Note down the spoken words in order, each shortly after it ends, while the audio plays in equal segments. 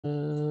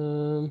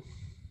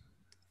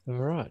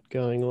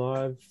Going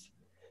live.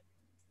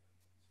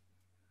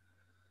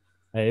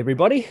 Hey,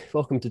 everybody.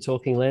 Welcome to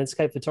Talking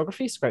Landscape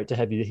Photography. It's great to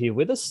have you here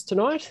with us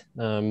tonight.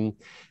 And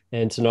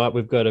tonight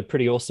we've got a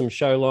pretty awesome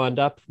show lined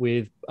up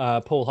with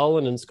Paul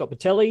Hoelen and Scott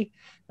Portelli.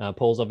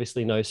 Paul's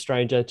obviously no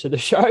stranger to the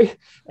show,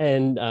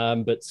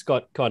 but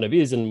Scott kind of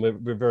is, and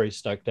we're very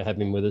stoked to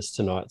have him with us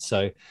tonight.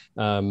 So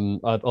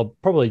I'll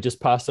probably just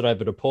pass it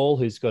over to Paul,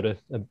 who's got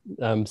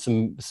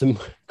some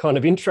kind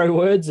of intro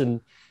words,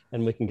 and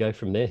we can go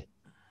from there.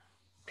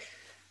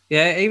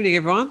 Yeah, evening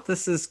everyone.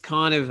 This is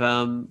kind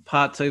of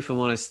part two from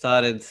when I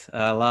started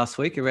last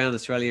week around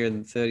Australia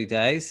in 30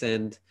 days.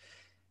 And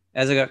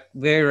as I got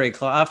very, very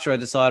close, after I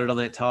decided on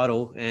that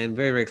title and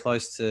very, very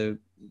close to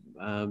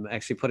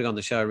actually putting on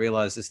the show, I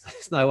realized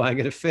there's no way I'm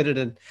going to fit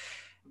it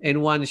in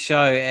one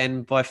show.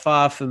 And by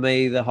far for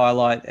me, the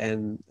highlight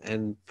and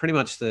pretty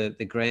much the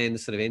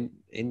grand sort of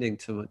ending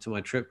to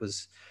my trip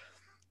was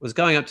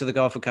going up to the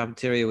Gulf of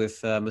Carpentaria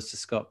with Mr.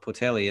 Scott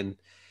Portelli. And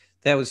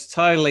that was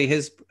totally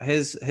his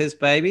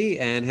baby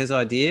and his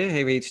idea.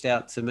 He reached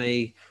out to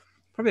me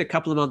probably a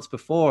couple of months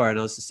before, and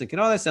I was just thinking,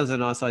 oh, that sounds a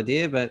nice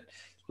idea, but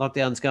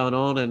lockdown's going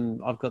on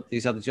and I've got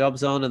these other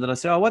jobs on. And then I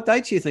said, oh, what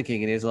dates are you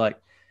thinking? And he was like,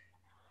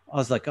 I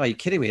was like, oh, you're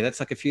kidding me. That's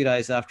like a few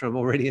days after I'm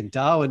already in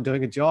Darwin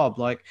doing a job.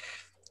 And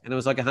it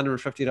was like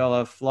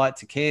 $150 flight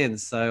to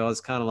Cairns. So I was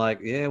kind of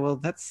like, yeah, well,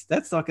 that's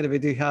not going to be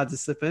too hard to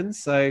slip in.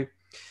 So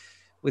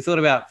we thought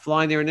about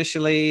flying there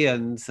initially,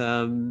 and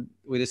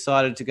we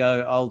decided to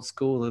go old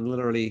school and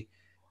literally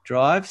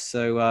drive.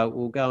 So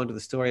we'll go into the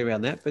story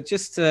around that. But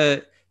just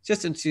to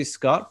introduce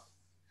Scott.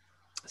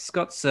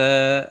 Scott's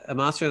a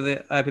master of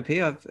the APP.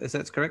 Is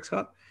that correct,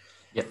 Scott?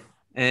 Yep.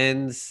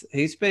 And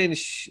he's been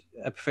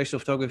a professional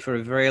photographer for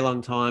a very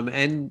long time,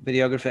 and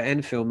videographer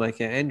and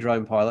filmmaker and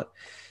drone pilot,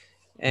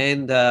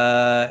 and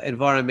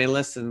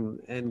environmentalist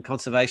and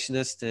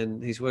conservationist,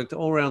 and he's worked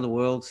all around the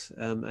world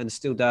and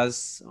still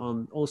does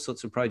on all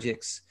sorts of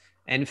projects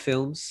and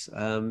films.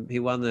 He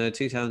won the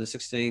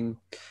 2016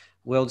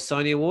 World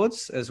Sony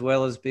Awards, as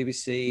well as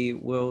BBC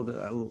World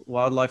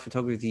Wildlife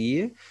Photography of the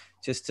Year,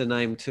 just to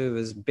name two of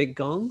his big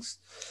gongs.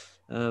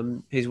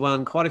 He's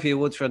won quite a few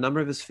awards for a number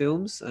of his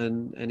films,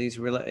 and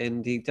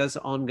he does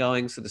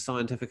ongoing sort of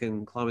scientific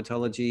and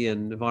climatology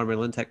and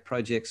environmental impact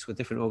projects with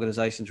different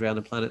organizations around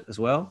the planet as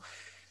well.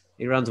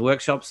 He runs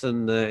workshops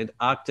in the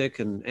Arctic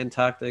and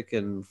Antarctic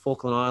and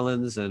Falkland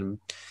Islands and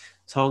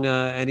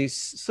Tonga, and he's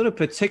sort of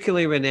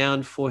particularly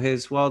renowned for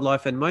his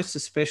wildlife and most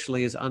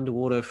especially his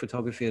underwater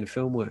photography and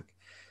film work.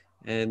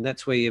 And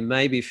that's where you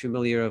may be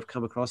familiar. I've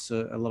come across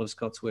a lot of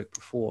Scott's work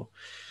before.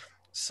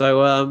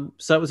 So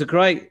it was a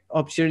great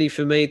opportunity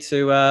for me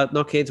to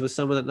knock heads with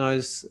someone that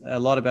knows a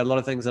lot about a lot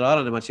of things that I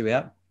don't know much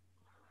about,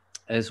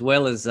 as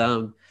well as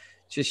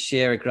just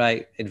share a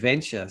great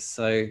adventure.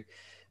 So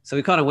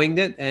we kind of winged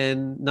it,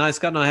 and no,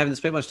 Scott and I haven't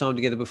spent much time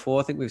together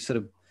before. I think we've sort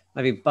of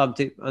maybe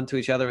bumped into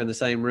each other in the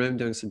same room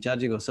doing some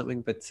judging or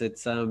something. But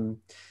it's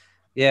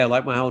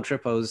like my whole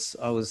trip, I was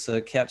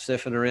couch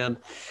surfing around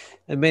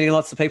and meeting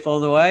lots of people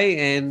on the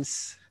way. And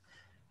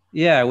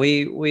yeah,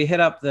 we hit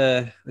up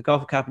the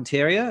Gulf of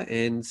Carpentaria,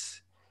 and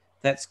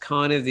that's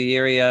kind of the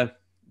area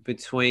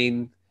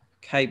between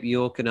Cape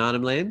York and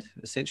Arnhem Land,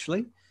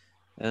 essentially.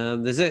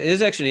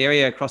 There's actually an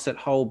area across that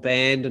whole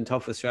band in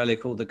top of Australia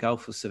called the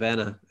Gulf of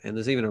Savannah, and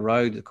there's even a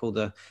road called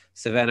the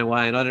Savannah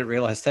Way, and I didn't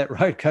realise that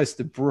road goes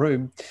to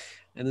Broome,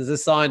 and there's a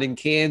sign in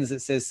Cairns that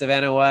says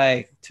Savannah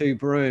Way to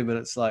Broome, and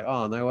it's like,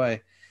 oh, no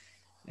way.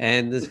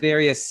 And there's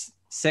various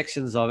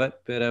sections of it,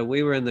 but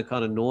we were in the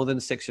kind of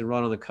northern section,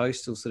 right on the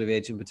coastal sort of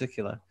edge in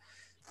particular.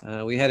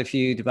 We had a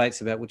few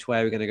debates about which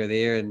way we're going to go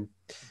there and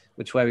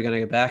which way we're going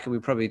to go back, and we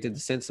probably did the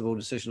sensible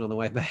decision on the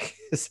way back,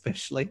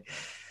 especially.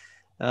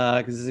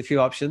 Because there's a few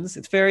options.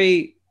 It's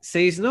very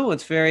seasonal.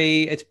 It's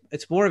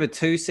more of a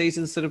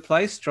two-season sort of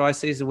place, dry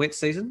season, wet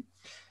season.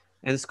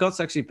 And Scott's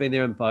actually been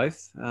there in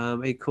both.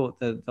 He caught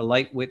the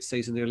late wet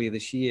season earlier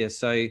this year.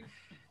 So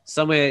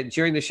somewhere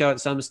during the show at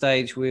some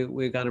stage,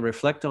 we're going to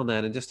reflect on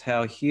that and just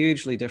how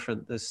hugely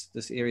different this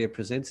area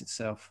presents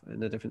itself in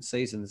the different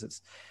seasons.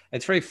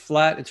 It's very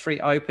flat. It's very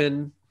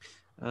open.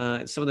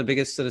 It's some of the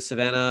biggest sort of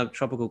savanna,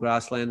 tropical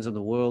grasslands in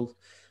the world.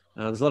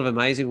 There's a lot of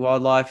amazing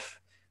wildlife.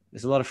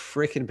 There's a lot of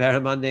freaking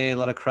barramundi, a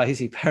lot of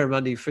crazy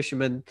barramundi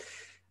fishermen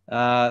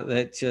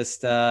that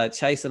just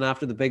chasing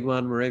after the big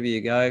one wherever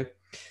you go.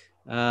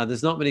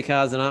 There's not many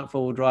cars that aren't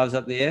four-wheel drives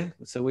up there.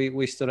 So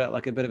we stood out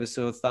like a bit of a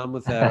sore thumb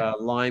with our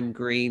lime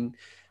green,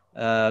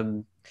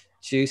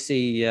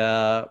 juicy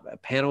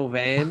panel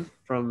van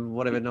from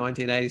whatever,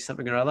 1980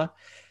 something or other.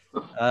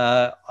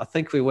 I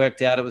think we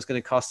worked out it was going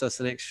to cost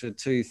us an extra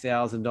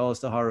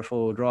 $2,000 to hire a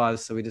four-wheel drive.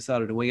 So we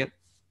decided to wing it.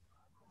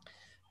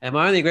 And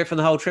my only regret from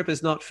the whole trip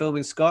is not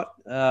filming Scott,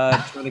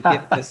 trying to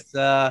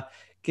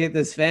get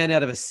this van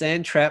out of a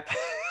sand trap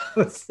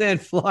with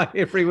sand flying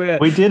everywhere.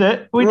 We did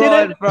it. We did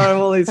it. In front of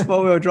all these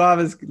four-wheel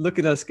drivers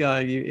looking at us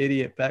going, you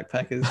idiot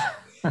backpackers.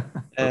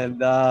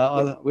 And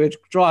we're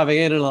driving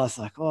in, and I was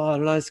like, oh, I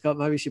don't know, Scott,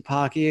 maybe you should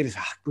park here. He's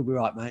like, we'll be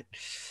right, mate.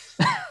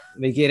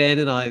 we get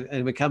in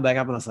and we come back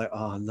up and I was like,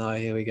 oh no,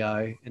 here we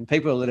go. And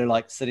people are literally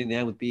like sitting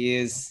down with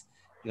beers,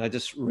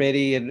 just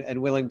ready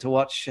and willing to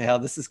watch how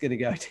this is going to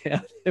go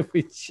down. And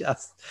we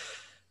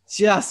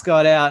just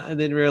got out and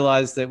then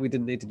realized that we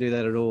didn't need to do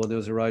that at all. And there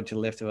was a road to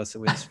the left of us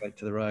and we went straight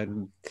to the road.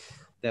 And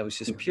that was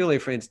just purely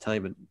for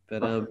entertainment.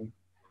 But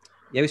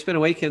we spent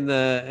a week in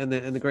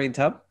the green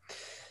tub.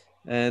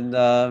 And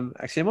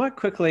actually, I might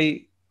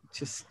quickly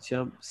just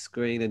jump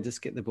screen and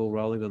just get the ball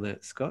rolling on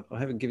that, Scott. I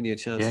haven't given you a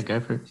chance to go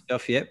for it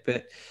off yet.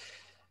 But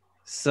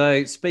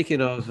so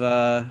speaking of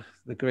the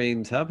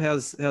green tub,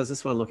 how's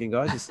this one looking,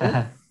 guys?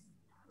 Yeah.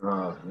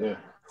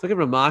 It's looking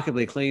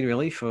remarkably clean,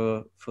 really,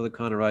 for the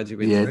kind of roads you've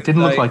been through. Yeah, it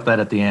didn't look like that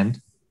at the end.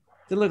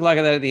 Didn't look like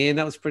that at the end.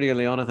 That was pretty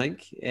early on, I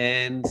think.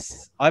 And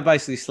I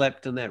basically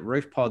slept in that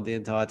roof pod the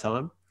entire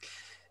time.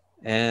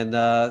 And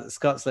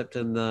Scott slept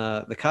in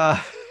the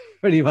car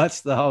pretty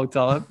much the whole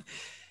time.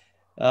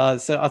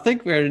 So I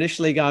think we were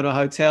initially going to a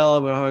hotel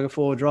and we were having a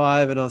 4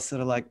 drive. And I was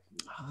sort of like,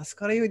 oh,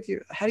 Scotty,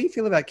 how do you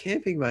feel about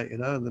camping, mate?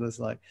 And then I was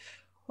like,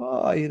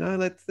 oh, I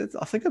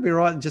think I'll be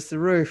right in just the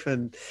roof.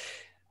 And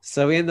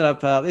so we ended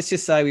up, let's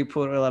just say we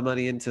put all our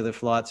money into the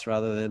flights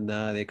rather than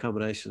the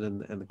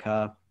accommodation and the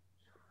car,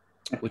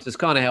 which is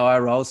kind of how I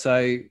roll.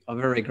 So I'm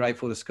very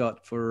grateful to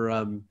Scott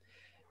for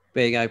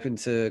being open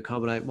to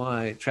accommodate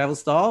my travel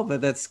style,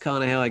 but that's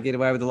kind of how I get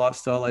away with the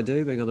lifestyle I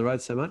do, being on the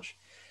road so much.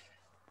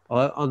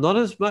 I'm not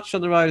as much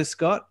on the road as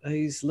Scott.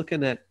 He's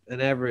looking at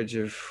an average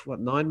of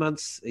 9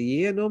 months a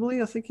year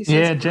normally, I think he says.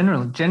 Yeah,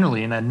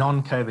 generally in a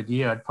non-COVID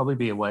year, I'd probably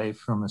be away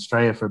from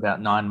Australia for about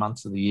 9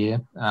 months of the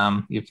year,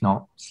 if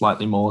not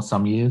slightly more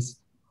some years.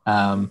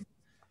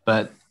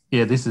 But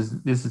yeah, this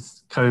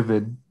is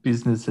COVID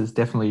business has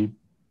definitely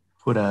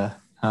put a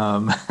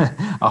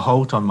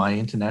halt on my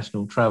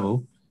international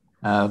travel.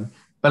 But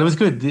it was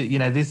good.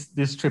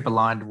 This trip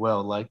aligned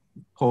well. Like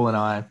Paul and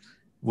I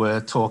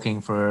were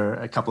talking for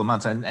a couple of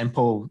months, and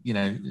Paul,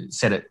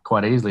 said it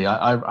quite easily.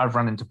 I've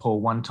run into Paul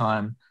one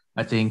time,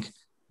 I think,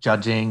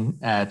 judging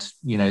at,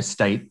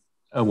 state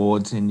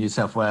awards in New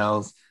South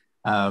Wales.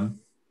 And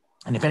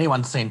if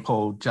anyone's seen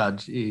Paul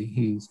judge,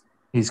 he's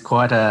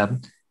quite a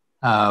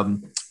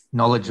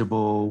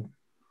knowledgeable,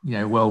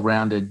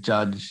 well-rounded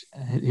judge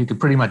who could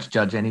pretty much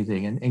judge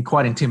anything and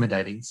quite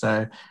intimidating.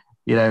 So,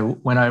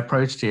 when I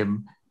approached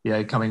him,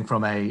 coming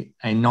from a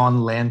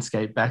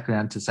non-landscape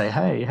background to say,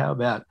 hey, how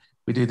about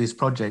we do this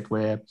project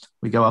where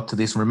we go up to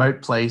this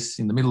remote place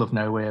in the middle of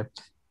nowhere,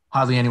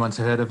 hardly anyone's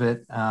heard of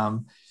it.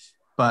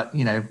 But,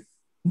 do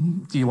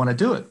you want to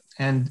do it?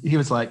 And he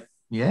was like,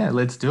 yeah,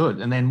 let's do it.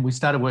 And then we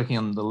started working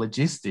on the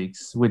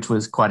logistics, which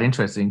was quite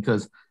interesting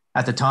because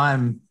at the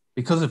time,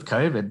 because of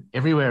COVID,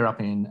 everywhere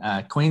up in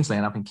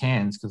Queensland, up in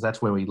Cairns, because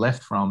that's where we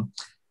left from,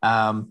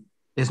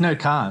 there's no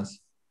cars.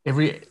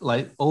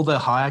 All the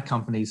hire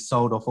companies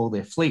sold off all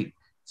their fleet.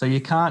 So you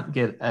can't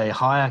get a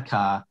hire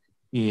car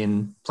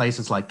in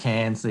places like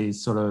Cairns,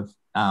 these sort of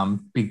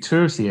big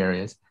touristy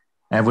areas.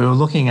 And we were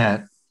looking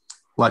at,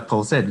 like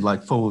Paul said,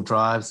 like 4-wheel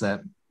drives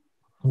that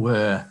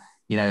were,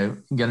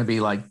 going to be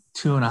like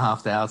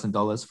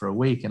 $2,500 for a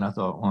week. And I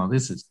thought, well,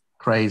 this is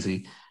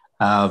crazy.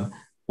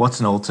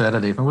 What's an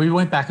alternative? And we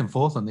went back and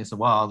forth on this a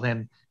while.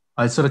 Then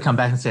I sort of come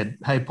back and said,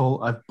 hey,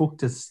 Paul, I've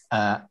booked us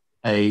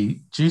a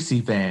juicy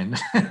van.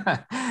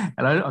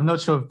 And I'm not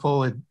sure if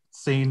Paul had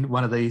seen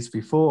one of these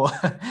before,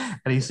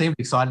 and he seemed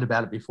excited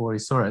about it before he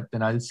saw it.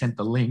 Then I sent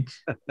the link.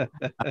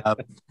 And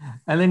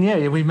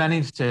then, we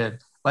managed to,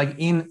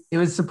 it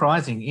was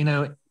surprising, in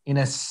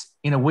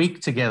a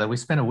week together, we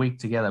spent a week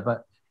together,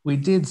 but we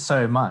did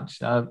so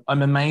much.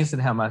 I'm amazed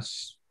at how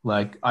much,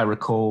 I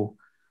recall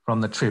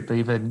from the trip,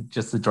 even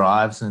just the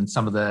drives and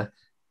some of the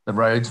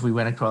roads we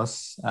went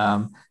across.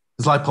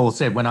 Because like Paul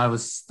said, when I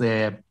was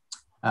there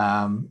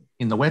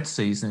in the wet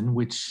season,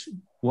 which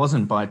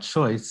wasn't by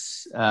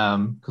choice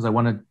because I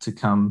wanted to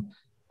come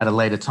at a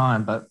later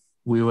time, but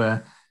me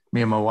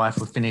and my wife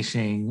were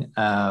finishing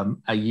a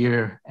 1.25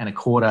 year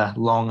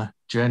long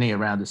journey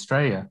around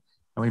Australia.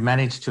 And we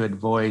managed to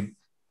avoid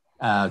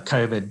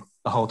COVID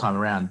the whole time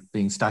around,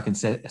 being stuck in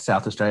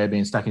South Australia,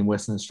 being stuck in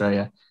Western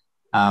Australia,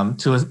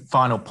 to a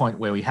final point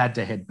where we had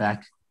to head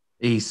back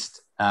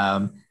east.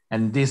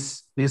 And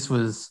this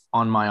was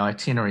on my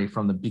itinerary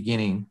from the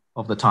beginning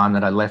of the time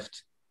that I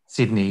left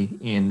Sydney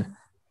in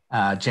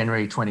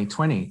January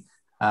 2020.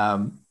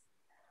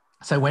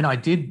 So when I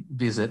did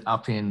visit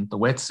up in the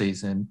wet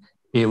season,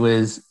 it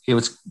was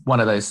one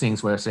of those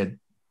things where I said,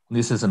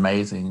 this is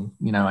amazing.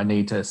 I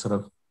need to sort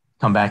of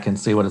come back and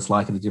see what it's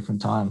like at a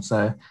different time.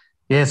 So,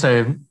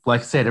 so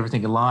like I said,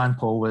 everything aligned.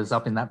 Paul was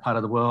up in that part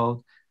of the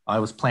world. I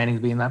was planning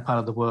to be in that part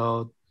of the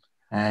world.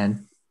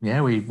 And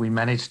we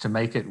managed to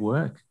make it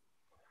work.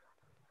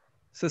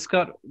 So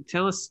Scott,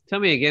 tell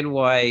me again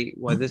why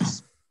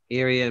this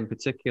area in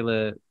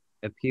particular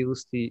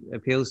appeals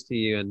to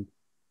you,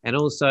 and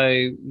also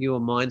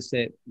your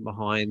mindset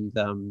behind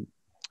the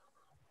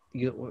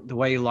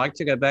way you like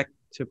to go back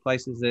to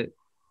places that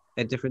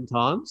at different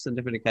times and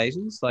different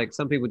occasions. Like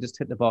some people just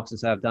hit the box and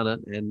say I've done it,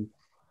 and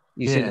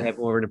You seem to have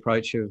more an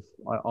approach of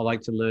I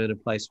like to learn a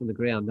place from the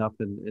ground up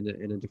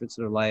in a different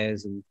sort of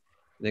layers and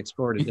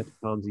explore it at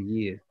different times of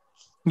year.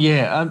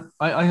 Yeah,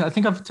 I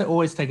think I've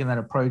always taken that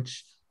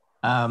approach,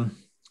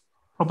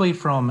 probably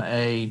from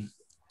a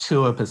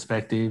tour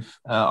perspective.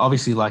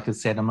 Obviously, like I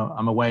said,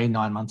 I'm away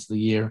 9 months of the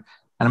year,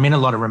 and I'm in a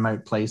lot of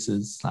remote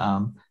places,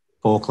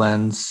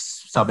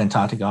 Falklands,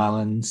 subantarctic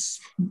islands,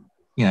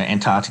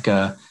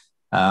 Antarctica,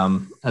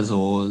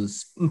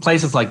 Azores,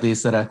 places like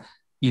this that are,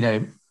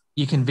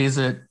 you can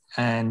visit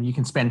and you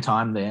can spend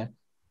time there.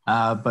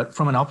 But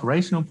from an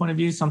operational point of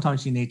view,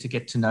 sometimes you need to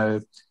get to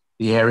know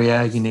the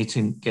area, you need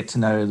to get to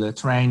know the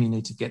terrain, you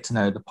need to get to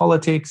know the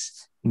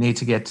politics, you need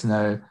to get to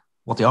know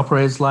what the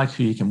operator is like,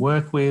 who you can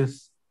work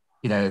with,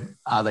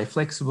 are they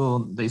flexible,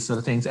 these sort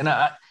of things. And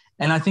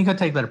I think I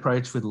take that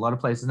approach with a lot of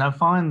places. And I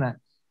find that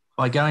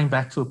by going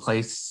back to a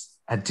place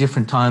at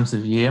different times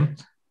of year,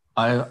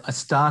 I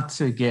start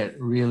to get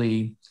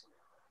really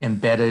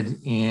embedded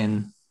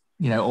in,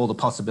 all the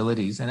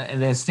possibilities.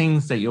 And there's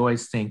things that you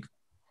always think,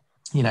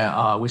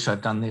 I wish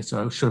I'd done this,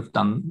 or I should have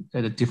done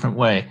it a different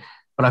way.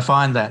 But I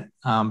find that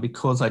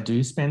because I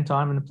do spend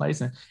time in a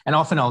place, and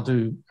often I'll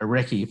do a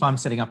recce. If I'm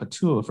setting up a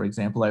tour, for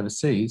example,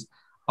 overseas,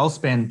 I'll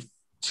spend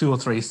 2 or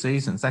 3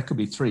 seasons, that could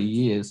be 3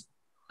 years,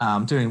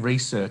 doing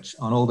research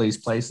on all these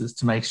places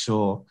to make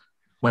sure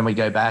when we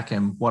go back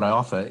and what I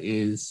offer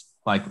is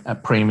like a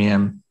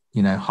premium,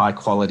 high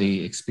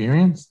quality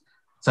experience.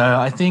 So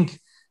I think,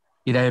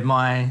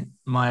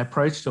 my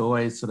approach to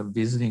always sort of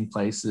visiting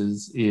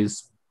places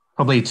is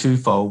probably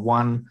twofold.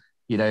 One,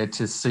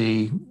 to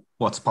see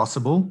what's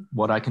possible,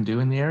 what I can do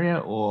in the area,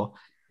 or,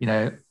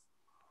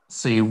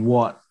 see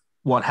what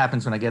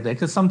happens when I get there.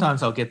 Because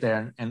sometimes I'll get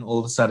there and all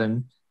of a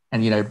sudden,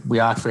 and, we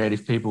are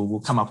creative people,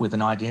 will come up with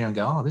an idea and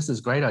go, oh, this is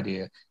a great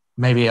idea.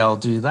 Maybe I'll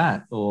do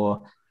that.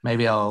 Or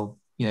maybe I'll,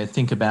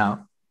 think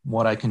about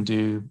what I can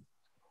do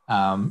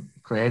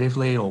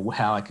creatively, or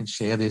how I can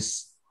share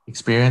this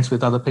experience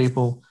with other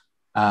people.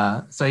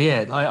 I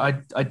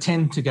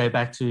tend to go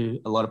back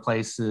to a lot of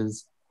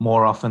places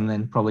more often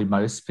than probably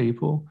most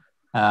people.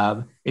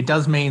 It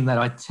does mean that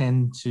I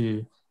tend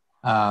to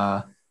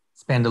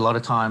spend a lot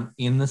of time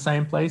in the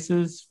same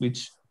places,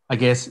 which I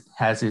guess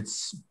has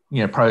its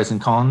pros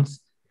and cons.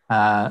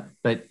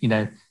 But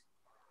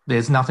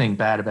there's nothing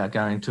bad about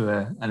going to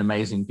an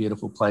amazing,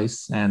 beautiful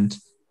place and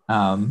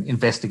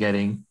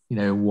investigating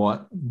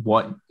what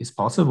is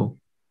possible.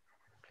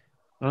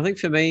 I think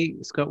for me,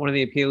 Scott, one of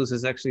the appeals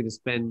is actually to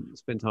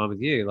spend time with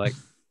you. Like,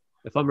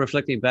 if I'm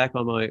reflecting back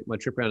on my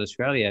trip around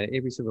Australia,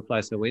 every single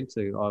place I went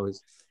to, I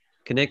was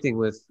connecting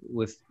with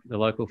the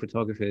local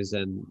photographers,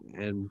 and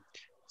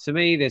to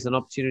me, there's an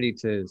opportunity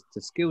to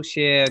skill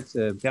share,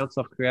 to bounce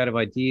off creative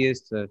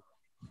ideas, to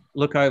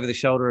look over the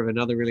shoulder of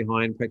another really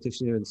high-end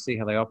practitioner and see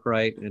how they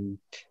operate, and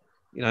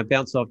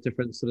bounce off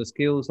different sort of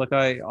skills. Like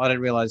I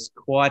didn't realize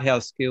quite how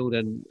skilled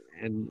and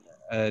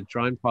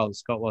drone pilot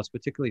Scott was,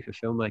 particularly for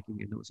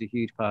filmmaking, and it was a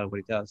huge part of what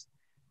he does.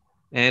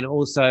 And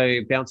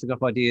also bouncing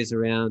off ideas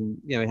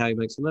around, how he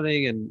makes a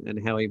living and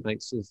how he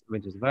makes his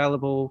images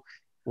available,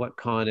 what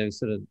kind of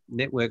sort of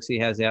networks he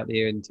has out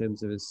there in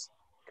terms of his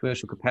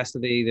commercial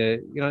capacity.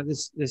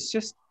 There's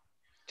just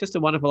a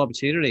wonderful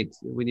opportunity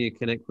when you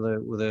connect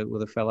with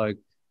a fellow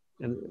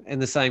in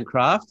the same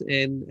craft.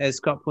 And as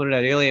Scott pointed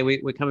out earlier,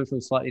 we're coming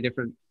from slightly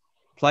different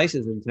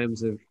places in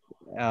terms of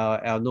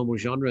our normal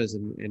genres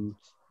and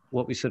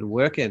what we sort of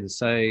work in.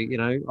 So,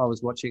 I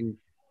was watching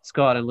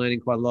Scott and learning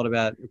quite a lot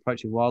about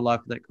approaching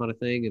wildlife and that kind of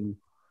thing,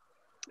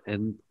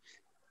 and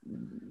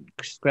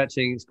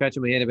scratching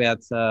my head about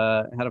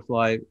how to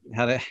fly,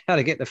 how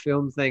to get the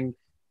film thing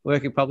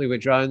working properly with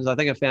drones. I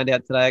think I found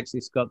out today,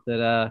 actually, Scott,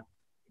 that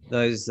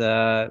those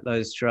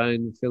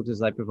drone filters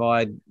they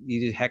provide,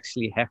 you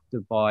actually have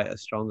to buy a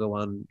stronger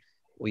one,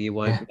 or you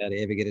won't be able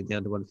to ever get it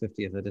down to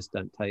 150th. They just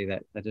don't tell you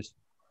that. They just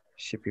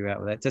ship you out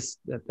with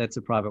that. That's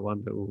a private one,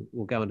 but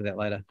we'll go into that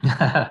later.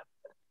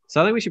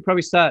 So I think we should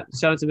probably start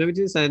showing some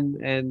images and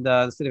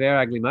instead of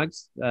our ugly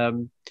mugs.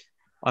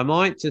 I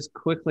might just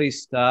quickly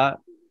start,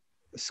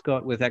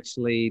 Scott, with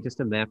actually just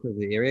a map of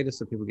the area, just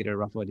so people get a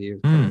rough idea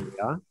of where we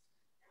are.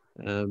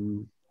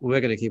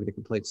 We're going to keep it a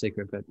complete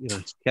secret, but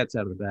cat's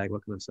out of the bag.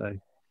 What can I say?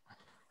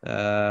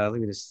 Let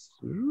me just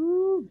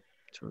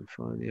try and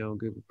find the old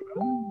Google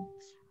Chrome.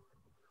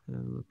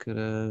 Look at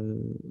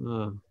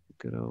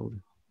good old.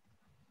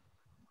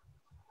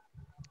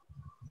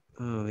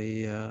 Oh,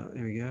 here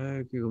we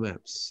go. Google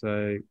Maps.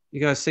 So you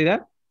guys see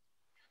that?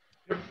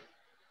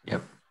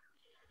 Yep.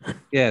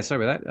 Yeah.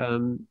 Sorry about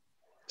that.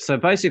 So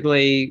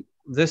basically,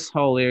 this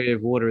whole area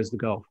of water is the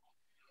Gulf.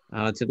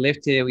 To the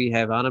left here, we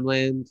have Arnhem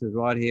Land. To the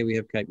right here, we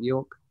have Cape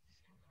York.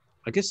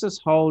 I guess this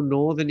whole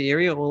northern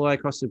area, all the way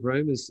across the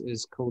Broome,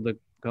 is called the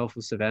Gulf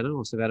of Savannah,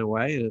 or Savannah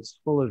Way, and it's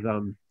full of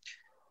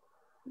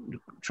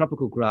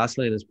tropical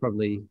grassland is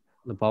probably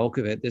the bulk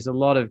of it. There's a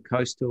lot of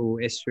coastal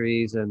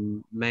estuaries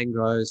and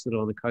mangroves that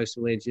are on the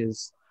coastal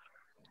edges.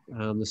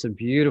 There's some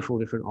beautiful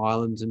different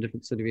islands and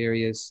different sort of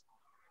areas.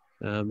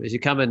 As you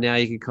come in now,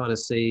 you can kind of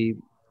see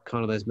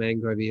kind of those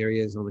mangrove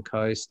areas on the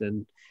coast,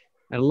 and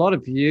and a lot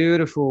of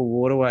beautiful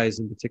waterways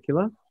in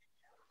particular.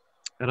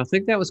 And I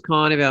think that was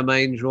kind of our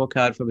main draw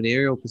card from an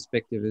aerial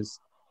perspective is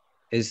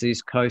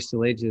these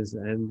coastal edges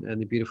and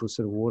the beautiful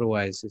sort of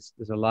waterways.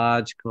 There's a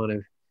large kind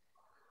of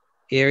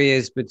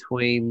areas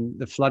between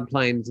the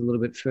floodplains a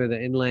little bit further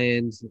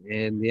inland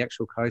and the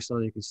actual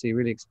coastline. You can see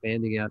really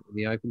expanding out in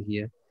the open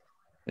here.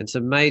 And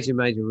some major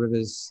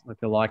rivers like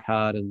the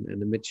Leichhardt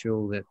and the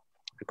Mitchell that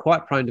are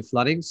quite prone to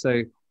flooding. So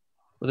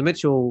when the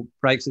Mitchell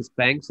breaks its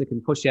banks, it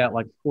can push out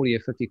like 40 or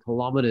 50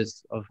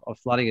 kilometres of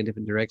flooding in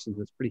different directions.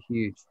 It's pretty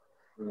huge.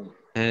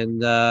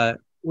 And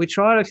we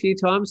tried a few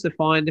times to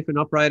find different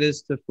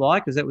operators to fly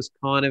because that was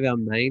kind of our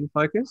main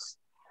focus.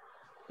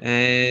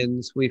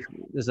 And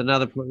there's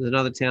another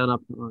town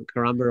up on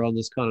Karumba on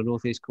this kind of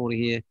northeast corner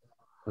here.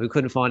 We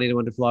couldn't find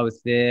anyone to fly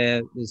with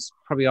there. There's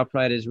probably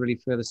operators really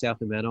further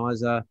south of Mount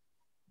Isa.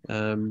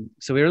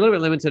 So we were a little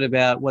bit limited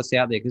about what's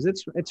out there because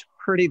it's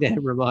pretty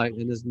damn remote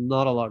and there's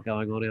not a lot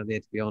going on out there,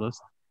 to be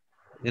honest.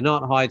 They're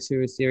not high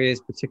tourist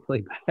areas,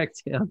 particularly back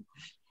down.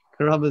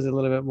 Karumba's a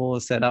little bit more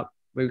set up.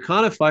 We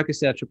kind of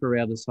focused our trip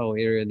around this whole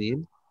area in the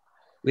end.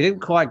 We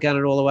didn't quite gun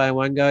it all the way in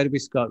one go, to be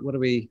Scott. Where do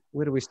we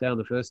stay on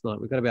the first night?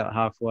 We got about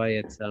halfway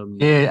at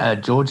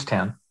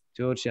Georgetown.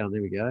 Georgetown,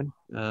 there we go.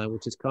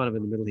 Which is kind of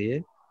in the middle here.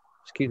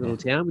 It's a cute little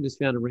town. We just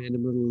found a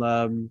random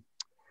little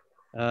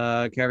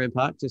caravan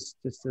park just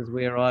as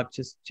we arrived,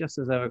 just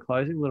as they were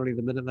closing, literally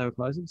the minute they were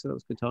closing. So that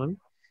was good timing.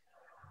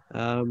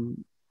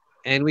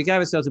 And we gave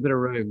ourselves a bit of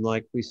room.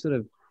 Like we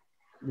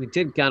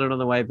did gun it on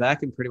the way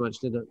back and pretty much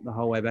did it the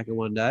whole way back in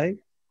one day,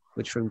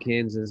 which from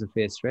Cairns is a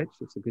fair stretch.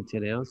 It's a good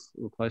 10 hours.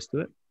 We're close to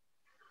it.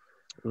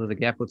 Another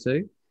gap or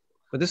two.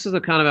 But this is the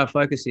kind of our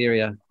focus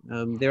area.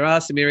 There are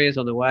some areas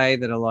on the way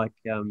that are like,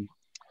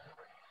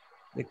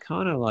 they're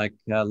kind of like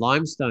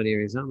limestone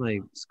areas, aren't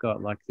they,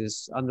 Scott? Like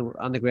there's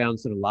underground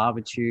sort of lava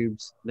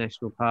tubes,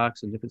 national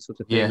parks and different sorts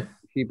of things. Yeah.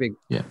 A few big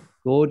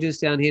gorges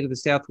down here to the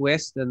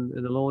southwest and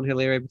the Lawn Hill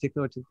area in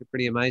particular, which is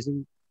pretty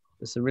amazing.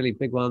 There's some really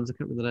big ones. I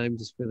can't remember the name,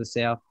 just further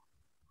south.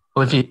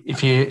 Well,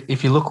 if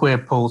you look where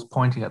Paul's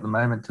pointing at the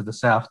moment to the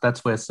south,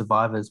 that's where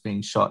Survivor's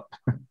being shot.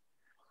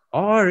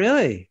 Oh,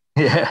 really?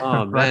 Yeah.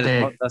 Oh, right man, there.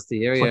 it's hot,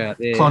 dusty area out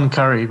there.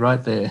 Cloncurry,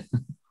 right there.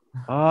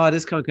 Oh, it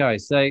is Cloncurry.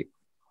 So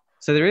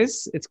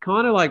it's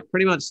kind of like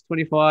pretty much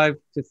 25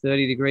 to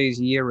 30 degrees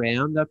year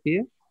round up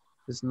here.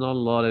 There's not a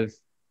lot of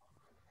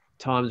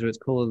times where it's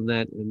cooler than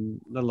that and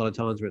not a lot of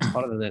times where it's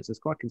hotter than that. So it's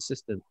quite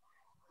consistent.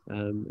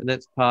 And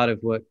that's part of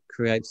what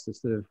creates the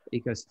sort of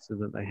ecosystem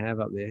that they have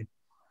up there.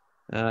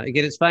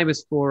 Again, it's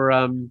famous for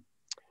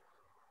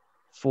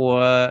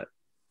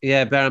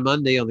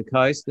Barramundi on the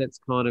coast. That's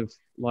kind of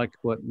like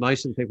what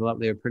most of the people up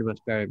there are pretty much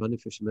Barramundi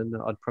fishermen.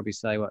 I'd probably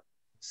say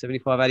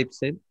 75,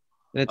 80%.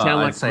 In a town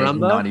like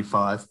Karumba,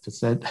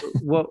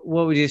 95%. What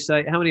would you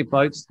say? How many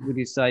boats would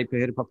you say per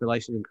head of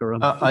population in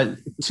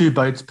Karumba? 2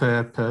 boats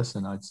per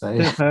person, I'd say.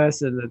 Per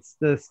person. It's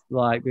just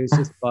like there's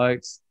just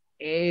boats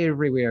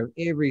everywhere,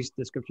 every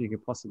description you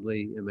could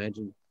possibly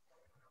imagine.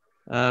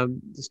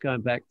 Just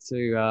going back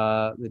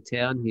to the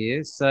town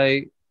here. So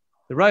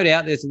the road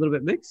out there is a little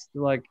bit mixed.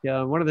 Like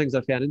one of the things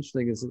I found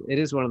interesting is it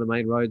is one of the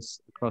main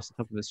roads across the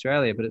top of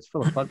Australia, but it's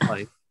full of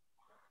floodplain.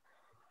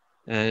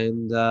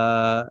 And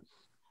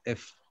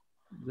if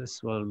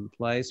this one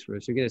plays for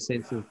us, you get a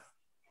sense of,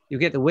 you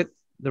get the width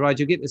of the road,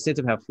 you get the sense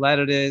of how flat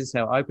it is,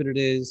 how open it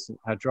is,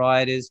 how dry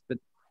it is, but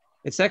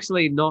it's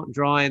actually not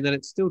dry and then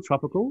it's still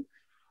tropical.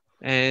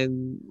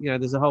 And,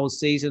 there's a whole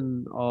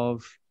season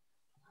of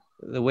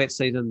the wet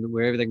season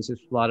where everything's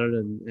just flooded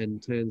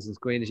and turns as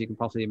green as you can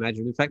possibly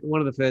imagine. In fact, one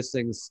of the first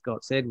things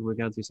Scott said when we we're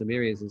going through some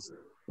areas is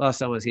last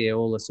time I was here,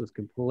 all this was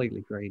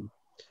completely green.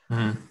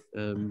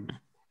 Mm-hmm.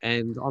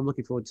 And I'm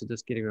looking forward to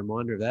just getting a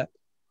reminder of that.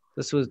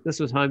 This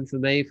was home for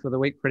me for the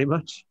week pretty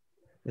much.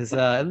 Is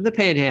the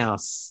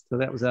penthouse. So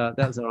that was our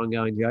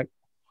ongoing joke.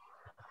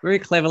 Very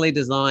cleverly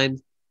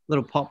designed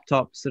little pop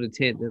top sort of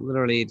tent that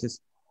literally just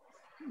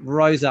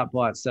rose up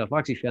by itself. I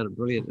actually found it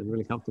brilliant and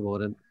really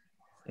comfortable. And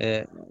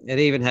it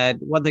even had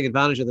one thing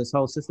advantage of this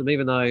whole system,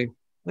 even though I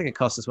think it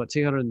cost us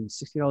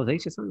 $260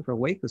 each or something for a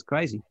week. It was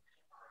crazy.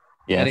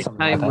 Yeah, and it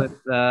came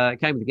with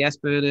the gas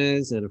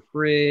burners and a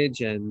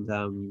fridge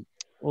and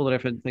all the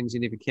different things you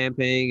need for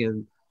camping,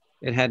 and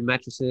it had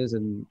mattresses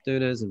and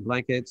doonas and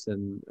blankets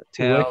and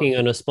towels. Working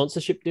on a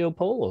sponsorship deal,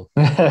 Paul?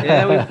 Or?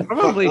 Yeah, we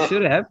probably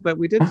should have, but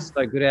we did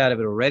so good out of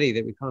it already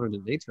that we kind of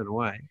didn't need to in a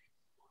way.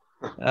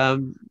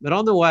 But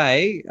on the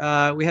way,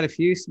 we had a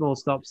few small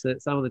stops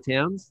at some of the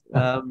towns.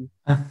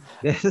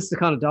 That's the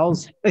kind of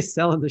dolls they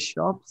sell in the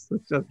shops.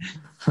 It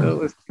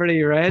was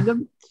pretty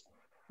random.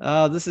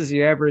 This is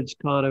your average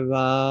kind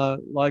of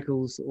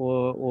locals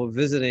or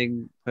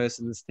visiting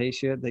person's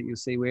T-shirt that you'll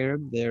see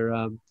wearing.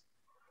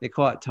 They're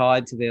quite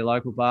tied to their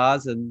local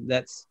bars, and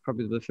that's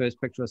probably the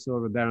first picture I saw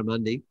of a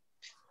Barramundi.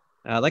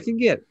 They can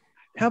get,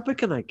 how big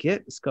can they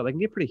get, Scott? They can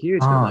get pretty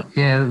huge.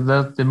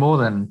 Yeah, they're more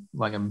than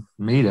like a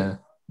metre.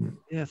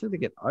 Yeah, I think they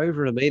get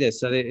over a metre.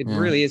 So it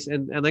really is.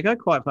 And they go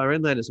quite far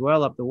inland as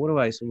well, up the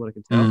waterways from what I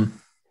can tell.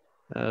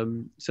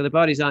 So the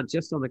boaties aren't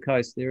just on the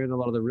coast. They're in a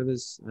lot of the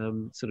rivers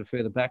sort of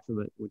further back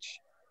from it, which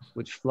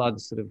which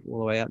floods sort of all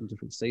the way out in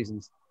different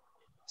seasons.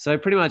 So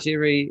pretty much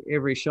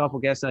every shop or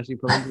gas station you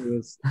pull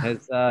into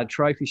has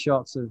trophy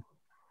shots of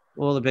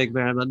all the big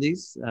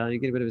Barramundis. You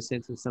get a bit of a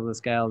sense of some of the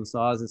scale and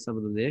size of some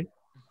of them there,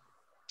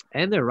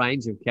 and the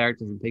range of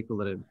characters and people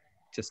that are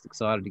just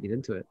excited to get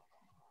into it.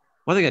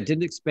 One thing I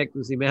didn't expect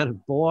was the amount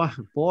of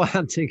boar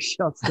hunting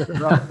shots that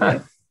are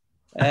up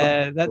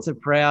there. That's a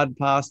proud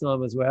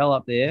pastime as well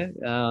up there.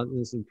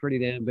 There's some pretty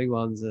damn big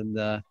ones, and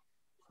a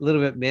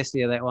little bit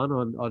messier, that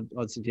one,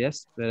 I'd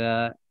suggest.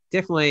 But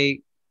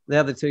definitely the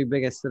other two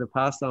biggest sort of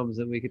pastimes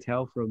that we could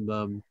tell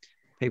from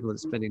people that are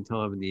spending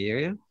time in the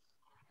area.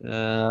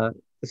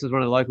 This was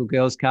one of the local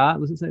girls' cars.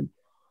 What was it?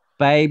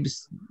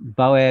 Babes,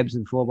 Boabs,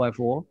 and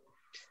 4x4.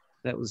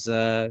 That was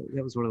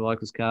one of the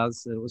locals'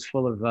 cars, and it was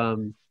full of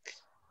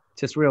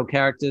just real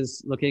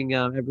characters looking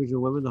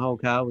Aboriginal women. The whole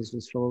car was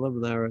just full of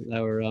them, and they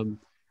were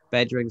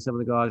badgering some of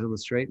the guys on the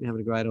street and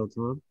having a great old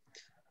time.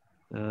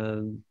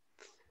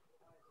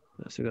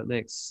 That's what we got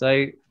next.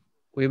 So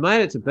we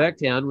made it to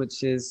Burketown,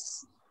 which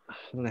is, I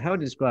don't know, how would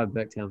you describe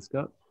Burketown,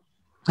 Scott?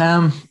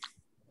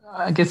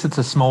 I guess it's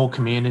a small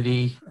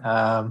community.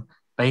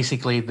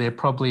 Basically, they're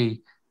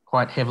probably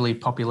quite heavily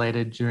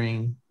populated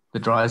during the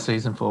dry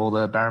season for all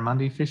the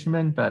Barramundi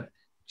fishermen, but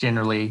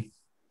generally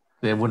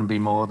there wouldn't be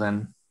more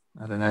than,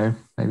 I don't know,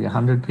 maybe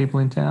 100 people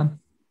in town.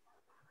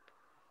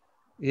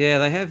 Yeah,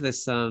 they have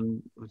this,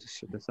 I'll just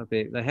shut this up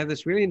here. They have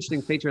this really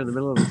interesting feature in the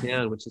middle of the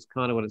town, which is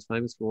kind of what it's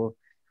famous for,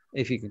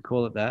 if you could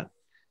call it that.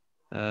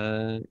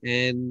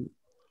 And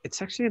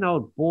it's actually an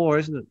old bore,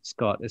 isn't it,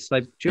 Scott? It's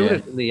they built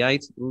it in the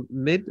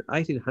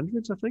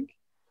mid-1800s, I think.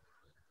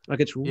 Like,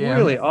 it's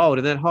really old,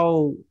 and that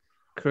whole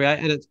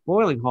and it's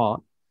boiling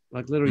hot.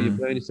 Like, literally, you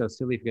burn yourself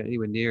silly if you get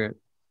anywhere near it.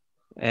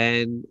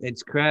 And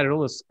it's created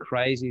all this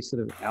crazy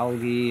sort of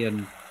algae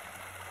and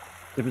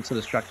different sort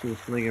of structures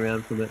flying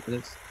around from it. And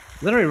it's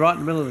literally right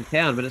in the middle of the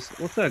town, but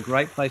it's also a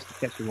great place to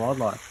catch some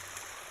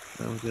wildlife.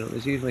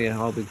 There's usually a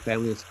whole big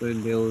family of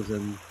spoonbills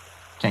and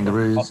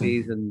kangaroos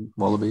and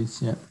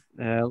wallabies,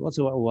 lots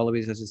of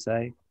wallabies, I should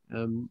say.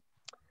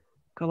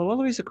 The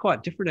wallabies are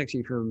quite different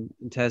actually from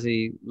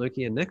Tassie,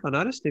 Lukey, and Nick. I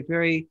noticed they're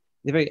very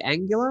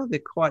angular. They're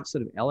quite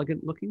sort of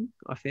elegant looking,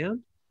 I found,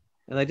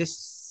 and they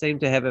just seem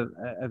to have a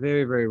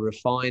very, very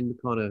refined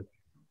kind of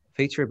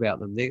feature about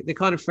them. They're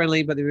kind of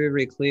friendly, but they're very,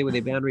 very clear where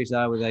their boundaries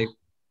are. Where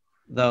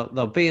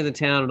they'll be in the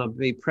town and they'll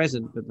be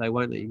present, but they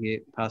won't let you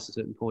get past a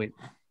certain point.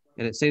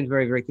 And it seems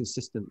very, very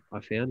consistent. I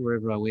found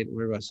wherever I went,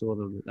 wherever I saw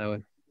them, they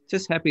were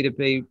just happy to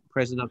be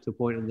present up to a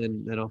point,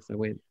 and then off they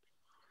went.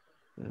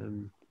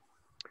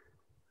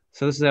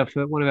 So this is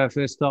one of our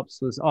first stops.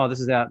 This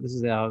is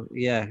our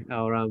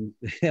our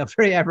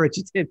very average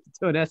attempt to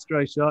do an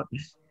astro shot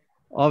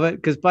of it,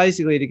 because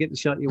basically to get the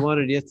shot you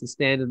wanted, you have to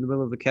stand in the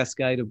middle of the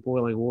cascade of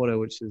boiling water,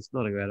 which is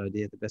not a great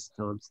idea at the best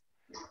of times.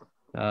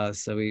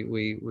 So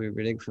we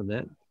reneged from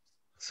that.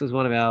 This was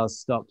one of our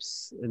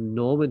stops in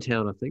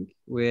Normantown, I think,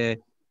 where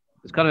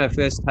it's kind of our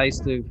first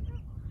taste of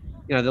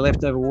the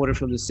leftover water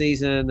from the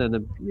season and the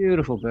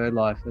beautiful bird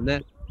life, and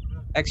that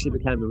actually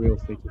became a real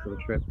feature for the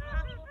trip.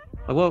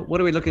 What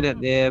are we looking at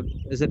there?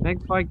 Is it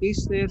magpie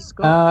geese there,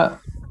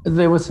 Scott?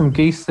 There were some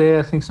geese there.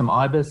 I think some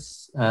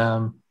ibis.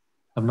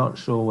 I'm not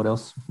sure what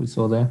else we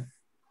saw there.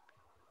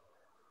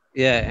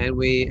 Yeah, and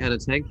a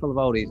tank full of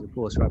oldies, of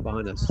course, right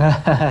behind us.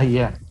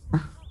 Yeah.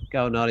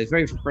 Golden oldies,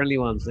 very friendly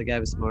ones. They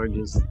gave us some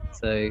oranges,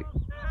 so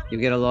you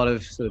get a lot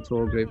of sort of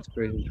tour groups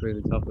cruising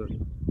through the top of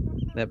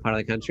that part of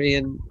the country.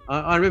 And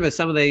I remember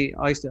some of I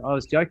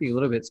was joking a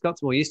little bit.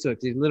 Scott's more used to it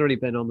because he's literally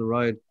been on the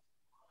road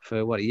for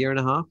a year and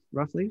a half,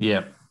 roughly.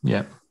 Yeah.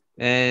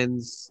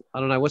 And I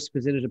don't know, what's the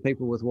percentage of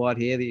people with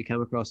white hair that you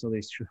come across on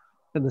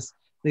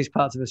these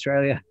parts of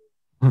Australia?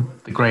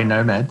 The grey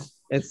nomads.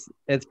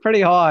 It's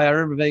pretty high. I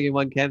remember being in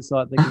one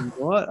campsite thinking,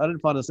 what? I didn't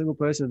find a single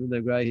person with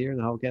no grey hair in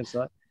the whole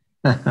campsite.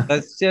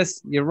 It's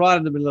just, you're right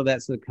in the middle of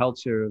that sort of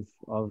culture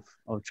of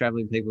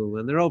traveling people,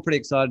 and they're all pretty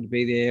excited to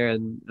be there,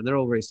 and they're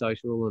all very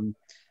social, and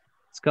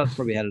Scott's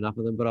probably had enough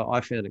of them, but I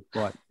found it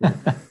quite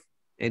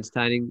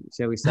entertaining,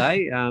 shall we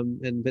say,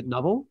 and a bit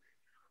novel.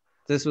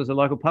 This was a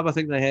local pub. I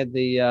think they had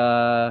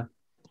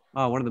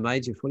one of the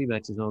major footy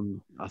matches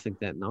on, I think,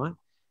 that night.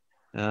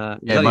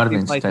 It might have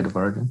been State of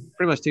Origin.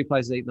 Pretty much two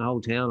places to eat in the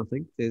whole town, I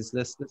think. There's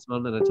this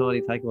one and a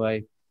tiny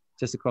takeaway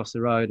just across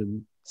the road,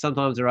 and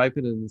sometimes they're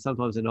open and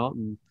sometimes they're not,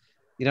 and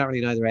you don't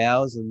really know their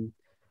hours. And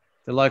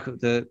the local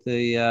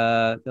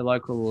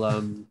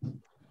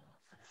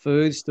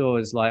food store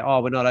is like,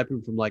 we're not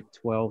open from like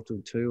 12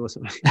 till 2 or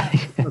something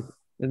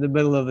in the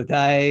middle of the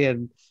day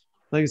and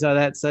things like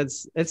that. So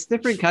it's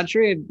different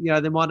country, and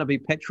there might not be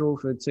petrol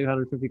for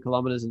 250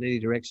 kilometers in any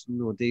direction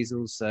or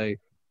diesel. So,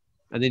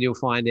 and then you'll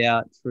find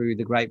out through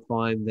the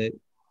grapevine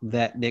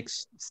that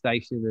next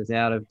station is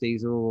out of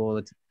diesel or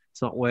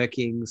it's not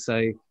working.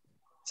 So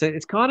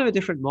it's kind of a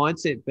different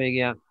mindset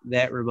being out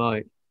that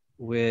remote,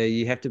 where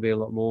you have to be a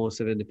lot more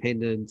sort of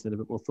independent and a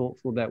bit more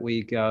thoughtful about where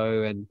you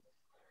go and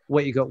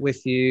what you got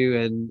with you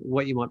and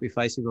what you might be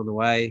facing on the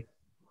way.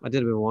 I did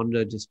a bit of a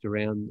wander just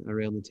around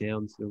the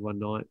town sort of one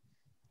night,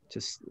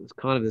 just it's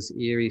kind of this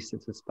eerie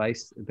sense of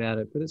space about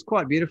it. But it's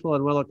quite beautiful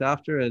and well looked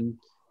after, and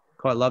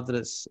quite loved in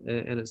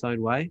its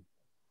own way.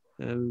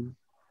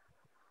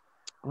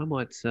 I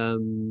might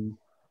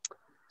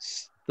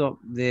stop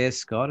there,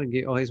 Scott, and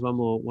get. Oh, here's one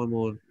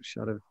more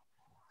shot of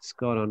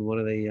Scott on one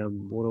of the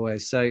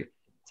waterways. So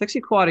it's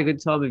actually quite a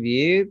good time of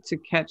year to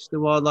catch the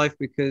wildlife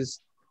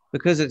because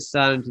it's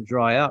starting to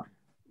dry up.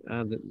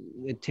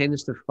 It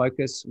tends to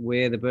focus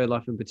where the bird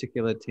life in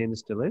particular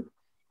tends to live. Do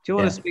you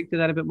want to speak to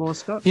that a bit more,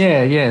 Scott?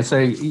 Yeah. So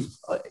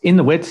in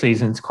the wet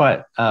season, it's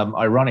quite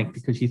ironic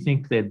because you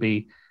think there'd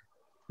be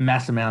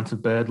mass amounts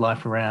of bird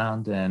life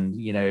around, and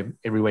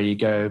everywhere you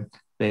go,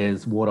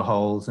 there's water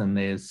holes and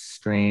there's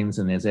streams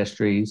and there's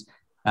estuaries.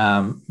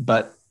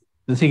 But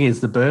the thing is,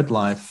 the bird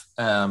life,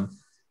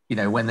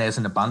 when there's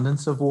an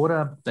abundance of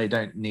water, they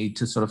don't need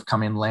to sort of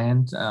come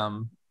inland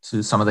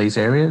to some of these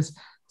areas.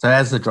 So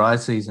as the dry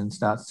season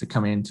starts to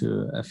come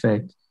into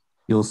effect,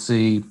 you'll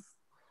see,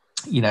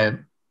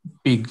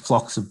 big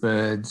flocks of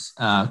birds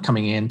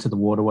coming into the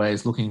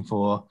waterways looking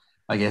for,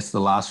 I guess, the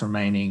last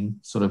remaining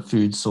sort of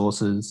food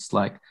sources.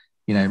 Like,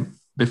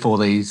 before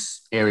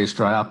these areas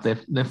dry up,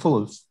 they're full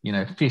of,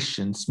 fish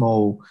and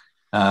small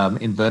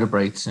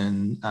invertebrates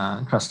and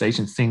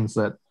crustaceans, things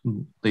that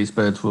these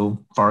birds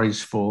will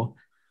forage for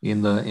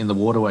in the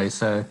waterway.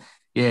 So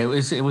yeah,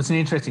 it was an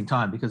interesting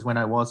time because when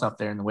I was up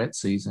there in the wet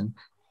season,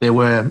 there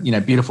were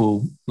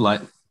beautiful,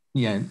 like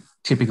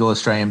typical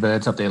Australian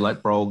birds up there,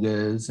 like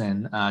brolgas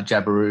and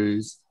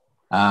jabberoos,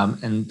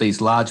 and these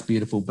large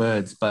beautiful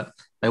birds, but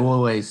they were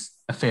always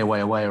a fair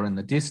way away or in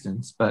the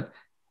distance. But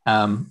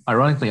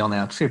ironically, on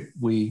our trip,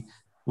 we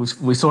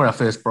saw our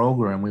first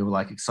brolga and we were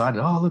like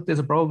excited. Oh, look, there's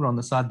a brolga on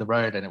the side of the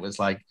road, and it was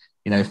like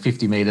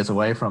 50 meters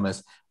away from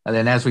us. And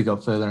then as we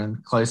got further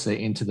and closer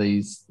into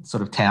these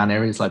sort of town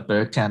areas like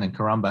Burketown and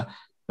Corumba,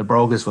 the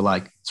brolgas were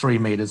like 3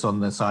 meters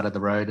on the side of the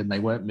road, and they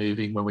weren't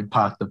moving when we'd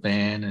parked the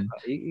van. And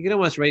you can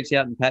almost reach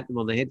out and pat them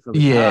on the head from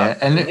the car.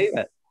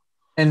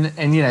 And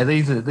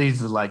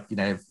these are like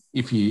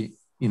if you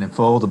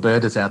for all the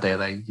birders out there,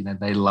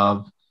 they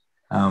love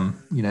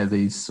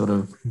these sort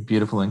of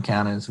beautiful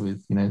encounters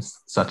with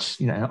such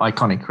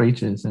iconic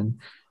creatures. And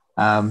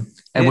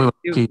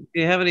do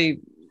you have any?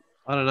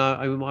 I don't know.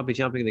 I might be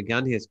jumping the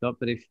gun here, Scott,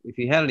 but if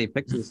you had any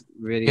pictures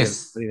ready of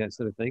that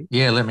sort of thing.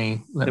 Yeah, let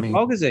me. The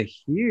brolgas are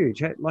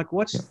huge. Like,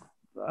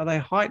 are they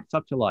heights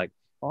up to like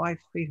 5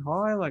 feet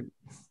high? Like,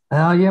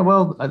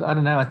 well, I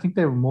don't know. I think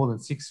they were more than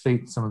 6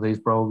 feet. Some of these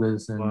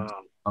brolgas and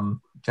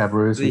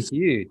jabberoos. They're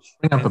huge.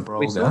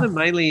 We saw them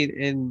mainly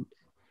in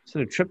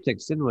sort of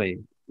triptychs, didn't we?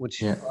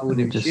 Which I would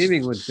be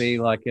assuming would be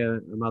like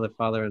a mother,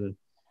 father,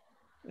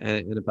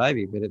 and a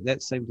baby. But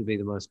that seemed to be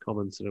the most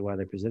common sort of way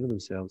they presented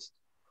themselves.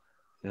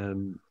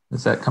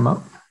 Does that come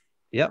up?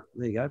 Yep,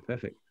 there you go,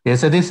 perfect. Yeah,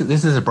 so this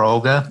is a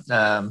brolga.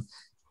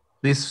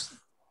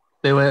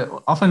 They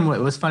were often, it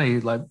was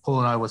funny, like Paul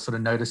and I were sort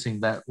of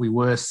noticing that we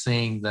were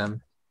seeing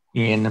them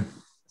in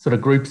sort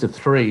of groups of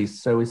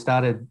threes. So we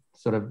started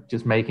sort of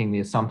just making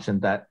the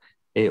assumption that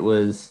it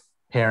was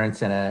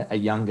parents and a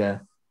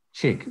younger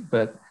chick.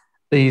 But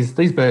these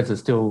birds are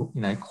still,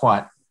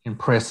 quite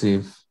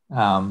impressive,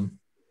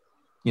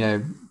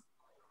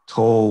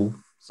 tall,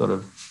 sort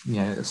of,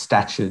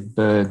 statured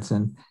birds.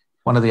 And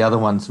one of the other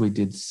ones we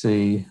did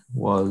see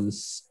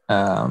was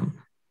a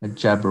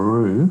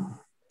jabberoo.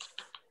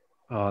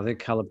 Oh, their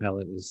colour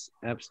palette is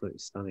absolutely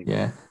stunning.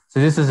 Yeah. So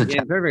this is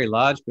very, very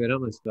large bird,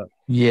 almost got.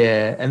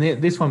 Yeah, and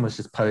this one was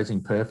just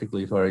posing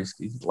perfectly for his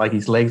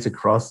legs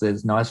across.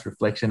 There's nice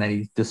reflection, and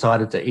he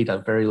decided to eat a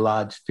very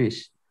large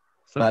fish.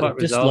 So but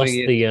just lost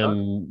the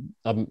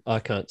I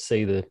can't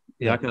see the.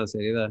 Yeah, I can't see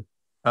it either.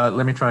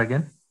 Let me try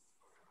again.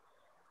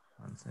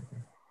 1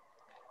 second.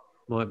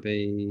 Might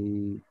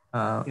be.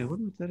 I wonder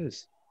what that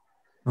is.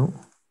 Oh,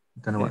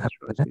 I don't know what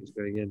happened. Let's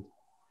go again.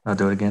 I'll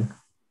do it again.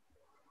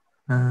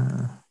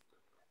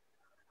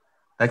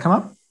 They come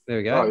up? There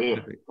we go. Oh, yeah.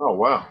 Oh,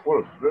 wow.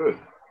 What a bird.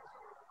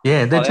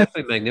 Yeah, they're just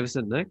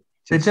magnificent, Nick.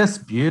 They're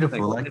just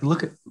beautiful. Like,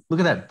 look at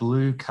that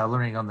blue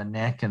coloring on the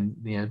neck,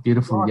 and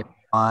beautiful yellow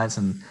eyes,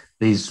 and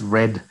these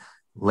red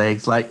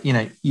legs. Like,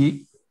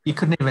 you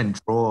couldn't even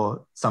draw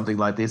something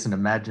like this and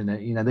imagine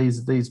it.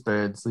 These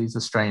birds, these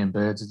Australian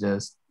birds, are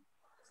just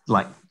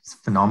like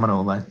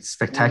phenomenal, like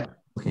spectacular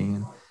looking.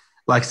 And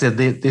like I said,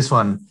 this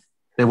one,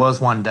 there was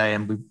one day,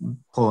 and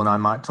Paul and I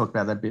might talk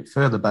about that a bit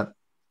further, but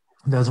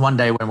there was one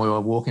day when we were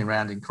walking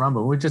around in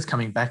Corumba. We were just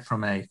coming back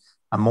from a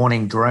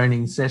morning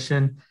droning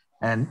session,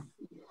 and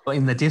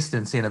in the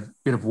distance, in a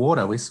bit of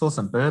water, we saw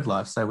some bird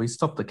life. So we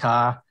stopped the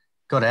car,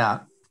 got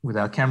out with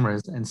our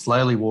cameras, and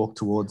slowly walked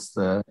towards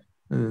the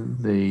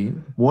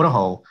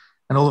waterhole.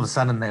 And all of a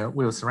sudden,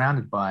 we were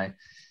surrounded by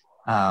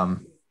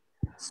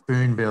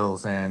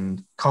spoonbills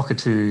and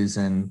cockatoos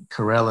and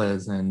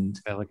corellas and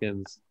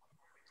pelicans,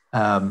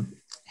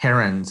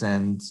 herons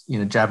and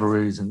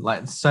jabberoos, and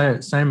like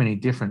so many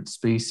different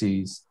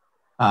species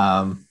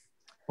of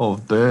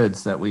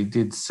birds that we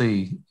did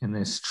see in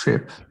this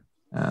trip.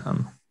 It's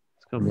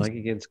gone blank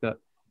again, Scott.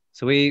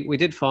 So we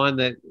did find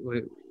that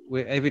we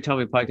every time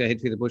we poked our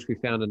head through the bush, we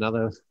found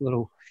another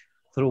little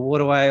little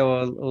waterway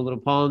or little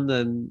pond,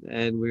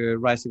 and we were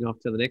racing off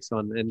to the next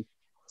one. And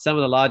some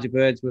of the larger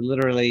birds would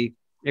literally,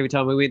 every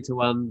time we went to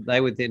one,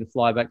 they would then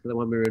fly back to the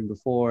one we were in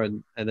before,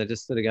 and they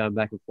just sort of going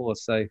back and forth.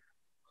 So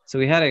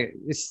we had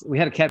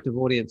a captive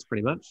audience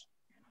pretty much,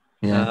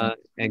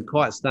 and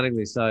quite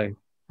stunningly so.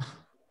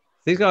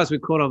 These guys we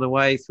caught on the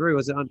way through.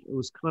 It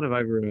was kind of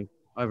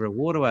over a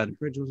waterway, the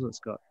bridge, wasn't it,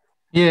 Scott?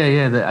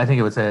 Yeah. I think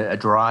it was a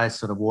dry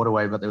sort of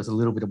waterway, but there was a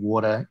little bit of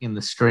water in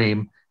the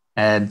stream,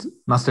 and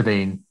must have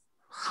been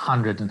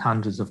hundreds and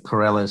hundreds of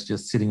corellas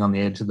just sitting on the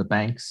edge of the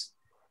banks.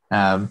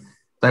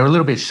 They were a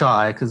little bit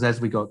shy because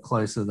as we got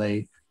closer,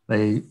 they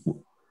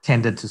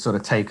tended to sort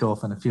of take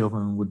off, and a few of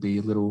them would be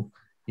a little,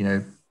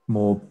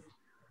 more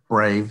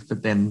brave,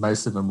 but then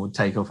most of them would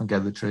take off and go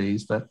to the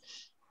trees. But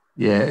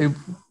yeah,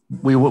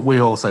 we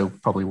also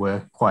probably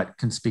were quite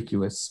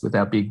conspicuous with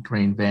our big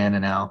green van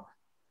and our,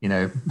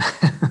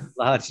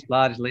 large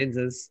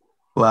lenses.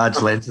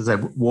 Large lenses,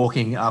 of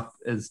walking up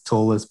as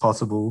tall as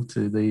possible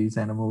to these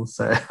animals.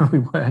 So we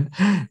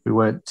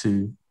weren't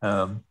too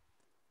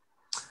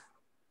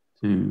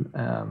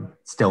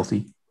stealthy.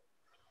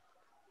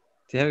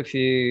 Do you have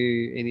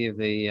any of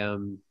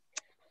the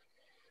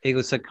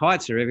eagles? So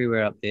kites are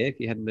everywhere up there. If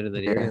you hadn't been in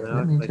that area,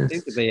 they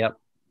seem to be up.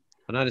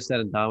 I noticed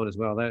that in Darwin as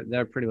well.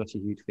 They're pretty much a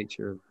huge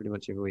feature of pretty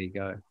much everywhere you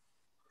go.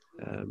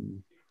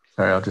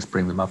 Sorry, I'll just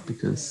bring them up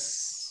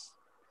because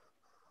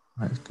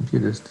my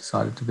computer's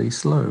decided to be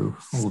slow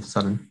all of a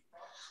sudden.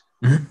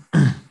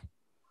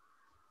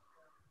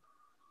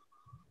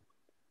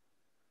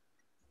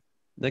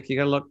 Nick, you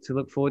got a lot to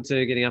look forward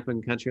to getting up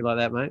in country like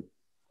that, mate.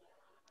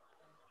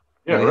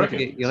 Yeah, you'll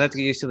have to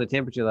get used to the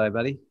temperature, though,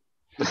 buddy.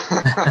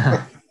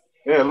 Yeah,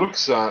 it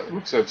looks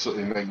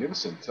absolutely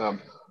magnificent.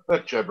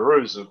 That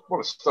jabiru's what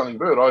a stunning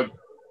bird.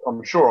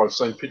 I'm sure I've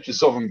seen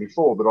pictures of them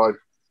before, but I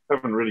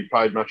haven't really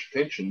paid much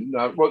attention.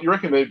 Well, you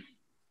reckon they're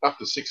up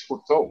to 6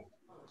 foot tall?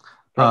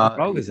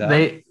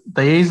 They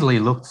easily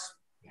looked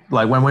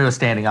like when we were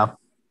standing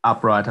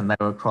upright and they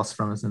were across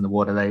from us in the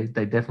water.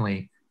 They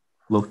definitely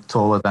looked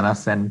taller than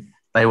us, and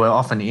they were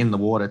often in the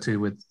water too,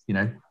 with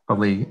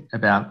probably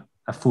about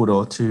a foot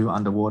or two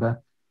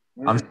underwater.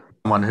 I'm sure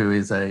someone who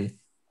is a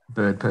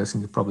bird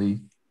person could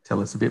probably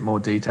tell us a bit more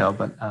detail,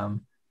 but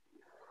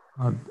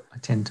I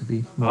tend to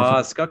be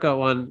more. Scott got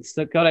one.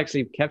 Scott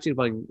actually captured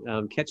one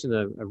catching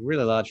a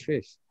really large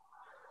fish.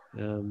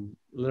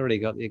 Literally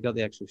got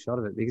the actual shot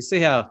of it. You can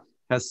see how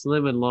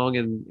slim and long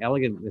and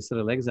elegant their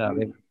sort of legs are.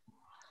 They're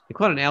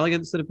quite an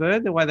elegant sort of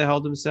bird, the way they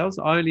hold themselves.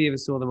 I only ever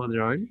saw them on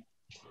their own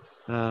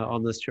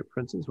on this trip, for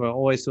instance, where I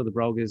always saw the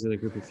brolgas in a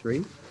group of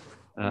 3.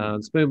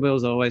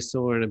 Spoonbills I always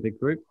saw in a big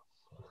group.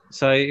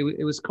 So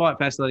it was quite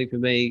fascinating for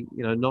me,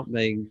 not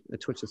being a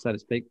twitcher, so to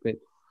speak, but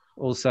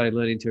also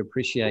learning to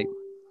appreciate,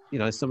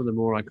 some of the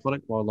more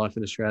iconic wildlife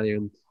in Australia.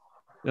 And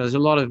there's a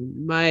lot of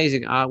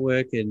amazing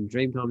artwork and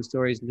Dreamtime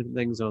stories and different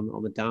things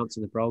on the dance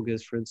and the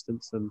brolgas, for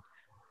instance. And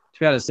to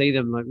be able to see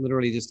them, like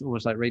literally just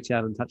almost like reach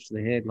out and touch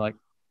the head, like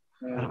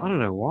I don't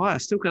know why. I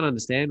still can't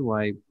understand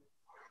why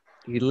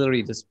you could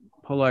literally just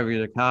pull over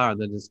in a car and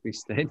then just be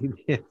standing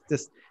there,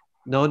 just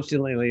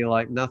nonchalantly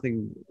like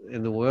nothing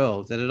in the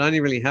world. And it only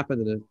really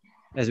happened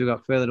as we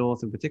got further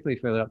north, and particularly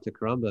further up to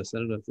Karumba. So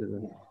I don't know if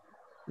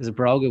there's a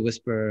brolga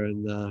whisperer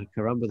in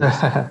Karumba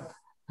that's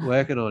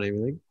working on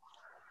everything.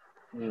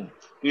 Do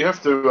you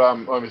have to,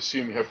 I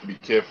assume you have to be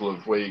careful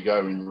of where you go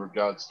in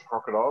regards to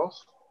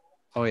crocodiles?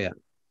 Oh, yeah.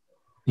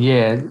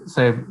 Yeah,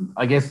 so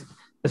I guess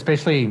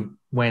especially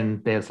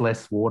when there's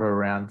less water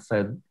around,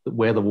 so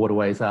where the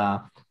waterways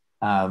are,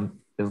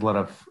 there's a lot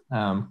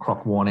of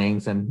croc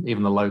warnings, and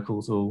even the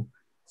locals will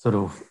sort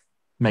of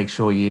make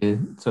sure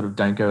you sort of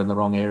don't go in the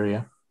wrong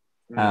area.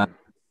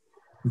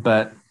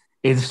 But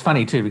it's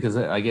funny too, because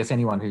I guess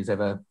anyone who's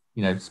ever,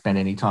 spent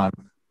any time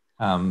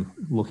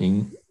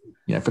looking,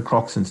 for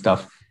crocs and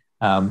stuff,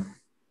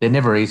 they're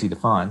never easy to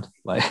find.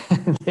 Like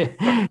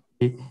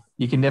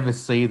you can never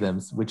see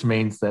them, which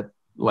means that,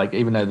 like,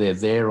 even though they're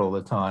there all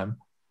the time,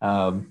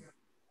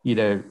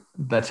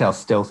 that's how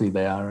stealthy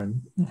they are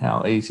and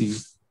how easy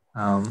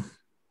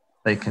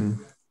they can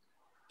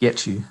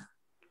get you.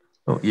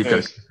 Oh, you've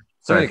got.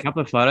 Sorry, a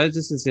couple of photos.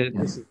 This is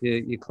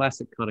your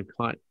classic kind of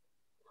kite.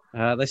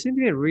 They seem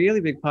to be a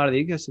really big part of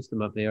the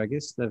ecosystem up there. I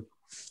guess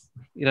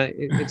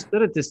it's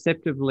sort of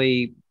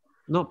deceptively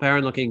not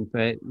barren looking,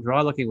 but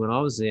dry looking when I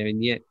was there,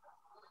 and yet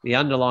the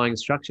underlying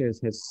structure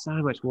has so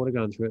much water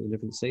going through it in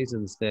different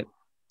seasons that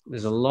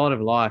there's a lot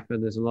of life,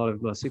 and there's a lot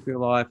of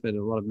marsupial life and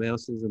a lot of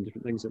mouses and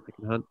different things that they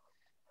can hunt.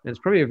 And it's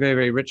probably a very,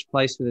 very rich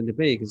place for them to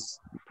be, because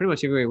pretty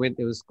much everywhere we went,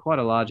 there was quite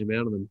a large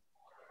amount of them.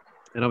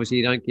 And obviously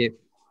you don't get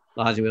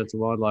large amounts of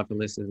wildlife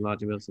unless there's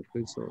large amounts of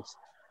food source.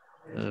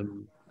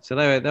 So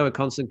they were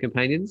constant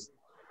companions.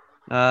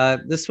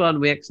 This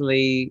one, we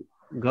actually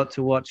got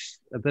to watch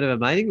a bit of a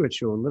mating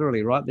ritual,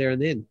 literally right there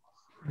and then.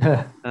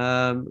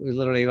 We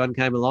literally, one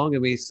came along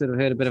and we sort of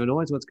heard a bit of a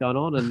noise, what's going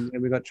on, and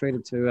we got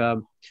treated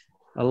to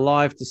a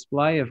live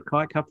display of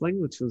kite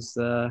coupling, which was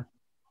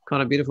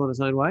kind of beautiful in its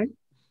own way.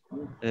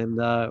 And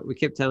we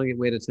kept telling it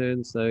where to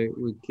turn so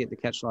we'd get the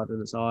catch light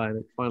in its eye, and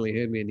it finally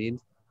heard me in the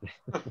end.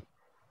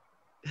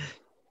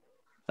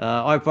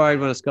 I borrowed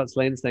one of Scott's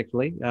lens,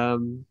 thankfully.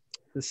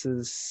 This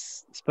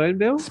is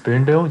Spoonbill.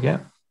 Spoonbill, yeah.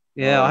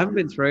 Yeah, I haven't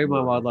been through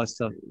my wildlife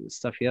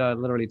stuff yet. I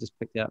literally just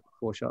picked out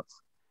 4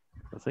 shots,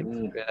 I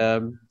think.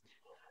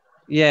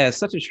 Yeah, it's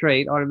such a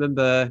treat. I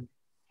remember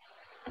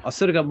I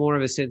sort of got more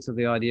of a sense of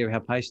the idea of how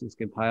patience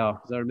can pay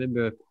off, because I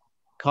remember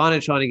kind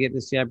of trying to get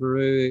this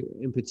Jabiru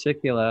in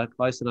particular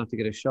close enough to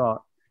get a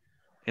shot,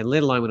 and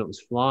let alone when it was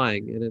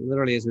flying. And it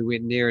literally, as we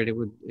went near it,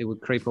 it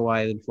would creep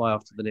away and then fly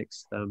off to the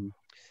next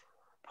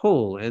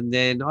pool. And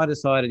then I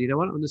decided, you know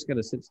what, I'm just going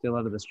to sit still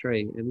under this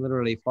tree. And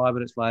literally 5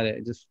 minutes later,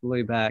 it just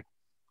flew back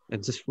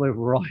and just flew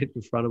right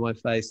in front of my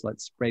face, like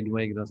spread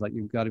wing. And I was like,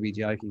 you've got to be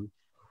joking.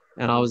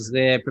 And I was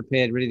there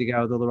prepared, ready to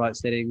go with all the right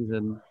settings,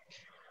 and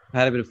I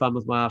had a bit of fun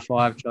with my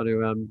R5 trying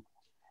to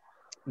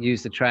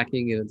use the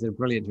tracking, and it did a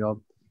brilliant job.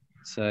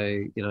 So,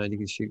 you know, and you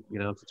can shoot, you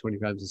know, up to 20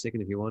 frames a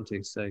second if you want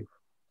to. So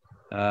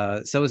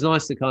it was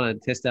nice to kind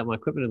of test out my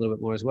equipment a little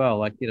bit more as well,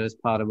 like, you know, as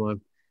part of my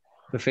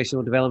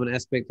professional development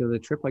aspect of the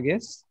trip, I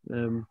guess.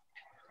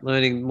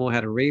 Learning more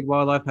how to read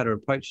wildlife, how to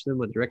approach them,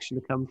 what direction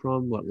to come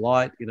from, what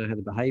light, you know, how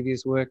the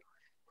behaviors work,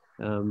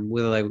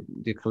 whether they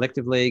do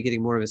collectively,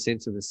 getting more of a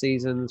sense of the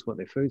seasons, what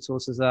their food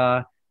sources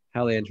are,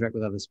 how they interact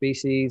with other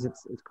species.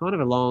 It's kind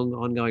of a long,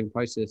 ongoing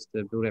process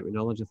to build up your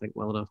knowledge, I think,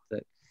 well enough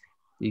that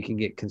you can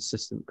get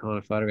consistent kind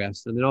of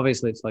photographs. And then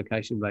obviously it's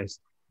location-based,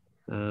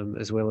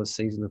 as well as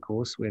season, of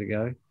course, where to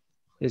go.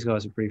 These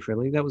guys are pretty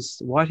friendly. That was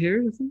white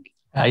heron, I think.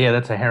 Yeah,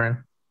 that's a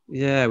heron.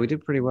 Yeah, we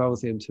did pretty well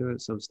with him too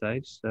at some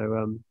stage.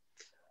 So,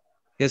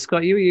 yeah,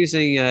 Scott, you were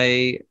using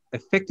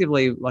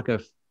effectively like a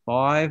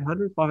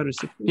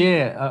 560.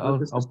 Yeah, I'll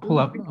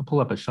pull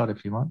up a shot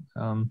if you want.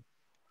 One,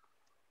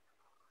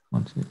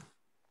 two.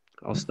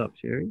 I'll stop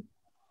sharing.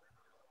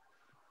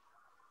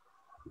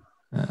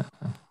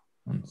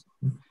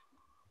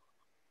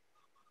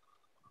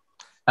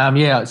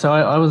 Yeah, so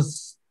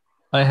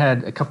I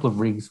had a couple of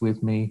rigs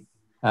with me.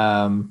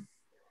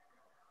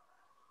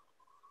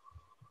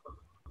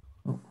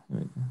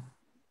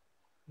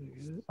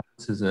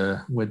 This is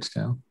a wedge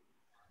tail.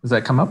 Does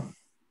that come up?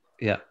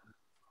 Yeah.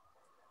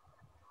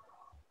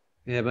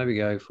 Yeah, maybe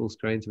go full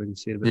screen so we can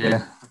see it a bit.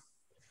 Yeah.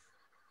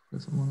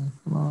 Doesn't want to,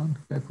 come on,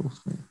 go full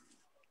screen.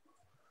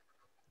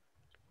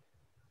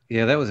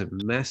 Yeah, that was a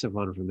massive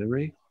one from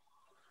memory.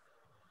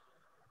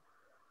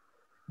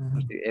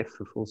 I'll do F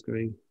for full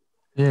screen.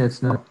 Yeah,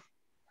 it's not.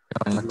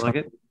 Like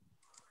it?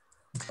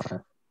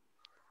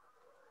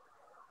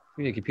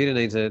 Your computer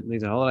needs a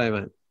holiday,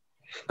 mate.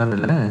 I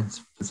don't know. It's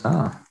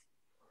bizarre.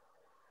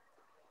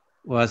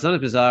 Well, it's not as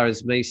bizarre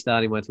as me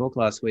starting my talk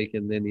last week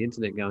and then the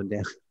internet going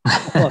down.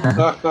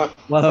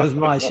 Well, it was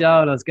my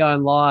show and I was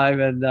going live,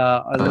 and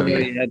I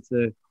literally had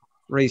to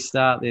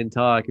restart the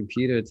entire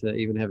computer to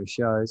even have a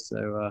show.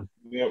 So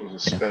yeah, it was a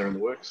spanner in the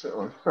works, that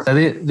one. So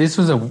this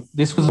was a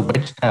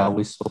wedge tail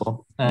we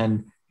saw,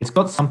 and it's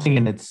got something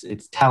in its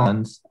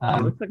talons.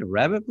 It looks like a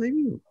rabbit,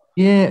 maybe.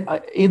 Yeah,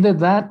 either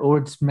that or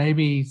it's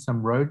maybe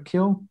some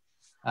roadkill.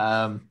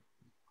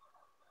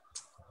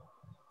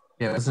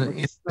 Yeah, it was an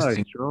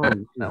interesting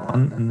strong. That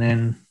one. And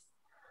then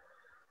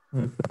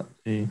we've got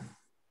the.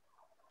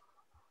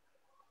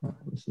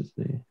 This is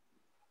the.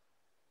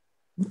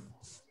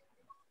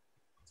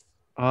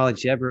 Oh, the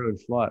Jabiru in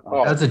flight.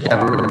 Oh, that's a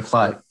Jabiru in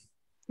flight.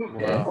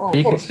 Yeah. Oh,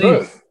 you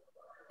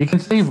can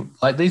see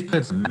like these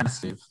birds are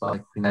massive,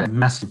 like, you know,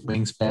 massive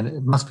wingspan.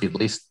 It must be at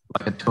least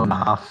like a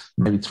 2.5,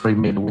 maybe 3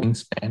 meter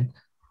wingspan.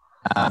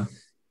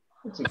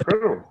 That's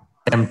incredible.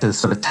 Them to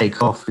sort of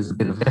take off is a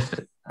bit of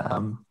effort.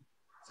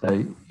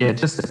 So yeah,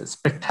 just a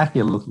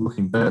spectacular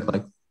looking bird.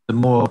 Like the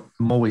more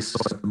we saw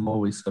it, the more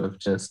we sort of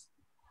just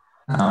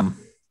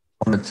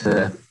wanted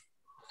to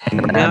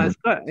hang around. Now, it's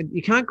got,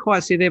 you can't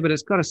quite see there, but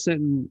it's got a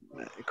certain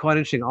quite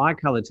interesting eye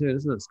color too,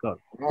 doesn't it, Scott?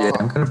 Yeah,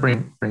 I'm going to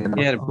bring it up.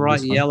 Yeah,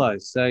 bright yellow.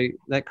 So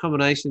that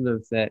combination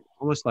of that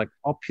almost like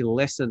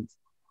opalescent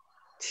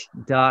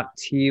dark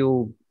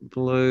teal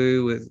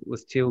blue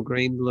with teal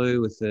green blue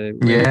with the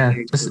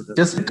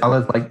just the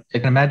colors. Like I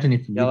can imagine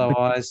if yellow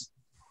eyes.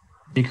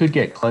 You could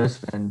get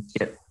close and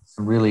get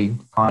some really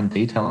fine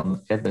detail on the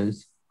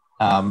feathers.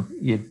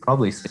 You'd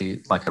probably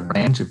see like a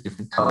range of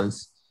different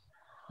colors.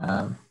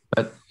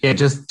 But yeah,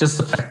 just the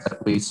fact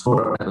that we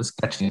saw it was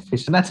catching a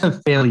fish, and that's a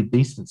fairly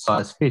decent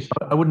sized fish.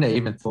 I wouldn't have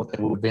even thought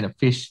there would have been a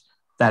fish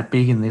that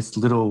big in this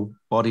little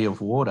body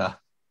of water,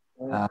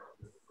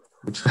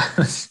 which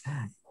was.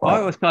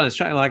 It was kind of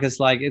strange.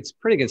 It's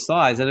pretty good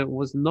size, and it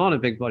was not a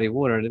big body of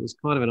water, and it was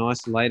kind of an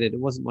isolated. It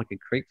wasn't like a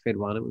creek fed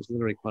one. It was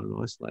literally quite an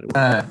isolated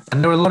one.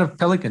 And there were a lot of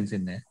pelicans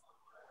in there.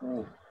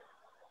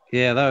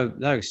 Yeah, they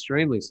were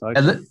extremely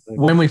social. And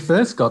when we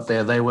first got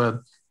there, they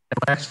were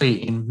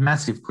actually in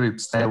massive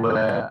groups. They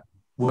were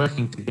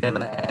working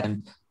together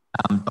and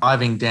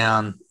diving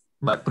down,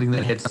 like putting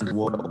their heads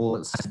underwater all at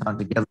the same time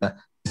together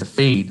to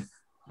feed.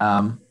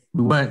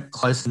 We weren't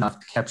close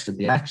enough to capture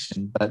the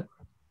action, but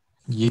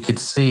you could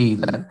see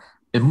that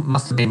it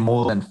must have been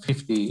more than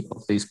 50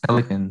 of these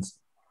pelicans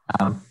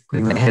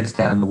putting their heads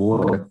down in the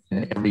water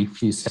every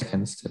few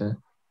seconds to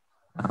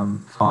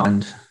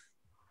find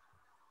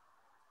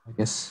I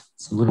guess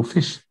some little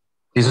fish.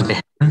 These are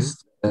the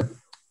herons,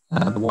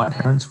 the white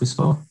herons we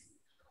saw.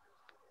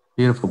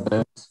 Beautiful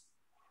birds.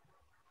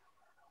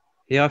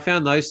 Yeah, I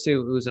found those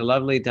two. It was a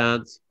lovely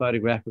dance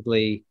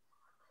photographically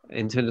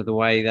in terms of the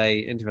way they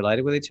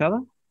interrelated with each other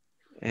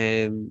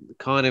and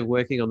kind of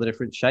working on the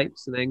different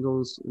shapes and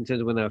angles in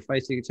terms of when they were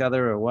facing each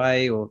other or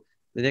away or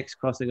the next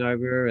crossing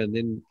over and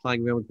then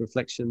playing around with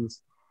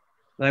reflections.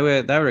 They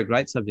were a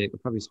great subject. I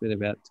probably spent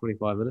about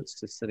 25 minutes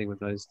just sitting with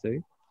those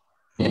two.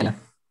 Yeah.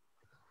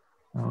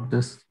 I'll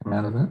just come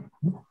out of that.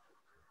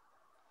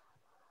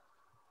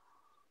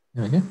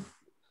 There we go.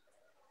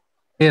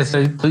 Yeah, so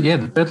yeah,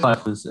 the bird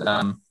life was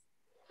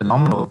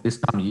phenomenal this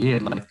time of year.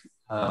 Like,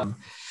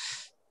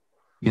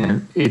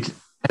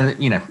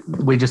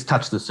 we just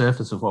touched the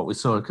surface of what we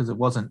saw because it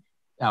wasn't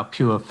our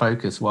pure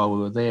focus while we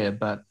were there,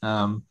 but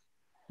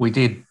we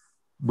did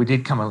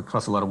come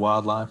across a lot of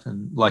wildlife,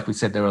 and like we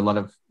said, there were a lot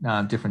of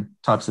different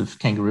types of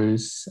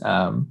kangaroos,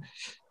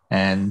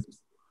 and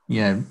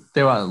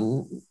there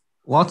are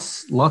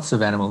lots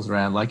of animals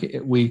around. Like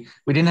we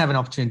didn't have an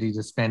opportunity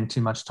to spend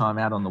too much time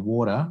out on the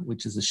water,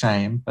 which is a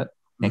shame, but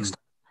next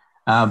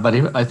time.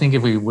 But I think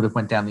if we would have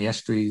went down the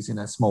estuaries in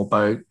a small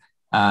boat,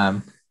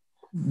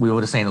 we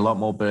would have seen a lot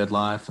more bird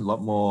life, a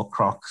lot more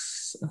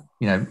crocs,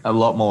 a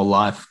lot more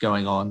life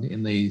going on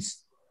in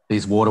these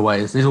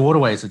waterways. These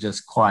waterways are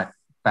just quite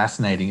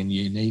fascinating and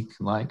unique.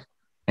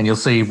 And you'll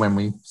see when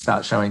we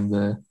start showing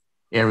the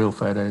aerial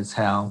photos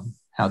how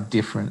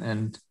different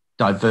and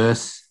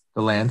diverse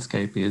the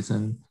landscape is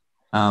and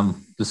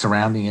the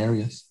surrounding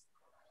areas.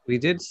 We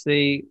did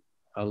see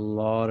a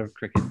lot of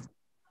crickets.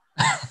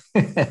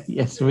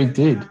 Yes, we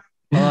did.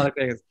 A lot of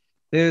crickets.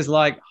 There's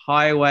like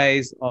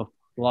highways of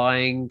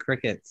flying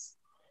crickets,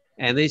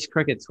 and these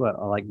crickets were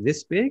like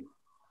this big,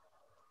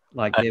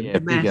 like they're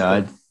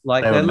massive.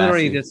 Like they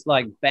literally just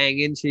like bang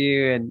into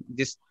you, and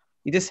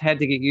you just had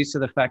to get used to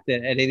the fact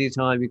that at any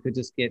time you could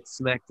just get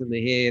smacked in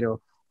the head or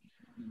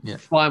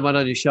find one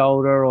on your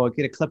shoulder or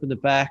get a clip in the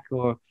back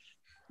or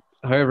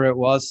however it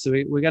was. So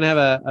we're going to have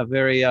a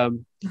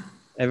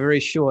very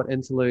short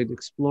interlude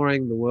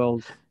exploring the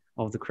world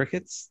of the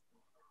crickets.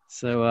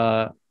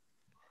 So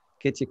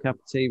get your cup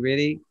of tea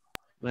ready,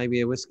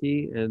 maybe a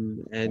whiskey,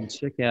 and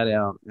check out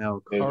our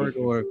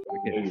corridor of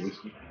crickets.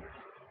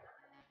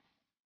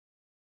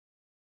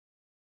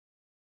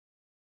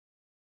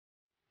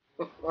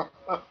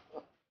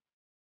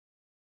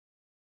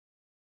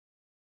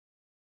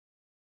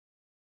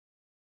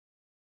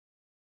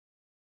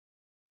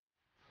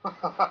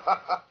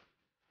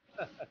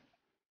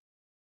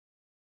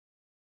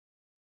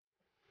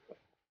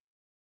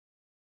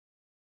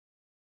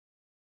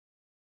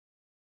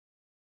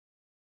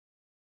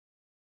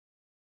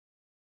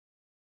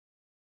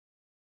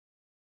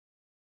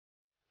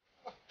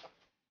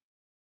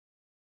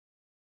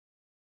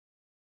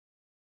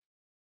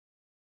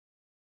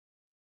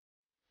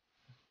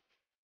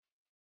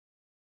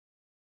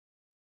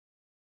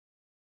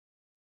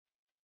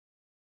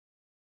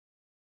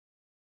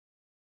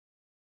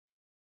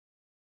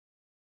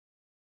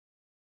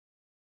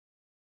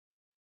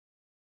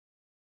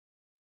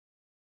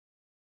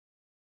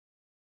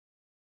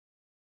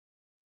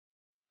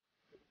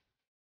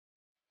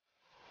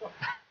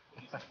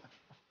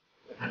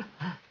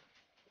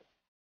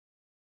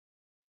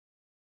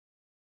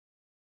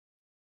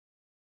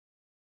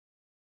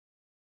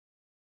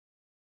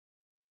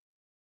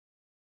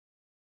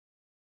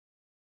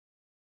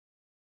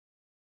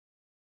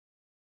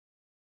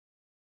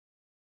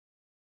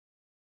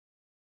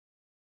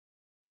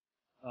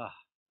 Oh,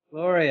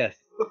 glorious.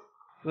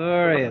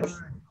 Glorious.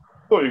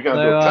 Thought you were going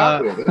to do a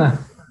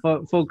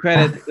cartwheel. Full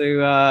credit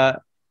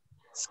to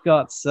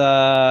Scott's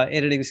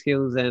editing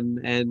skills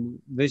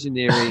and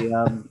visionary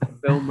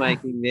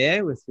filmmaking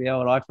there with the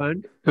old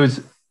iPhone.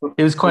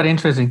 It was quite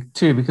interesting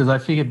too, because I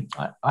figured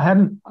I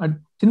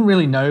didn't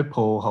really know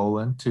Paul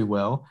Hoelen too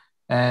well,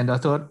 and I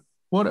thought,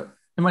 what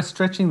am I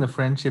stretching the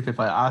friendship if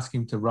I ask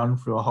him to run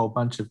through a whole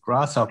bunch of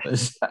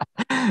grasshoppers?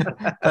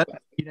 But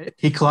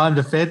he climbed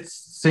a fence,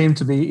 seemed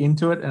to be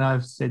into it, and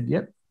I've said,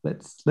 "Yep,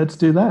 let's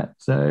do that."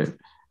 So,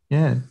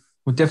 yeah,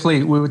 we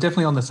were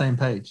definitely on the same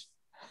page.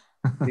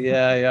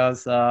 Yeah, I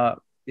was.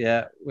 We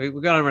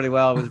got on really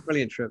well. It was a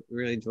brilliant trip. We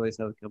really enjoyed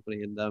having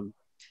company, and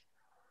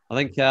I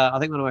think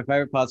one of my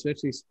favorite parts. We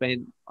actually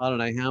spent I don't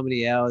know how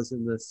many hours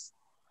in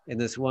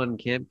this one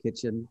camp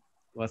kitchen.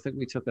 Well, I think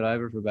we took it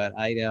over for about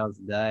 8 hours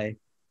a day,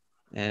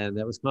 and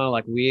that was kind of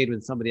like weird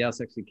when somebody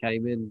else actually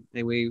came in,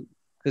 and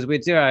because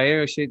we'd do our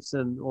aerial shoots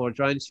or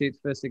drone shoots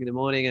first thing in the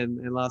morning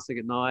and last thing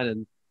at night,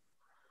 and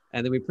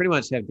then we pretty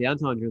much have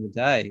downtime during the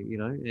day,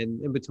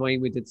 and in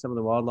between we did some of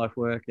the wildlife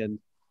work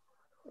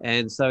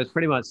and so it's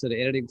pretty much sort of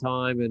editing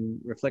time and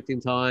reflecting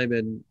time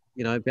and,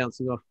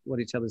 bouncing off what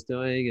each other's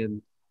doing and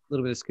a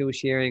little bit of skill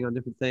sharing on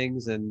different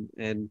things.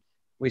 And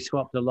we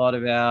swapped a lot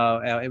of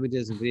our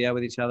images and video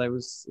with each other. It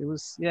was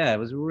a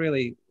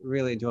really,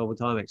 really enjoyable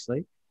time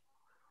actually.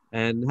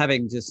 And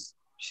having just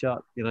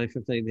shot,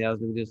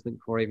 15,000 images, I think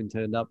before I even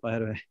turned up, I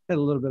had a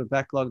little bit of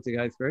backlog to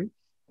go through.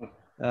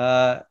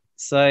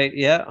 So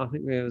yeah, I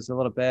think there was a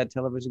lot of bad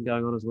television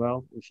going on as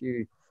well. A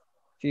few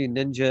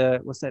ninja.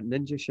 What's that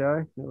ninja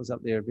show? That was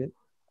up there a bit.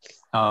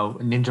 Oh,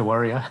 Ninja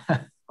Warrior.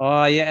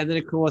 Oh yeah, and then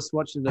of course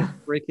watching the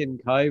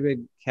freaking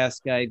COVID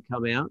cascade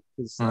come out,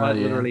 because I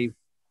literally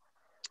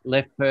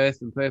left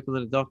Perth and Perth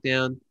went into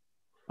lockdown.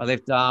 I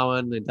left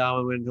Darwin and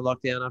Darwin went into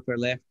lockdown after I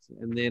left,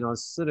 and then I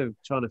was sort of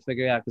trying to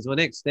figure out, because my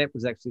next step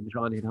was actually to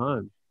try and head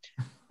home,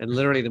 and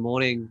literally the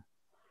morning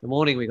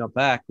we got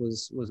back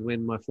was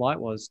when my flight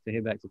was to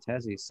head back to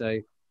Tassie.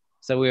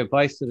 So we were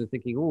both sort of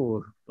thinking,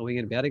 oh, are we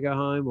going to be able to go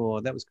home?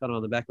 Or that was kind of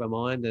on the back of my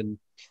mind, and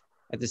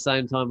at the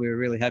same time we were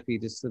really happy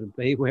to sort of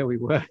be where we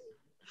were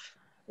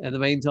in the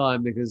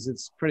meantime, because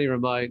it's pretty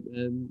remote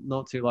and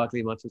not too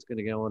likely much is going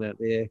to go on out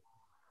there.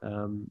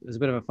 There's a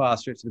bit of a far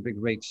stretch and a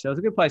big reach. So it's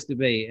a good place to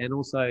be, and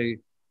also a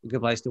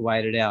good place to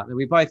wait it out. And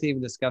we both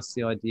even discussed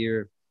the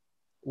idea of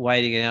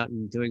waiting it out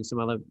and doing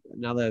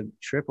another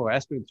trip or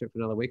aspect of the trip for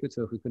another week or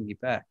two if we couldn't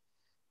get back.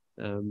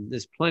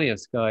 There's plenty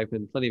of scope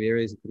and plenty of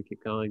areas that could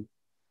keep going.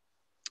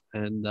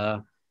 And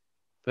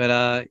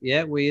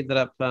yeah, we ended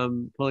up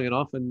pulling it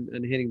off and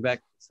heading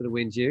back sort of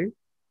when due.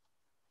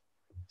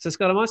 So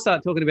Scott, I might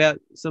start talking about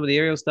some of the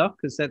aerial stuff,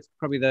 because that's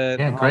probably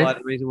the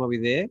highlight reason why we're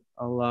there.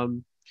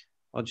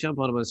 I'll jump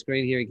onto my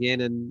screen here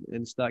again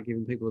and start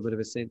giving people a bit of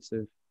a sense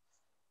of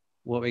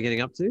what we're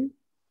getting up to.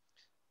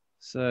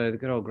 So the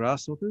good old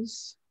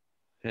grasshoppers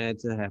had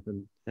to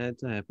happen.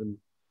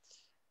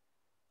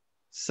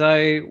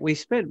 So we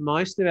spent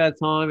most of our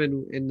time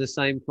in the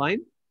same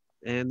plane,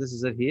 and this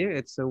is it here.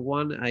 It's a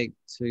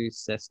 182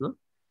 Cessna.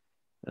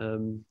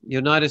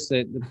 You'll notice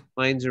that the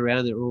planes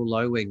around it are all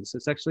low wings. So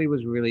it actually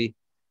was really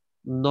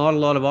not a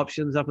lot of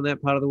options up in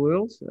that part of the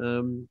world,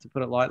 to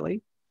put it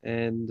lightly.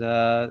 And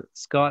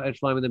Scott had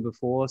flown with them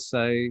before,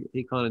 so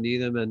he kind of knew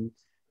them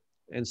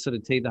and sort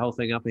of teed the whole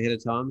thing up ahead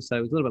of time. So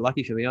it was a little bit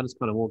lucky for me. I just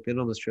kind of walked in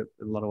on this trip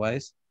in a lot of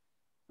ways,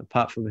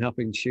 apart from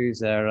helping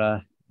choose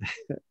our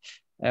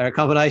our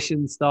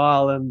accommodation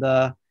style and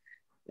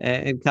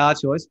car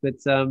choice. But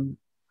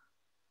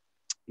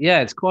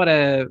yeah, it's quite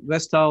a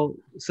versatile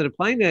sort of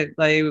plane.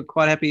 They were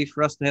quite happy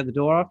for us to have the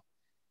door off,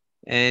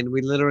 and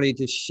we literally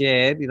just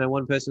shared,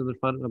 one person on the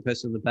front, one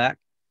person on the back,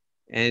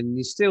 and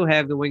you still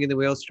have the wing and the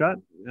wheel strut.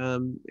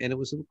 And it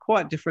was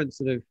quite different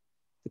sort of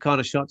the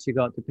kind of shots you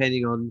got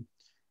depending on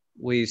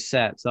where you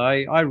sat. So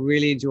I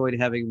really enjoyed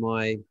having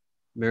my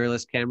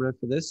mirrorless camera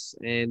for this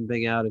and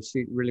being able to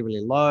shoot really, really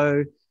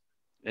low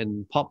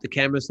and pop the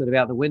camera sort of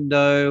out the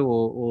window,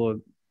 or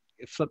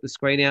flip the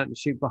screen out and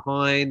shoot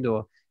behind,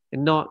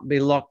 and not be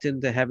locked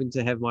into having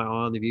to have my eye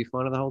on the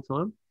viewfinder the whole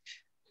time.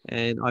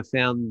 And I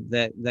found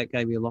that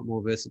gave me a lot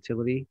more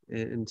versatility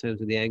in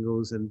terms of the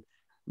angles and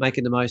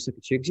making the most of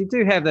it. Because you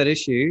do have that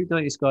issue,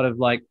 don't you, Scott, of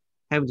like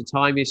having to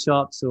time your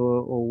shots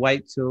or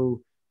wait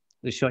till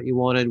the shot you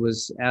wanted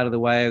was out of the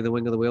way of the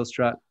wing of the wheel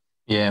strut.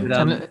 Yeah,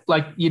 but,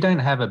 like you don't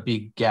have a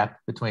big gap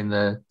between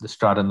the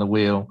strut and the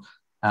wheel.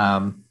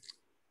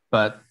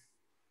 But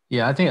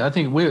yeah, I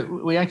think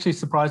we actually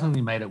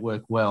surprisingly made it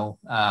work well,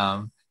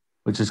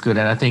 which is good.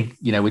 And I think,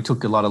 we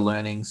took a lot of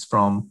learnings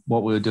from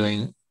what we were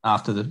doing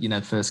after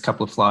the, first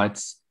couple of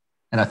flights.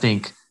 And I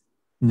think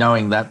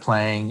knowing that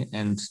plane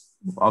and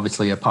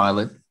obviously a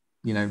pilot,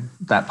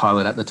 that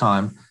pilot at the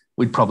time,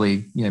 we'd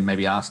probably,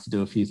 maybe asked to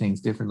do a few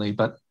things differently.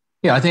 But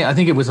yeah, I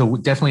think it was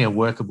definitely a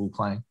workable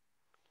plane.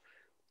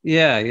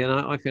 Yeah,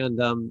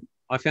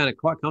 I found it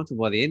quite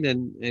comfortable by the end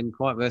and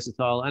quite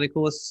versatile. And of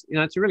course,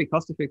 it's a really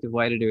cost-effective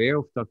way to do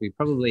aerial photography.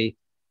 Probably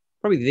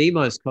the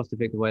most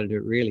cost-effective way to do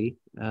it, really.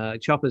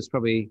 Chopper's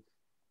probably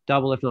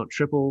double, if not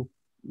triple,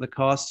 the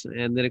cost.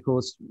 And then, of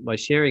course, by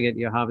sharing it,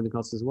 you're halving the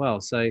cost as well.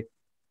 So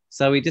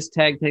we just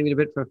tag-teamed it a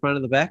bit for front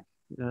and the back.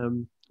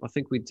 I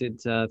think we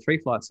did 3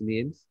 flights in the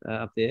end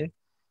up there.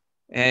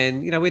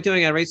 And, we're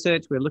doing our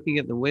research. We're looking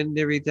at the wind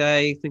every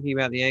day, thinking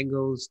about the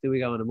angles. Do we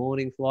go on a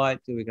morning flight?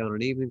 Do we go on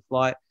an evening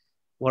flight?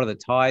 What are the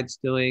tides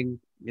doing?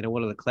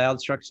 What are the cloud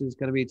structures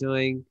going to be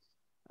doing?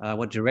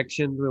 What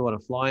direction do we want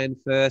to fly in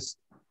first?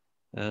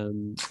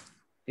 What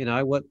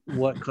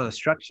kind of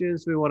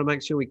structures we want to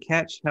make sure we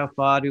catch? How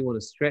far do we want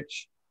to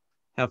stretch?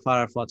 How far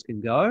our flights can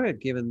go,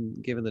 given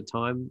the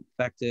time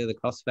factor, the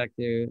cost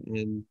factor,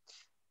 and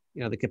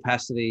the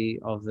capacity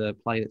of the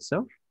plane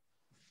itself.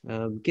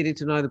 Getting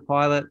to know the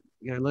pilot,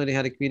 learning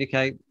how to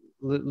communicate.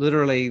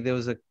 Literally, there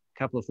was a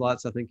couple of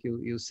flights I think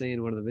you'll see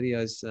in one of the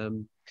videos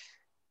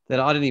that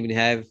I didn't even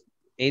have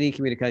any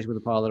communication with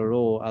the pilot at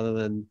all, other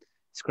than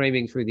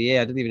screaming through the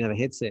air. I didn't even have a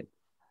headset.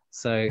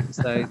 So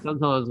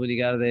sometimes when you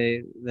go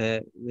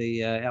to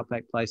the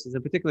outback places,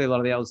 and particularly a lot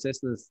of the old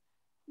Cessnas,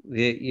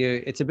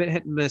 it's a bit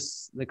hit and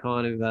miss the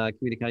kind of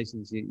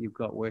communications you've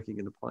got working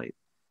in the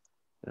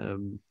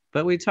plane.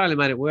 But we totally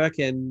made it work,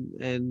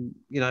 and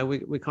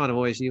we kind of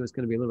always knew it was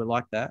going to be a little bit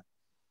like that.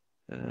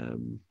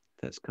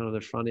 That's kind of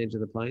the front edge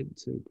of the plane.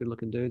 Two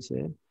good-looking dudes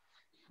there.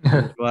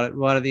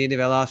 right at the end of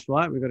our last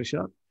flight, we got a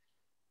shot.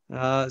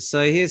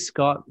 So here's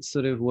Scott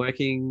sort of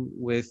working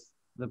with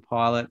the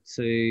pilot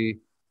to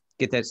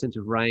get that sense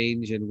of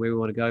range and where we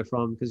want to go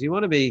from, because you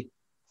want to be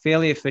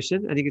fairly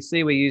efficient. And you can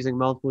see we're using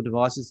multiple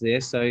devices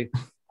there. So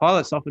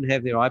pilots often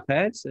have their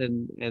iPads,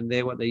 and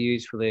they're what they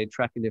use for their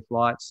tracking their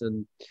flights,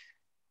 and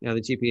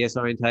the GPS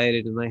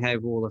orientated, and they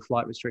have all the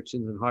flight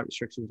restrictions and height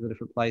restrictions for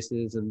different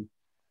places.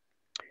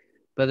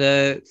 But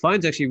the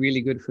phone's actually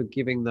really good for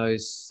giving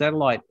those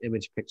satellite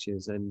image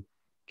pictures and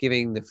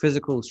giving the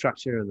physical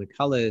structure and the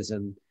colors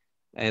and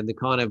the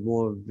kind of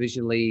more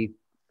visually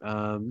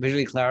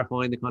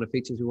clarifying the kind of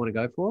features we want to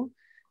go for.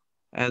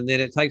 And then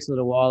it takes a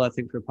little while, I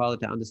think, for a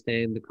pilot to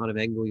understand the kind of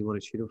angle you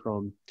want to shoot it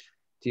from.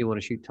 Do you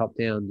want to shoot top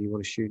down? Do you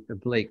want to shoot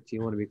oblique? Do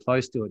you want to be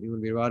close to it? Do you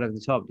want to be right over the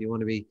top? Do you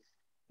want to be,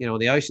 on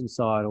the ocean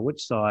side or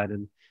which side?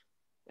 And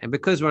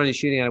because we're only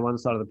shooting out of one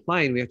side of the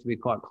plane, we have to be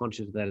quite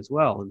conscious of that as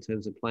well in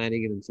terms of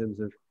planning and in terms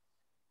of,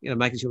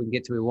 making sure we can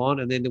get to where we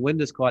want. And then the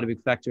wind is quite a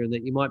big factor in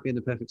that you might be in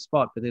the perfect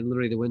spot, but then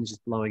literally the wind's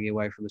just blowing you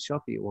away from the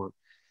shot that you want.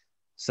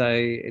 So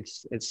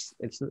it's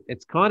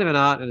kind of an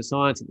art and a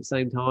science at the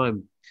same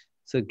time.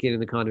 So getting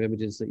the kind of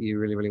images that you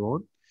really, really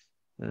want.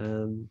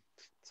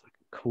 It's like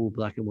a cool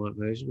black and white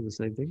version of the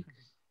same thing.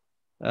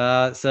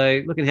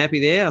 So looking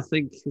happy there. I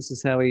think this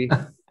is how we.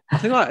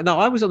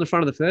 I was on the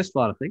front of the first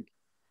flight, I think.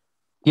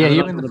 Yeah,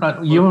 you were in the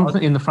front. You were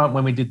in the front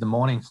when we did the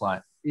morning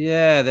flight.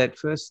 Yeah, that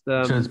first.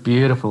 Which was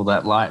beautiful.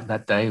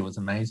 That day was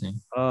amazing.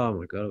 Oh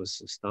my god, it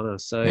was a stunner.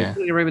 So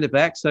putting a room in the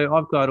back. So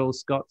I've got all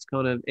Scott's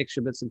kind of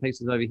extra bits and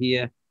pieces over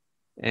here,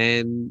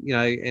 and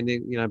and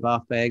then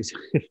bath bags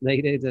if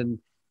needed. And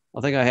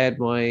I think I had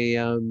my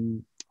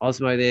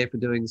Osmo there for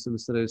doing some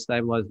sort of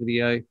stabilized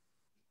video.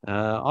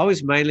 I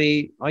used my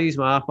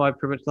R5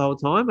 pretty much the whole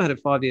time. I had a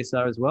 5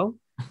 DSR as well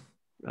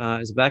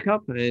as a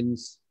backup, and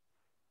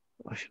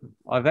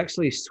I've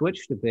actually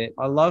switched a bit.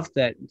 I love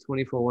that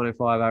 24-105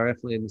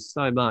 RF lens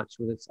so much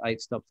with its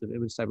 8 stops of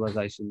image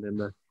stabilization and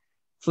the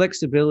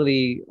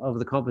flexibility of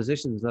the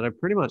compositions that I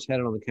pretty much had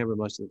it on the camera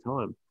most of the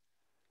time.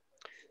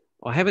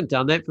 I haven't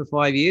done that for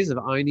 5 years. I've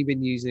only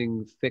been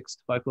using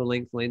fixed focal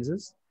length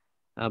lenses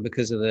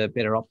because of the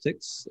better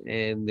optics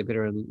and the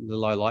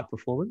low light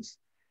performance.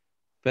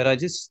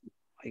 But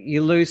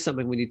you lose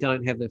something when you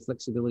don't have the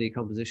flexibility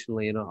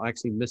compositionally, and I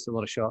actually miss a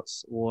lot of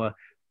shots, or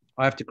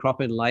I have to crop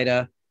in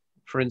later,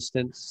 for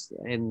instance,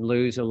 and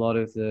lose a lot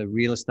of the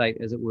real estate,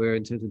 as it were,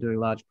 in terms of doing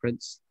large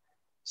prints.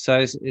 So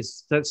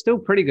it's still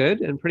pretty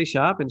good and pretty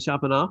sharp and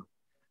sharp enough,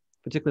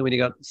 particularly when you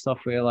got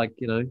software like,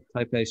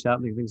 Topaz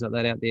sharpening, things like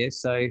that out there.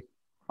 So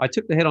I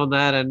took the hit on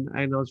that, and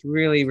I was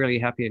really, really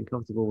happy and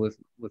comfortable with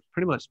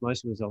pretty much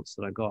most of the results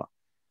that I got.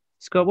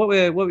 Scott, what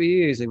were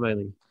you using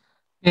mainly?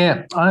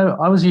 Yeah,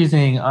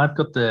 I've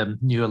got the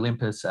new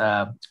Olympus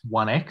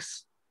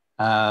 1X,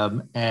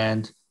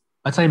 and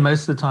I'd say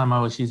most of the time I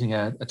was using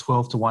a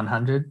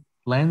 12-100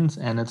 lens,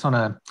 and it's on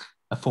a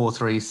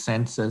 4.3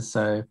 sensor.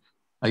 So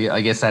I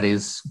guess that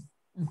is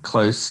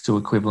close to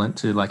equivalent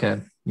to like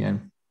a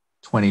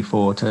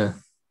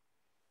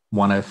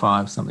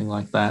 24-105, something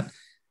like that,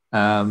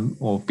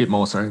 or a bit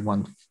more. Sorry,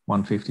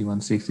 150,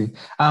 160.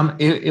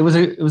 It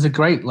was a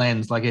great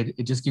lens. Like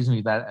it just gives me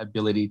that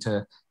ability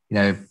to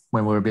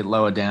when we're a bit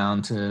lower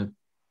down to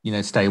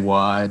stay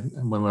wide,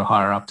 and when we're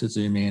higher up to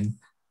zoom in.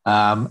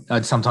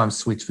 I'd sometimes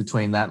switch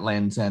between that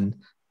lens and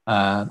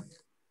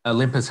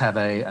Olympus have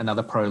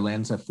another pro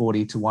lens, a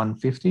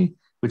 40-150,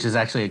 which is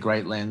actually a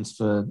great lens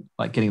for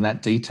like getting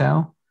that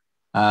detail.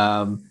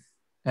 And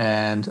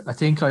I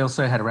think I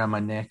also had around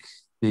my neck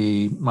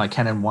my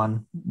Canon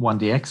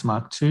 1DX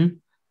Mark II,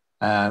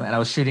 and I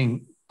was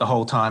shooting the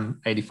whole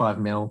time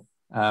 85mm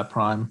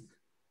prime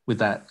with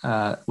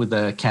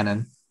the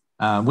Canon,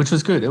 which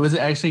was good. It was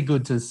actually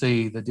good to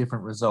see the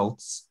different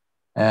results,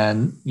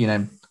 and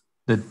the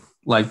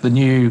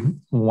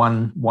new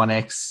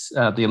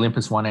 1X, the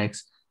Olympus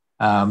 1X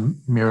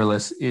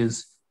mirrorless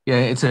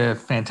it's a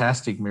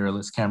fantastic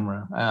mirrorless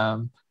camera.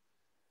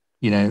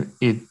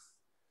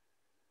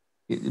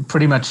 It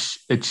pretty much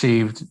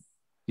achieved,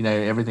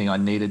 everything I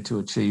needed to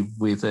achieve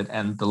with it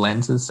and the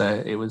lenses.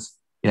 So it was,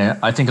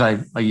 I think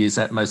I used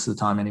that most of the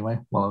time anyway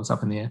while I was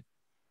up in the air.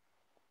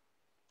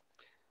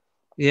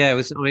 Yeah, it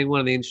was. I mean, one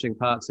of the interesting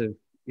parts of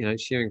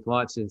sharing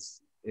flights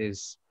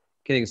is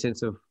getting a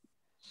sense of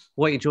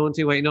what you're drawn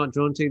to, what you're not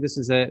drawn to. This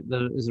is a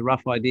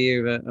rough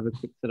idea of a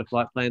quick sort of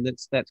flight plan.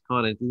 That's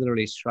kind of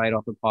literally straight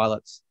off a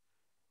pilot's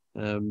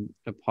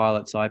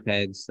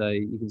iPad. So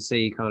you can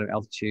see kind of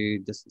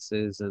altitude,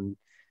 distances, and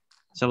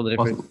some of the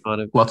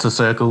different lots of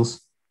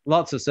circles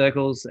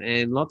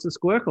and lots of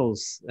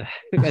squircles. As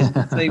you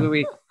can see, when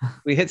we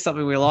hit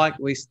something we like,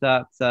 we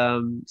start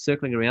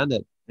circling around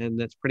it, and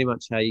that's pretty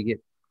much how you get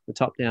the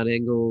top-down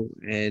angle,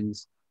 and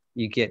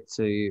you get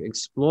to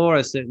explore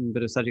a certain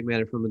bit of subject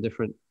matter from a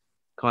different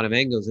kind of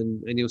angles.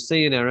 And you'll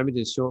see in our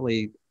images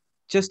shortly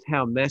just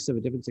how massive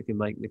a difference it can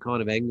make, the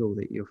kind of angle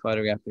that you're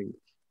photographing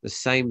the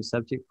same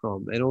subject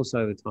from, and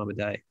also the time of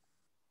day.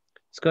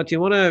 Scott, do you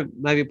want to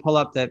maybe pull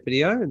up that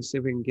video and see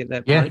if we can get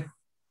that playing?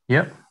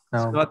 Yep.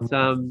 Scott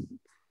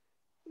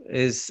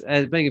is,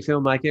 as being a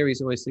filmmaker,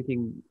 he's always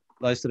thinking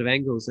those sort of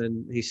angles,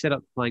 and he set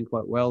up the plane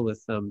quite well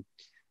with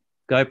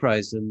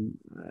GoPros and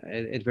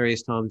at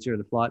various times during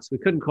the flights. We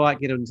couldn't quite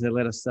get him to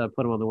let us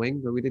put him on the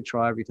wing, but we did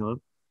try every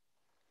time.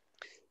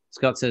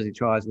 Scott says he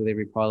tries with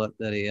every pilot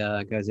that he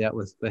goes out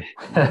with. But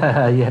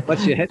Yeah.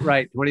 what's your hit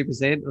rate?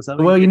 20% or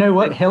something? Well, you know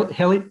what?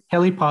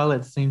 Heli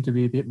pilots seem to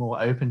be a bit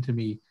more open to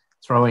me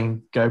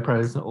throwing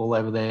GoPros all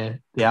over the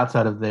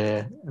outside of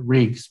their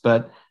rigs,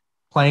 but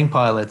plane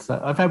pilots,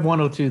 I've had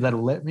one or two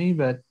that'll let me,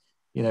 but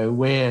you know,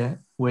 where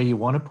you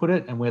want to put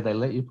it and where they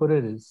let you put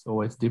it is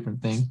always a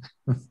different thing.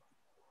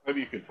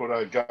 Maybe you could put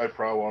a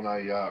GoPro on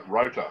a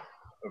rotor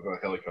of a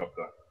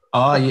helicopter.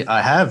 Oh, yeah,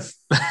 I have.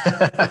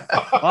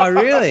 Oh,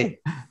 really?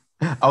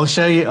 I'll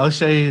show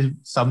you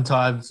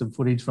sometime some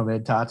footage from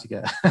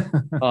Antarctica.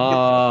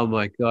 Oh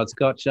my God,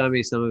 Scott, show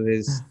me some of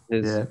his.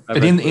 Yeah.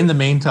 But in the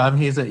meantime,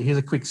 here's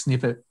a quick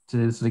snippet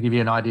to sort of give you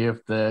an idea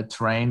of the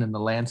terrain and the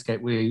landscape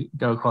we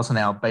go across in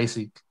our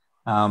basic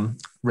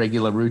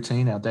regular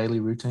routine, our daily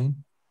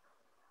routine.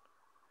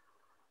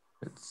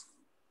 It's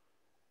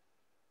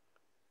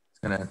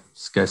gonna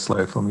just go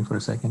slow for me for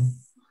a second.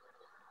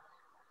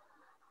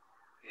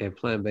 Yeah,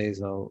 Plan B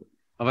is I've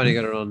only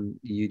got it on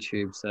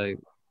YouTube, so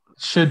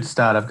should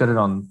start. I've got it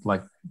on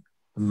like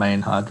the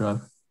main hard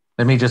drive.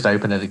 Let me just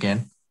open it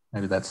again.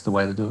 Maybe that's the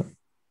way to do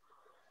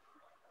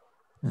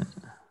it.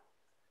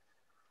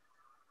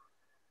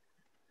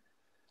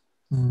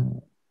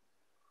 There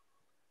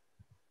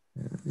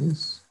it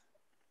is.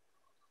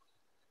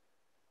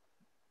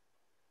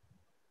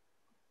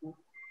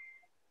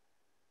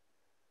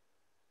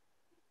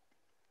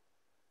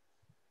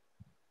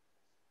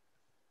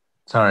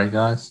 Sorry,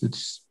 guys.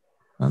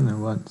 I don't know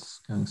what's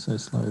going so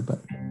slow, but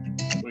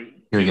here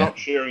we go. Not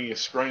sharing your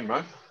screen,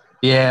 mate.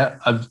 Yeah,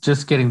 I'm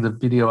just getting the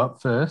video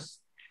up first.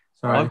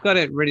 Sorry. I've got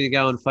it ready to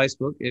go on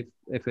Facebook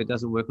if it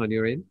doesn't work on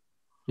your end.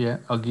 Yeah,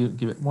 I'll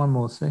give it one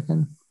more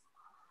second.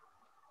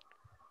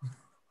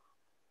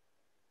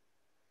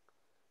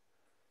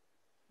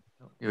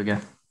 Here we go.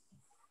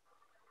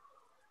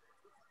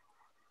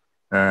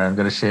 All right, I'm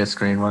going to share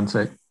screen 1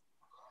 sec.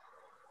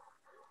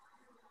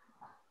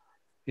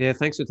 Yeah,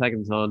 thanks for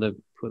taking the time to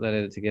put that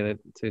edit together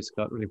too,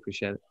 Scott. Really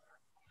appreciate it.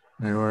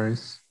 No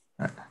worries.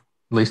 All right.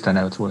 At least I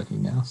know it's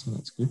working now, so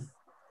that's good.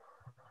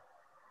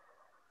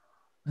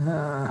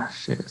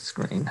 Share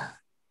screen.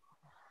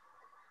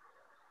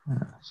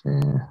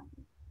 Share.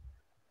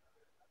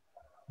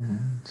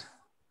 And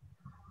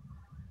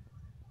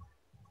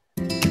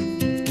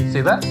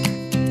see that?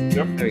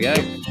 Yep. There we go.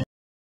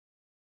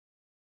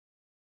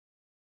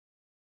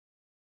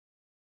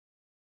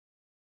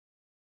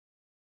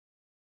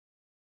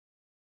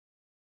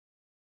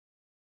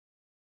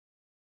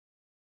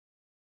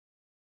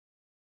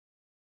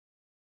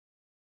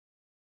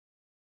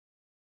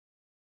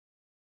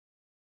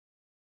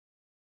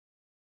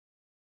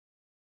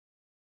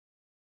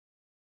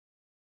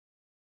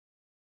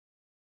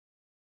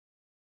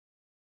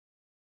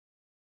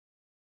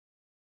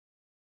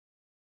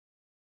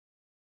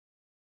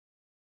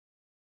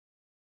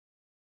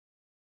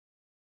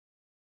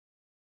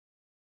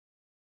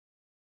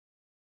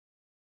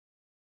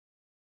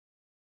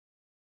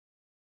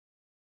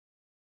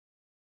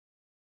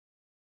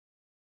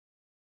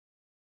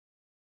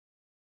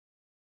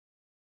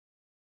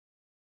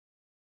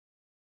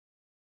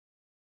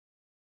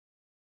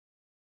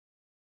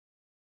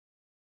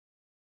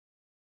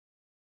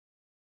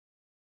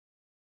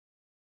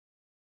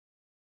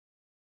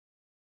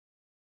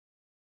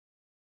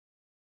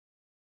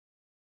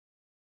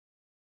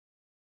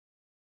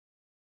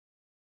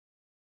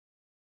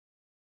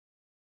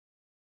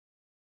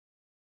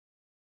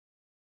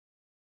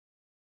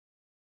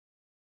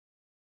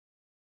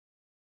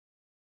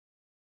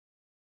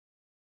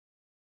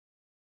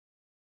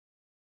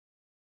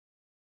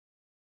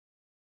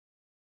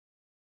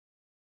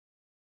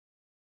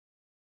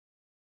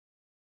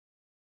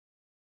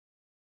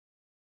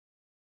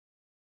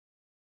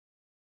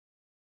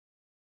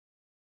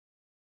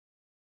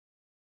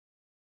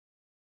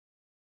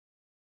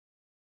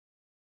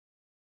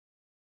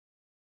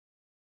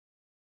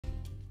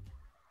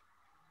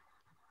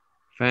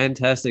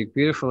 Fantastic.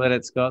 Beautiful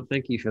edit, Scott.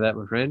 Thank you for that,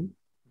 my friend.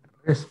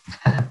 Yes.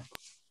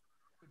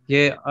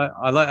 Yeah,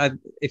 I like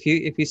if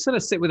you sort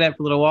of sit with that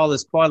for a little while,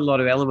 there's quite a lot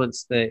of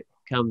elements that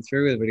come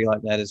through with a video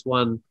like that. Is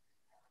one,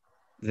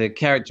 the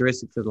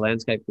characteristics of the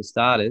landscape for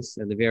starters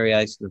and the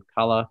variation of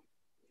color,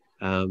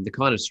 the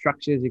kind of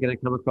structures you're going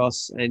to come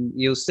across, and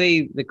you'll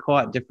see the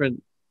quite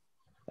different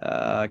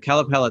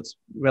color palettes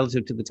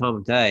relative to the time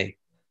of day.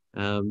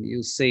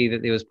 You'll see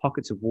that there was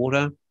pockets of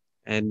water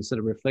and sort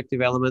of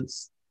reflective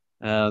elements.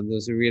 There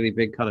was a really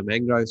big kind of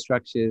mangrove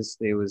structures.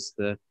 There was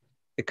the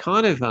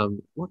kind of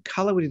what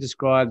color would you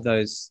describe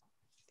those?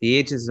 The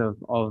edges of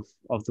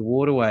the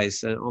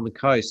waterways on the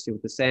coast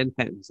with the sand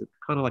patterns. It's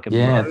kind of like a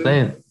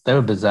they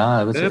were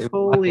bizarre. It was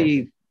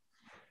purpley.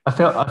 I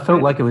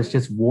felt like it was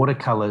just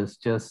watercolors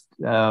just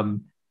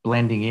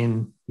blending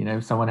in. You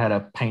know, someone had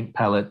a paint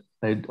palette.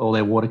 All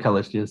their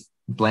watercolors just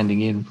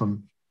blending in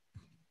from,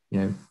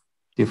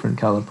 different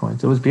color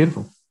points. It was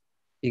beautiful.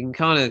 You can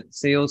kind of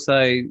see also,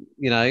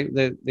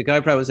 the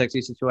GoPro was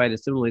actually situated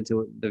similarly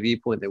to the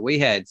viewpoint that we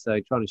had. So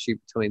trying to shoot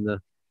between the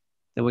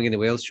wing and the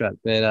wheel strut.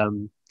 But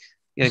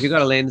if you've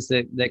got a lens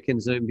that can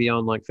zoom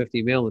beyond like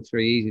 50 mil, it's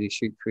very easy to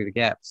shoot through the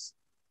gaps.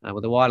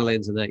 With a wider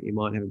lens than that, you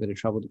might have a bit of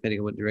trouble depending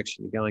on what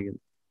direction you're going in,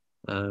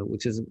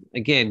 which is,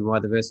 again, why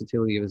the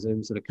versatility of a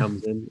zoom sort of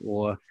comes in.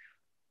 Or,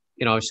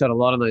 I've shot a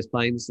lot on those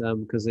planes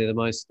because they're the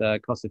most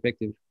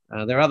cost-effective.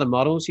 There are other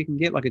models you can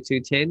get, like a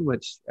 210,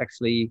 which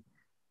actually,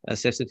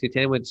 Cessna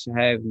 210, which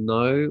have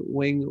no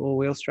wing or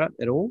wheel strut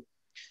at all.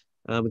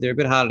 But they're a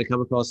bit harder to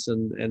come across,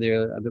 and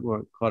they're a bit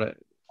more,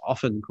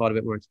 often quite a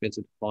bit more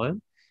expensive to fly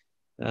on.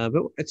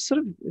 But it's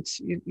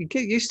you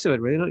get used to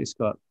it, really, don't you,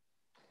 Scott?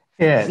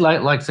 Yeah,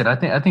 like I said, I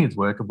think it's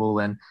workable,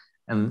 and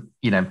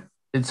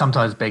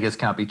sometimes beggars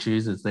can't be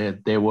choosers.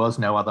 There was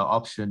no other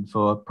option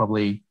for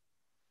probably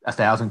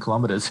 1,000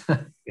 kilometers.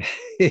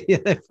 Yeah,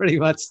 that pretty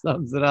much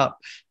sums it up.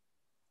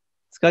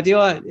 Scott,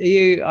 are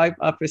you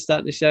up for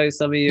starting to show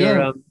some of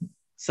your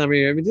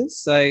images?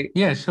 So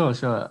yeah, sure.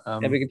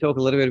 And we can talk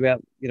a little bit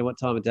about what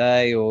time of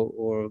day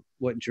or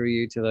what drew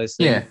you to those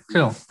things. Yeah,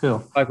 cool.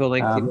 Focal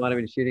length you might have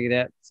been shooting it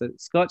at. So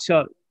Scott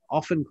shot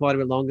often quite a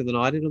bit longer than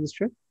I did on this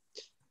trip.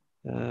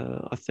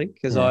 I think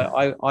because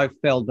I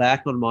fell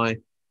back on my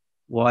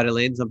wider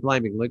lens. I'm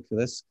blaming Luke for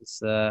this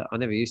because I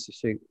never used to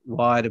shoot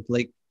wide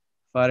oblique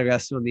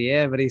photographs from the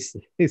air, but he's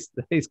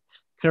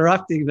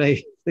correcting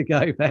me to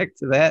go back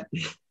to that.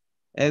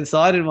 And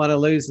so I didn't want to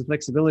lose the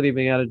flexibility of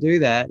being able to do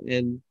that.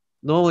 And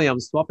normally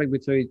I'm swapping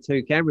between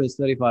two cameras,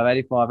 35,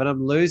 85, and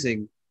I'm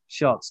losing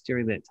shots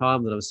during that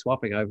time that I'm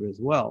swapping over as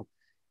well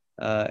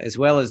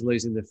as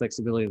losing the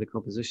flexibility of the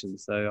composition.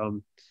 So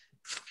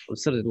I'm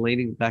sort of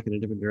leaning back in a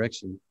different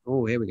direction.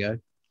 Oh, here we go.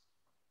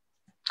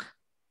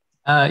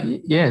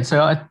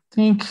 So I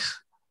think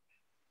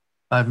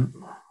I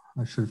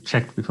should have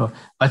checked before.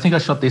 I think I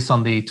shot this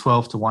on the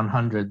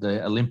 12-100,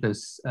 the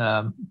Olympus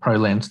Pro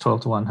Lens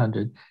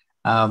 12-100.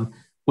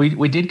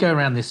 We did go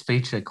around this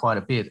feature quite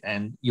a bit,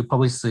 and you'll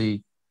probably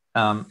see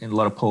in a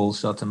lot of Paul's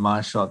shots and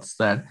my shots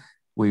that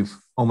we've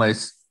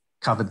almost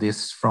covered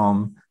this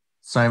from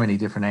so many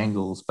different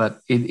angles,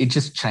 but it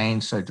just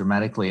changed so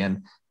dramatically.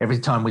 And every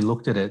time we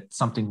looked at it,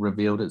 something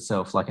revealed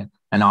itself, like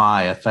an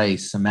eye, a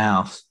face, a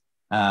mouth,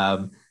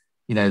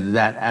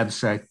 that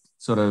abstract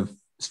sort of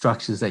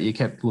structures that you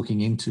kept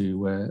looking into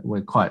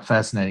were quite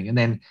fascinating. And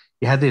then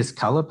you had this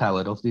color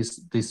palette of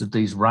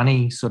these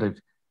runny sort of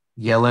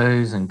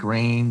yellows and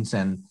greens,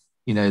 and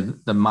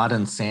the mud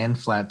and sand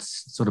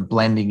flats sort of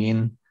blending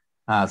in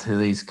to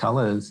these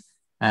colors.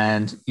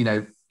 And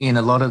in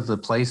a lot of the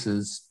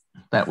places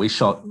that we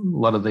shot a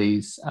lot of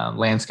these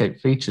landscape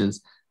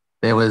features,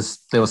 there was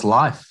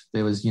life.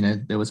 There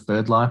was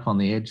bird life on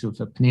the edge of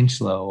a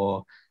peninsula,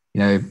 or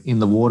in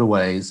the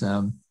waterways.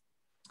 Can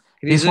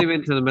you zoom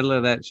into the middle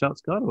of that shot,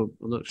 Scott? Or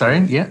I'm not sure. Sorry,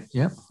 yeah.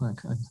 I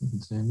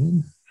can zoom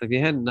in. So if you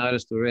hadn't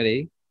noticed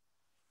already,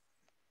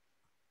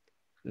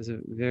 there's a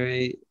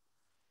very,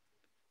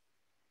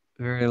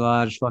 very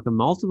large, like a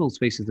multiple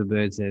species of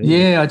birds there.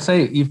 Yeah, I'd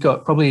say you've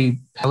got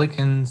probably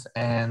pelicans,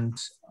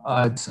 and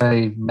I'd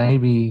say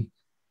maybe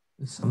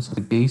some sort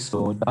of geese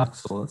or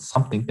ducks or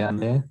something down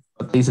there.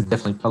 But these are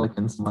definitely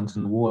pelicans, the ones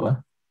in the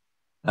water.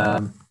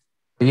 But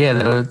yeah,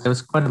 there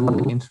was quite a lot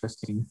of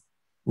interesting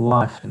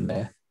life in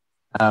there.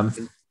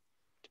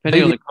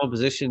 Depending on the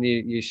composition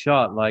you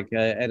shot, like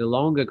at a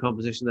longer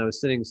composition, they were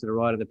sitting sort of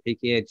right at the peak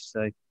edge.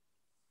 So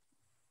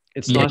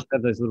it's nice to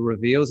have those little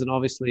reveals, and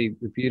obviously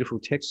the beautiful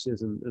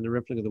textures and the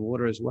rippling of the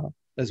water as well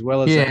as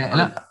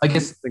and I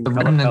guess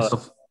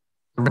the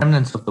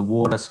remnants of the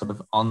water sort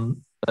of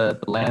on the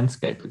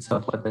landscape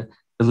itself, like the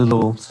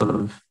little sort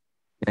of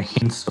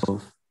hints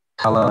of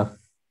color,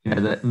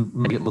 that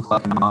make it look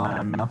like an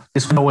eye.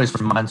 This one always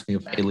reminds me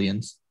of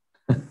Aliens.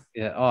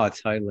 Yeah. Oh,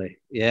 totally.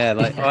 Yeah.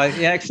 Like,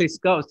 actually,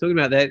 Scott was talking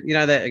about that.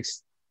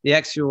 The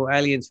actual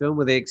Aliens film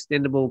with the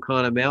extendable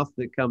kind of mouth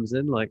that comes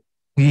in, like.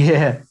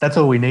 Yeah, that's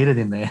all we needed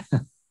in there.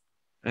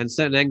 And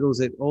certain angles,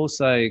 it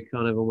also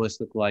kind of almost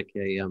looked like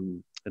a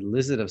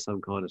lizard of some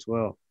kind as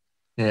well.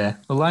 Yeah.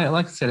 Well,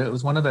 like I said, it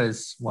was one of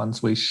those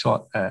ones we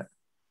shot at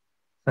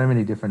so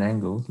many different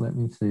angles. Let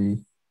me see.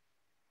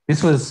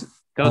 This was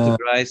gone to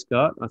grey,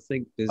 Scott. I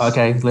think there's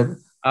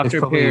after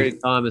a period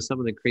of time, there's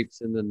something that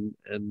creeps in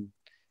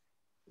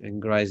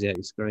and greys out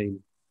your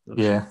screen.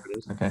 Sure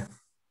okay.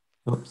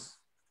 Oops.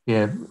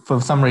 Yeah.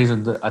 For some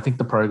reason, I think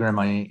the program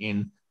I'm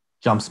in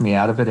jumps me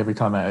out of it every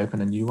time I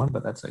open a new one,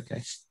 but that's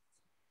okay.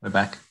 We're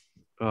back.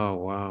 Oh,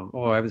 wow.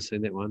 Oh, I haven't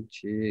seen that one.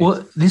 Jeez.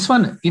 Well, this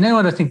one, you know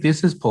what I think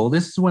this is, Paul?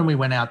 This is when we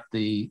went out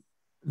the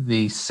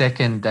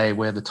second day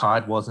where the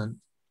tide wasn't.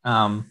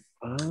 And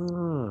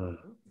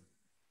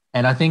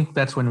I think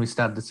that's when we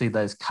started to see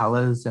those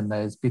colors and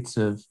those bits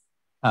of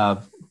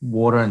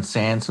water and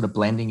sand sort of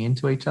blending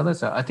into each other.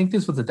 So I think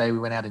this was the day we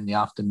went out in the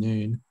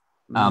afternoon.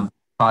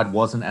 Tide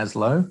wasn't as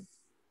low.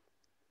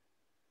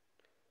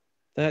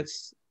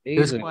 That's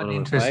easily one of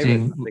my favorites, I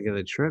think, of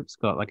the trip,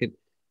 Scott. Like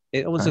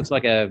it almost looks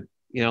like a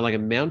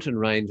mountain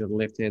range on the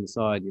left-hand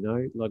side,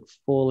 like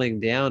falling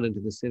down into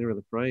the center of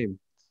the frame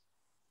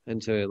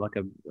into like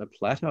a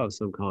plateau of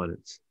some kind.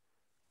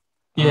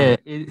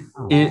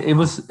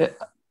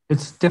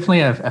 It's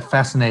definitely a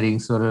fascinating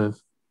sort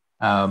of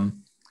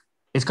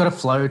it's got a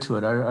flow to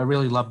it. I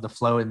really love the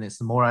flow in this.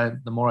 The more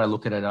I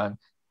look at it,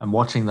 I'm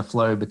watching the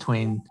flow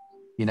between,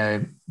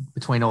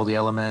 between all the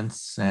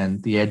elements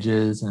and the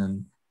edges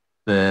and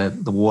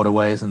the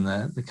waterways and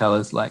the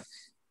colors. Like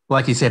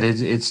you said,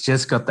 it's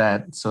just got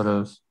that sort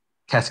of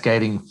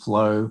cascading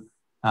flow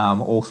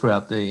all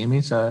throughout the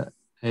image. So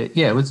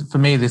it was, for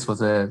me, this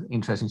was an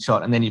interesting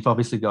shot. And then you've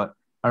obviously got,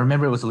 I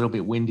remember it was a little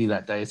bit windy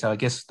that day, so I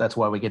guess that's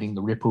why we're getting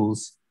the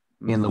ripples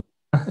in the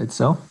water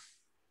itself.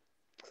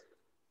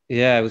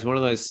 Yeah, it was one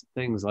of those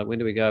things like, when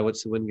do we go?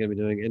 What's the wind going to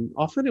be doing? And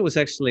often it was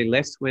actually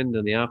less wind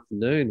in the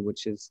afternoon,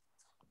 which is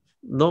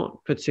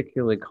not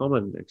particularly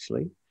common,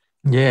 actually.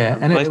 Yeah,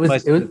 and it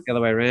was the other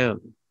way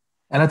around.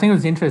 And I think it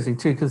was interesting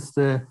too, because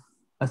the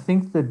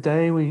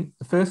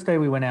first day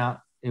we went out,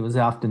 it was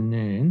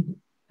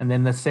afternoon, and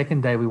then the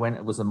second day we went,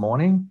 it was the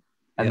morning.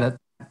 And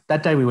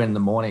that day we went in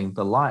the morning,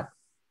 the light,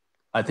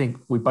 I think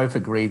we both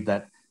agreed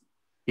that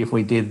if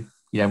we did,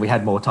 we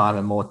had more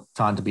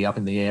time to be up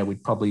in the air,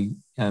 we'd probably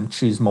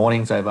choose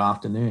mornings over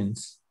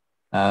afternoons,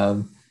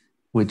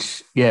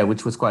 which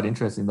was quite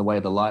interesting, the way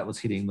the light was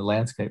hitting the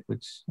landscape,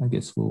 which I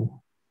guess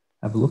we'll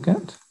have a look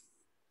at.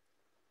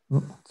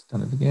 Oh, it's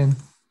done it again.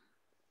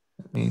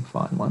 Let me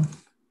find one.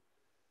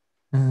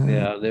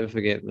 I'll never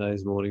forget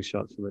those morning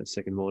shots from that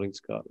second morning,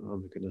 Scott. Oh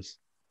my goodness.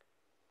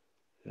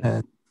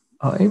 Yeah.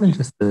 Even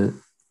just the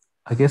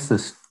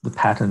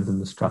patterns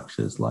and the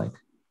structures, like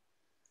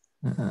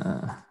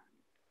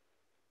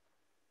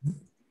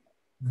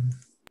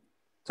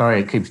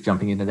sorry, it keeps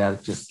jumping in and out.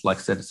 It's just, like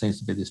I said, it seems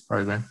to be this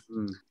program.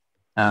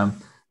 But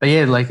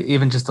yeah, like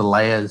even just the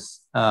layers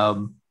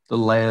of,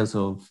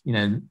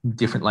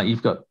 different, like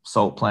you've got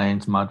salt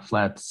plains, mud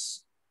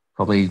flats,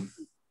 probably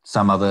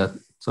some other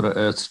sort of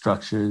earth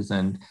structures,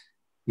 and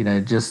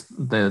just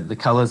the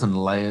colors and the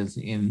layers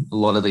in a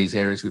lot of these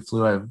areas we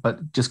flew over,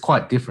 but just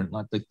quite different,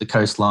 like the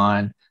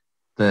coastline,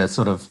 the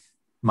sort of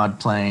mud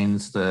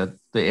plains, the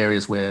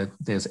areas where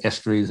there's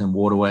estuaries and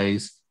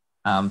waterways.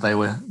 They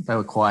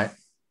were quite,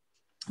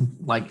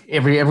 like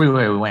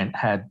everywhere we went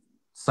had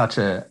such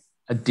a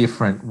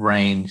different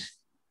range,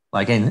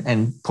 like,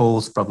 and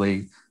Paul's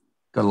probably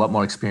got a lot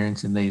more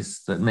experience in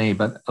these than me,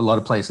 but a lot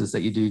of places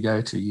that you do go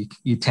to,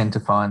 you tend to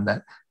find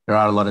that there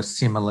are a lot of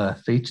similar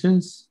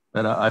features.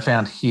 But I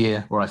find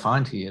here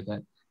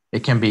that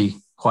it can be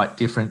quite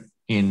different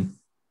in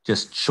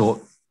just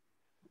short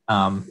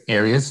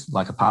areas,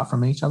 like apart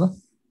from each other.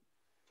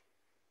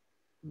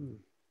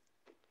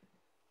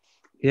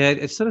 Yeah,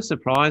 it sort of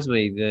surprised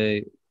me,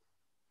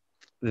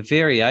 the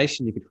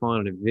variation you could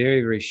find in a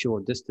very, very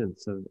short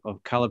distance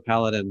of color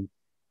palette and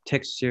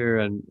texture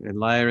and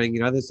layering.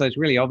 There's those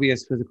really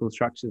obvious physical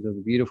structures of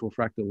the beautiful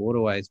fractal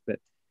waterways, but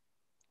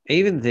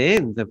even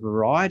then, the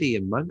variety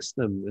amongst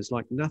them is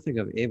like nothing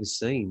I've ever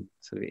seen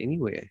sort of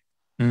anywhere.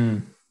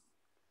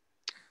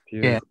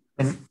 Yeah,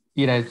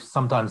 and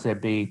sometimes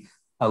there'd be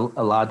a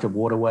larger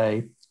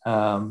waterway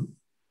in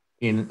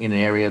an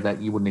area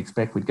that you wouldn't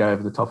expect. We'd go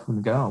over the top of it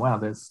and go, oh wow,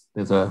 there's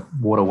a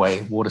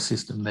water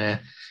system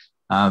there,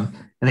 and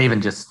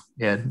even just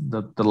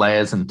the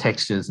layers and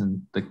textures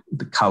and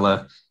the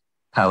color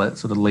palette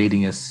sort of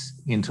leading us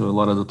into a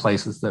lot of the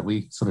places that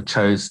we sort of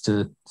chose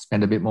to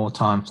spend a bit more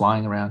time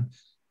flying around.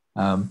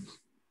 It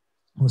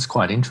was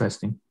quite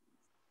interesting.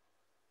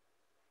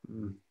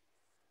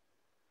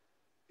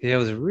 Yeah, it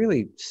was a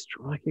really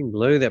striking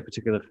blue, that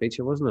particular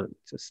feature, wasn't it?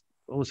 Just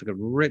almost like a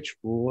rich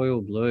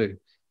royal blue.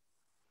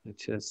 It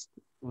just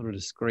wanted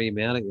to scream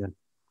out at you.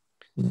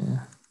 Yeah.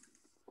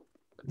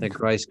 Got that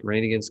grey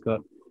screen again, Scott.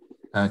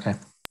 Okay.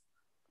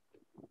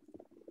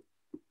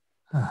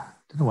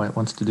 Don't know why it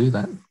wants to do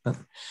that, but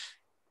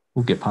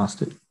we'll get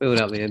past it. Build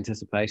up the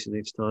anticipation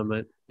each time,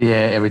 mate. Yeah,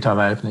 every time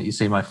I open it, you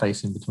see my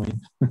face in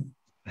between.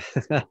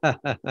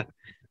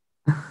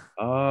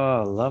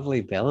 Oh,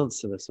 lovely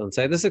balance to this one.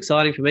 So this is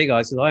exciting for me,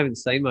 guys, because I haven't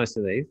seen most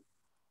of these.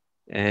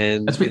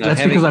 And that's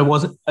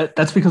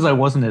because I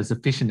wasn't as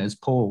efficient as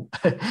Paul.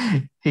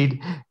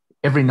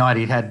 Every night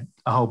he'd had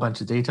a whole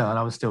bunch of detail, and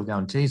I was still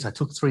going, geez, I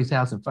took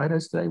 3,000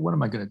 photos today. What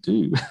am I going to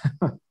do?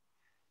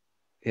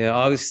 Yeah,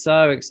 I was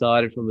so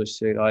excited from the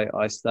shoot.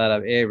 I stayed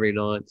up every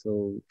night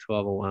till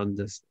 12 or 1,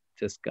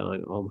 just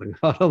going, oh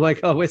my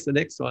God, where's the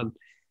next one?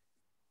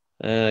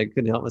 I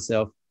couldn't help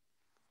myself.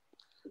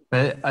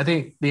 But I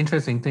think the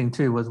interesting thing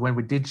too was when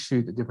we did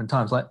shoot at different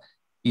times, like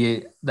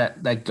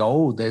that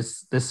gold.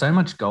 There's so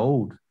much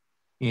gold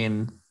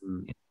in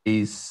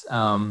these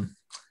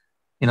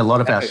in a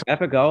lot of our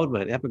Apple gold,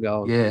 mate. Apple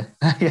gold. Yeah,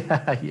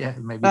 yeah,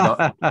 maybe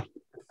not.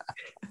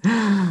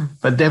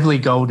 But definitely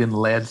gold in the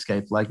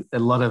landscape, like a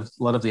lot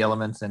of the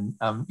elements, and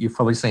you've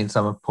probably seen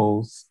some of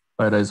Paul's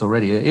photos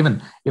already.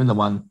 Even the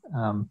one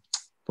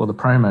for the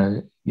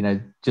promo,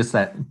 just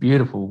that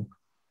beautiful,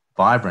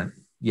 vibrant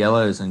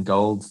yellows and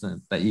golds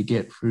that you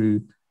get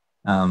through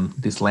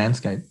this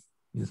landscape,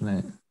 isn't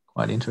it?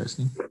 Quite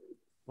interesting.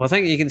 Well, I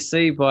think you can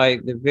see by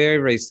the very,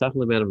 very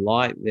subtle amount of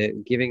light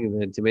that giving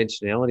the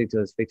dimensionality to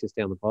those features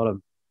down the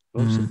bottom.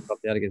 Just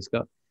popped out again,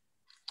 Scott.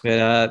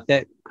 But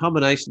that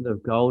combination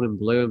of gold and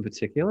blue in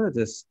particular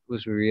just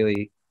was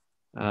really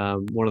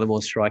one of the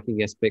more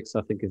striking aspects,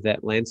 I think, of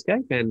that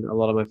landscape. And a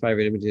lot of my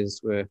favorite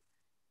images were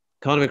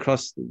kind of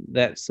across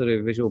that sort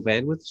of visual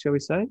bandwidth, shall we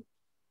say?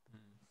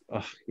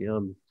 Oh,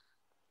 yum.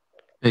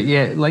 But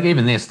yeah, like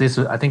even this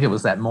I think it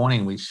was that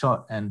morning we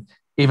shot, and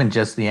even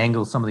just the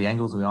angles, some of the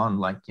angles we're on,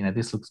 like,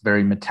 this looks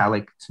very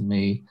metallic to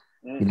me.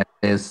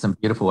 There's some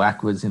beautiful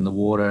aquas in the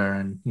water,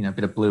 and a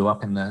bit of blue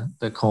up in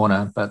the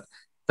corner, but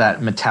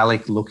that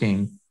metallic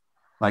looking,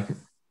 like,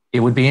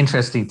 it would be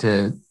interesting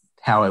to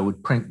how I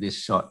would print this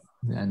shot.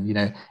 And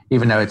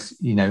even though it's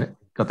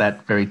got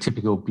that very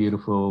typical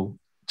beautiful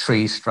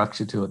tree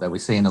structure to it that we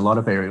see in a lot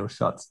of aerial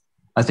shots,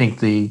 I think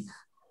the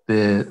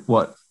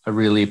what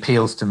really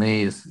appeals to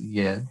me is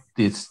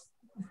this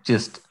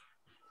just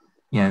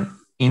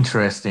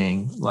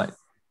interesting, like,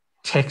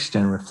 texture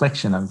and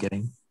reflection I'm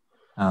getting.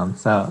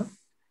 So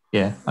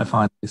yeah, I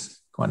find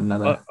this quite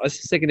another. I was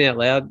just thinking out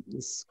loud,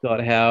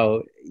 Scott,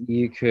 how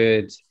you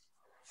could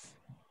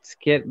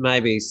get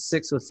maybe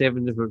 6 or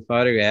 7 different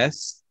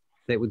photographs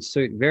that would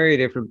suit very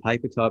different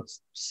paper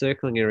types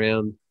circling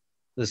around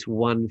this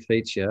one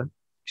feature,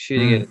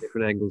 shooting it at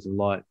different angles of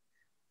light.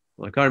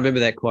 Like, I remember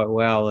that quite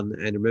well, and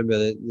remember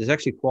that there's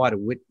actually quite a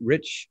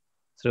rich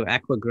sort of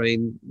aqua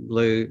green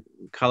blue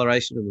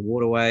coloration in the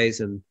waterways,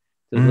 and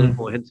there's a little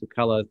more hints of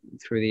color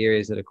through the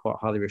areas that are quite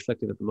highly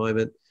reflective at the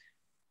moment.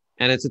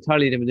 And it's a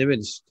totally different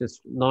image,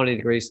 just 90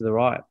 degrees to the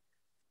right,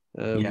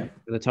 and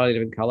a totally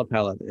different color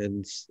palette,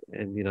 and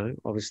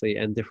obviously,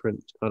 and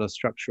different kind of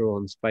structural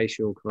and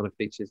spatial kind of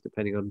features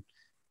depending on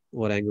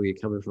what angle you're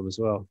coming from as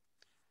well.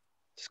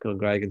 Just gone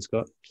Greg and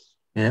Scott.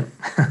 Yeah.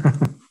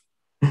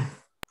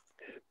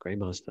 Grey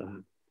Master.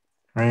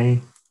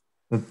 Grey.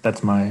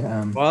 That's my.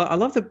 Well, I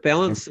love the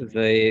balance of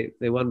the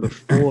one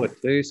before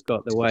too,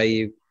 Scott. The way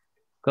you've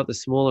got the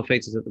smaller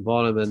features at the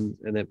bottom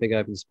and that big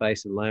open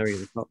space and layering at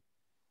the top.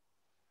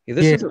 Yeah,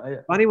 this is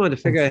a funny one to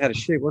figure out how to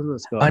shoot, wasn't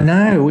it, Scott? I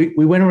know.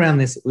 We went around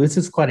this. This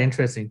is quite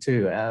interesting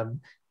too,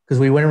 because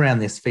we went around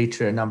this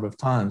feature a number of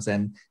times,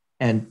 and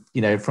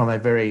from a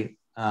very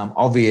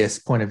obvious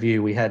point of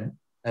view, we had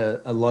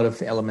a lot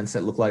of elements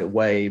that look like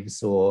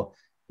waves, or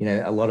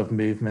a lot of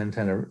movement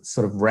and a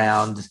sort of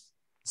round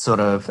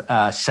sort of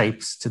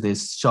shapes to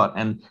this shot.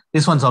 And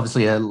this one's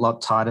obviously a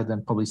lot tighter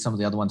than probably some of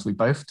the other ones we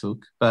both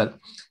took, but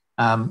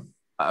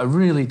I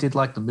really did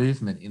like the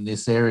movement in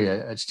this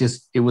area.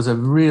 It was a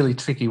really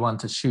tricky one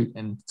to shoot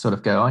and sort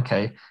of go,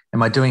 okay,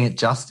 am I doing it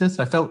justice?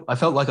 I felt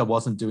like I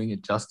wasn't doing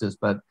it justice,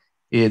 but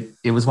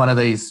it was one of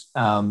these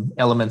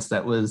elements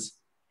that was,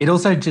 it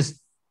also just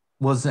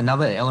was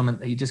another element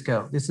that you just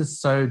go, this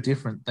is so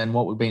different than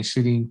what we've been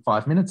shooting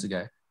 5 minutes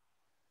ago.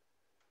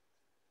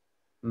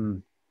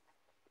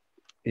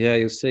 Yeah,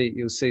 you'll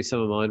see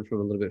some of mine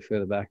from a little bit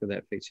further back of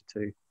that feature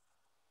too.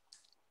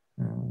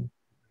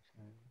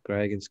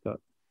 Greg and Scott.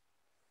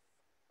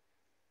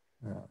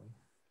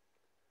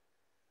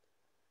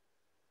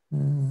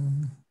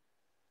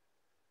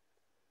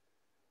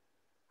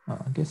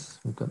 I guess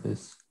we've got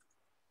this.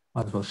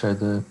 Might as well show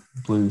the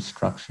blue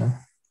structure.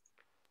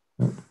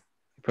 You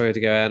probably have to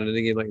go out and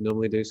again like you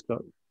normally do,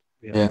 Scott.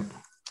 Yeah.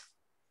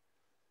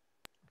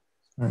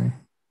 Sorry.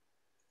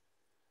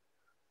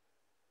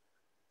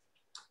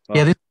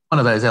 Yeah, this is one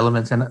of those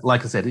elements, and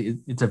like I said,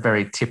 it's a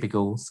very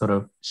typical sort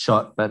of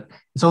shot, but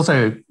it's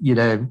also, it's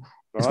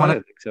I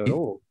don't think so at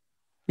all.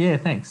 Yeah,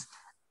 thanks.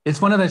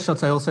 It's one of those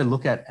shots I also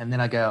look at, and then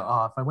I go,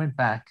 if I went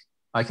back,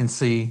 I can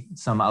see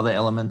some other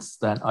elements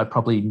that I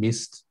probably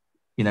missed,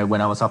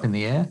 when I was up in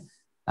the air.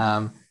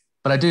 But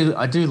I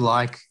do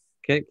like.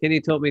 Can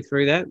you talk me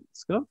through that,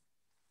 Scott?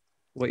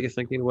 What you're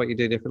thinking, what you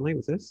do differently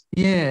with this?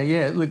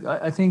 Yeah. Look,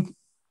 I think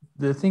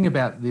the thing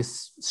about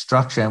this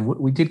structure, and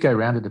we did go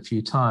around it a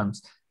few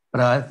times,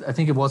 but I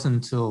think it wasn't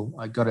until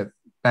I got it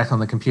back on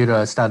the computer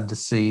I started to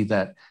see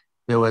that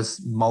there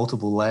was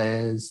multiple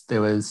layers,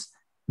 there was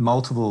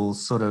multiple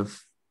sort of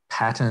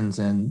patterns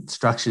and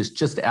structures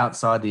just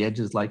outside the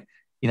edges. Like,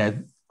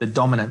 the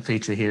dominant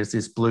feature here is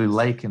this blue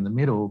lake in the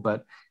middle,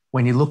 but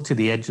when you look to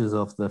the edges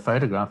of the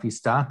photograph, you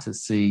start to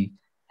see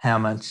how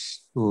much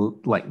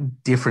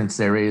like difference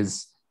there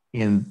is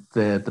in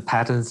the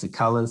patterns, the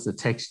colors, the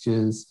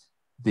textures,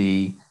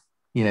 the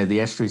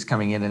estuaries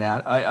coming in and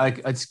out. I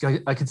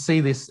could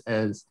see this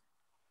as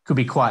could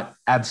be quite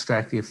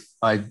abstract if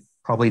I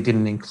probably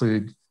didn't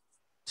include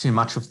too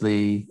much of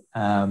the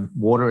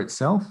water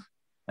itself.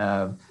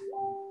 Like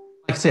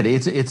I said,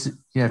 it's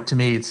to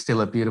me it's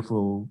still a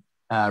beautiful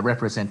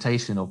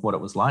representation of what it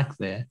was like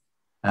there.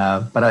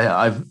 But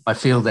I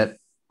feel that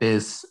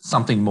there's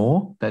something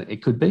more that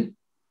it could be.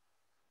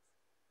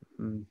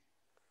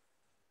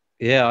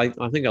 Yeah,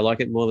 I think I like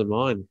it more than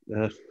mine.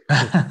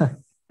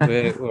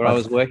 Where I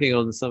was working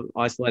on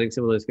isolating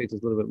some of those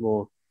features a little bit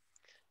more.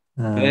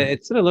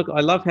 It sort of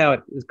I love how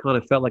it kind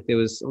of felt like there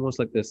was almost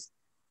like this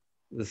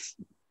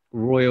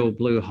royal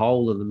blue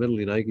hole in the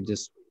middle, you could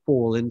just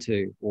fall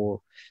into,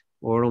 or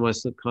it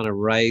almost kind of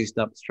raised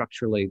up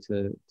structurally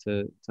to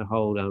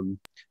hold a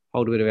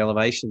bit of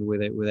elevation where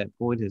that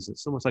point is.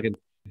 It's almost like an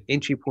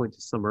entry point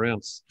to somewhere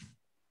else.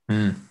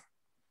 Oh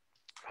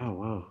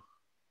wow!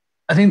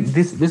 I think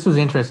this was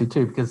interesting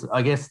too, because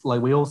I guess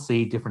like we all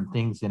see different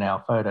things in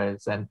our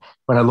photos, and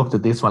when I looked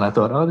at this one, I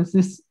thought, oh, does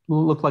this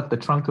look like the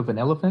trunk of an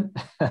elephant?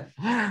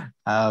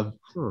 But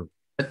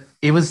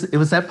it was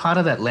that part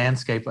of that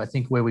landscape, I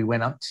think, where we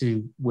went up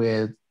to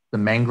where the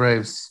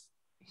mangroves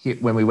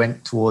hit when we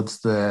went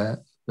towards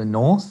the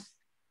north.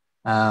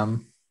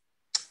 I'm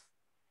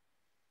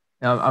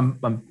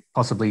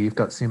possibly you've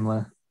got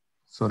similar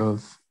sort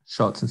of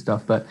shots and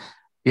stuff, but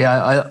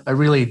yeah, I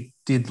really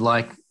did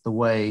like the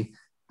way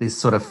this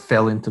sort of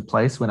fell into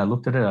place when I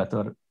looked at it. I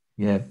thought,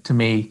 yeah, to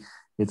me,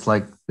 it's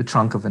like the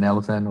trunk of an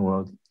elephant,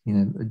 or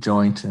a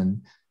joint,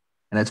 and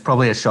it's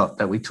probably a shot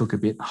that we took a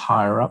bit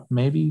higher up,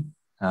 maybe.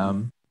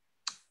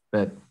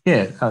 But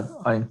yeah,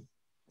 I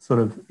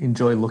sort of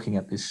enjoy looking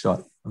at this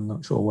shot. I'm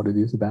not sure what it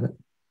is about it.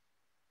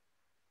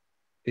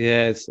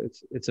 Yeah,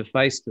 it's a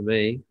face to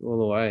me all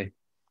the way.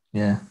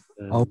 Yeah,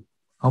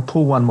 I'll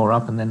pull one more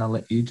up and then I'll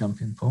let you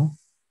jump in, Paul.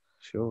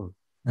 Sure.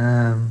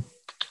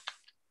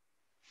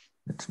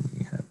 Let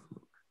me have a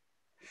look.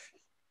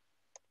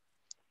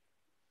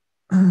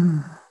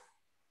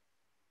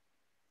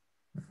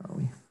 Where are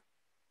we?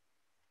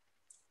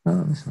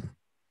 Oh, this one.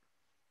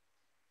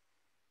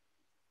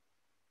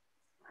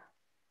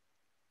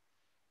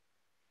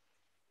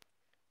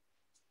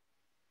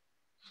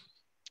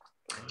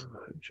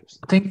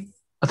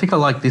 I think I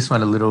like this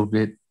one a little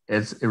bit.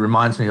 It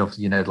reminds me of,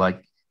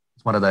 like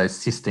it's one of those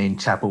Sistine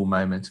Chapel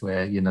moments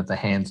where, the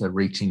hands are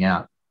reaching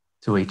out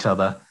to each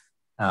other.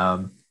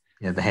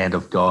 The hand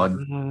of God.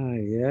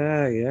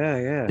 Yeah.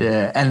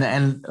 Yeah,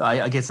 and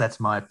I guess that's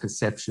my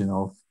perception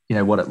of,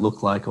 what it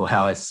looked like or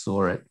how I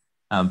saw it.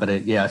 But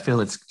I feel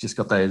it's just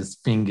got those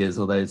fingers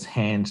or those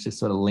hands just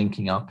sort of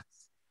linking up,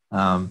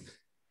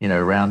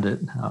 around it.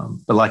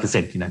 But like I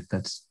said,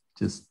 that's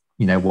just,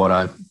 what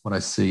I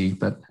see.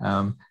 But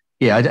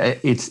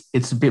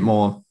it's a bit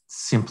more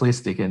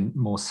simplistic and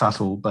more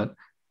subtle, but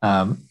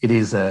it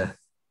is an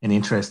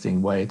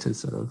interesting way to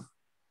sort of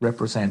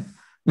represent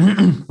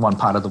one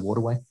part of the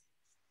waterway.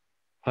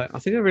 I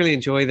think I really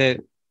enjoy that.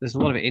 There's a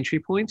lot of entry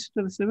points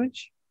to this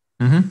image,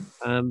 mm-hmm.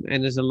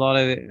 And there's a lot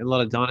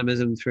of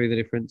dynamism through the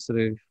different sort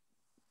of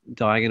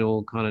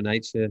diagonal kind of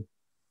nature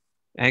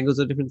angles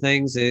of different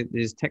things.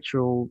 There's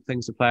textural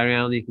things to play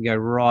around. You can go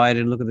right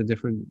and look at the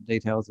different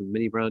details of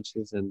mini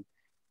branches, and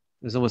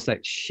there's almost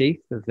that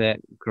sheath of that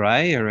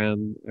grey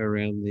around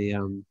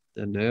the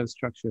nerve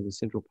structure of the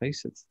central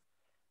piece.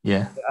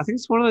 I think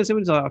it's one of those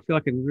images I feel I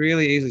can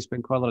really easily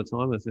spend quite a lot of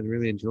time with and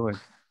really enjoy.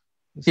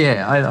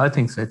 I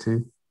think so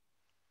too.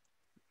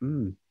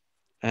 And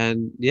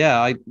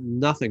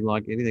nothing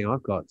like anything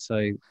I've got.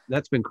 So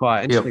that's been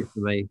quite interesting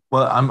for me.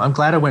 Well, I'm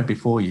glad I went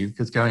before you,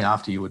 because going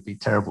after you would be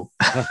terrible.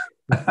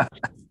 I've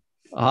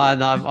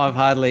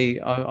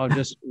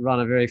just run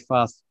a very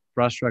fast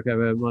brushstroke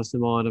over most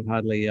of mine. I've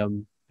hardly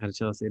had a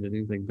chance to edit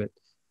anything, but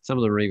some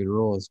of them are even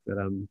raws. But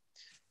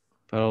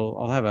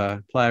I'll have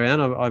a play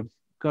around. I've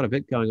got a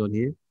bit going on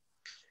here.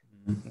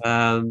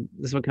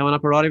 This one coming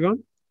up, all right,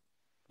 everyone?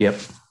 Yep.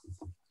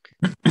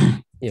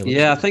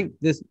 I think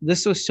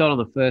this was shot on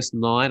the first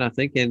night, I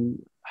think,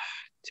 and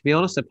to be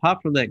honest,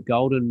 apart from that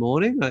golden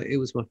morning, it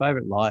was my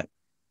favorite light.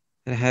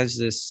 It has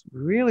this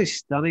really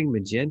stunning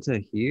magenta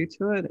hue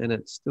to it, and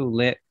it's still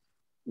lit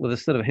with a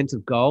sort of hint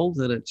of gold,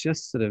 and it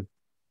just sort of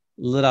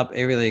lit up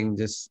everything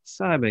just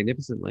so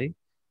magnificently.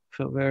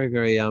 Felt very,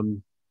 very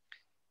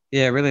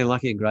really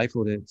lucky and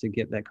grateful to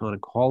get that kind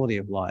of quality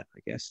of light, I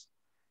guess.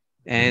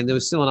 And there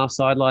was still enough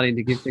side lighting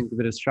to give things a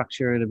bit of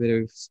structure and a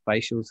bit of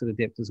spatial sort of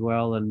depth as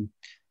well. And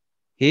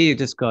here you've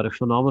just got a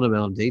phenomenal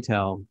amount of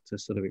detail to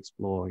sort of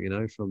explore,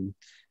 from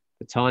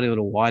the tiny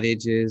little white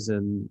edges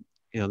and,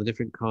 the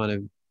different kind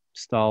of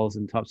styles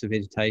and types of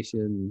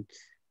vegetation,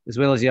 as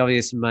well as the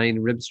obvious main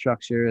rib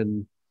structure.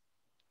 And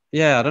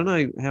I don't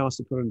know how else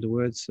to put into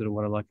words sort of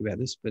what I like about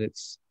this, but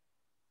it's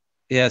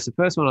the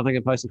first one I think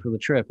I posted from the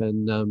trip,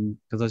 and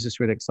because I was just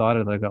really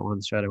excited that I got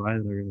one straight away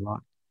that I really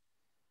liked.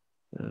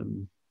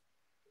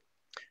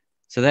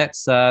 So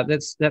that's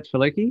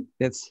Feluke.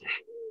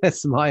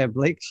 That's my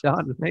oblique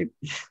shot, mate.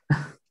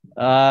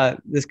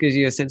 This gives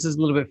you a sense. It's a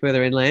little bit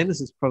further inland.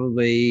 This is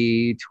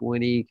probably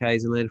 20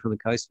 k's inland from the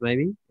coast,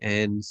 maybe.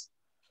 And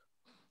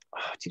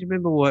do you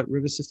remember what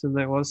river system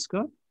that was,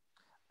 Scott?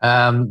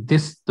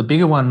 The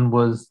bigger one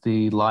was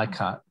the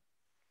Leichhardt.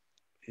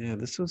 Yeah,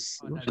 this was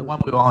the one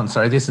we were on.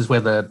 Sorry, this is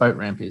where the boat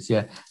ramp is.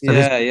 Yeah. So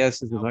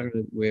this is the boat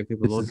ramp where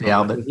people launch.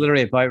 There's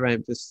literally a boat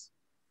ramp just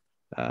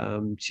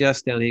down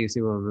here. You can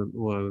see one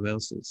of the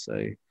mountains.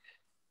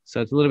 So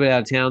it's a little bit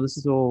out of town. This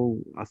is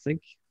all, I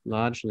think,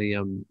 largely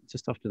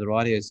just off to the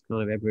right here is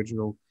kind of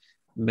Aboriginal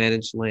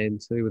managed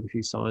land too, with a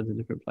few signs in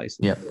different places.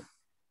 Yeah.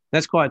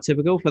 That's quite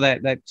typical for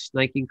that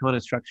snaking kind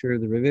of structure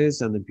of the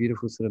rivers and the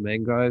beautiful sort of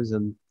mangroves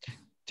and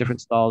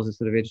different styles of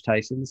sort of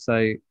vegetation.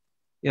 So,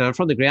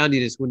 from the ground, you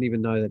just wouldn't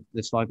even know that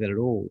it's like that at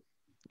all.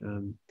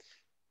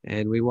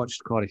 And we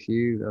watched quite a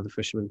few other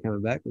fishermen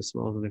coming back with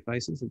smiles on their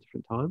faces at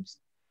different times.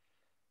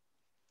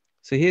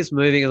 So here's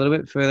moving a little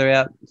bit further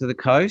out to the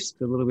coast,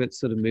 a little bit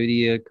sort of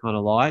moodier kind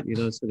of light,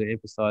 sort of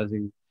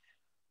emphasizing,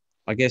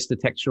 I guess, the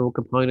textural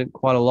component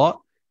quite a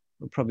lot.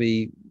 I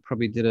probably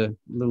did a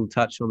little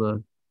touch on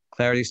the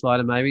clarity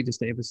slider maybe just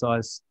to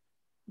emphasize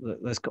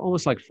there's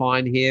almost like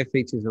fine hair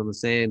features on the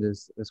sand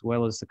as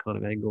well as the kind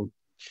of angled,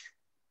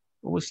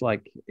 almost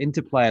like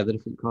interplay of the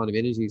different kind of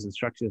energies and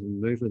structures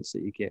and movements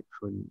that you get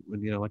when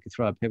you know, like you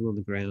throw a pebble on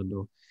the ground,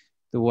 or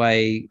the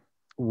way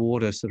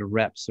water sort of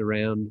wraps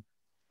around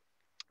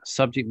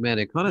subject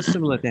matter, kind of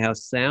similar to how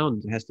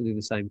sound has to do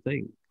the same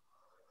thing.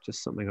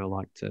 Just something I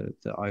like to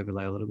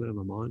overlay a little bit in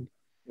my mind.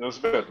 I was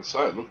about to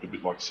say, it looked a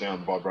bit like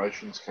sound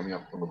vibrations coming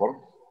up from the bottom.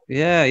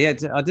 Yeah.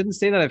 I didn't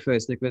see that at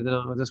first, Nick, but then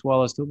just while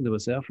I was talking to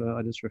myself,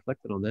 I just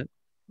reflected on that.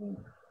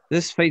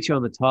 This feature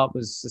on the top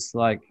was just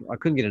like, I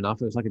couldn't get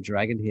enough. It was like a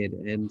dragon head.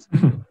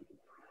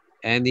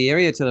 And the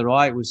area to the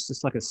right was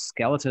just like a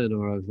skeleton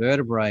or a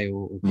vertebrae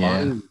or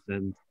bones.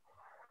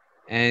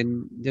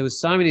 And there was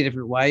so many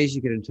different ways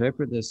you could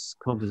interpret this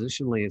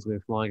compositionally as we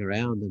were flying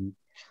around. And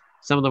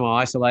some of them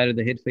are isolated,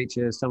 the head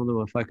features. Some of them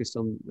are focused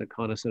on the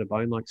kind of sort of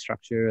bone-like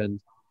structure. And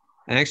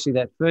actually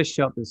that first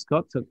shot that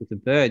Scott took with the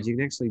birds, you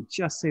can actually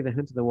just see the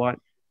hint of the white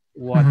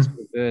sort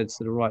of birds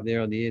that are right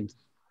there on the end.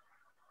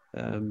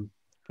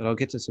 But I'll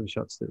get to some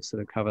shots that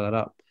sort of cover that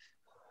up.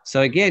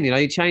 So again, you know,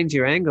 you change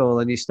your angle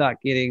and you start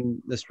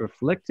getting this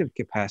reflective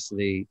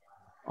capacity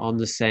on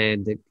the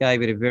sand that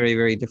gave it a very,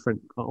 very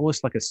different,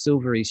 almost like a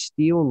silvery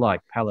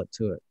steel-like palette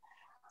to it.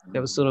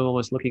 That was sort of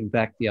almost looking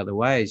back the other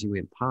way as you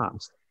went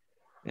past.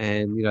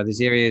 And, you know,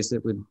 there's areas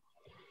that would,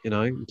 you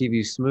know, give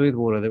you smooth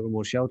water that were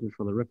more sheltered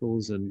from the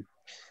ripples, and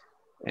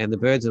the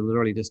birds are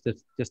literally just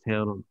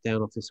down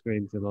off the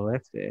screen to the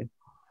left there.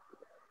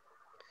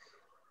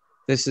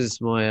 This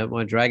is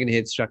my dragon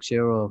head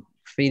structure, or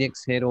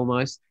phoenix head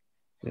almost.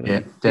 You know,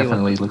 yeah,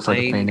 definitely looks like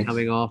a phoenix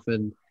coming off.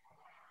 And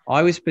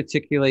I was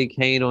particularly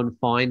keen on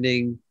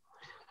finding,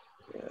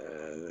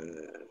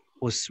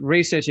 was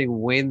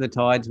researching when the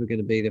tides were going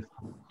to be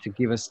to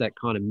give us that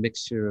kind of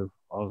mixture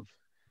of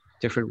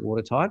different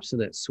water types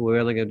and that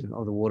swirling of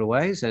the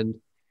waterways. And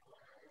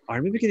I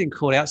remember getting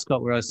caught out,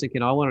 Scott, where I was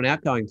thinking I want an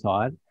outgoing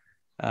tide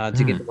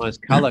to get the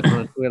most colour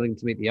kind of swirling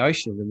to meet the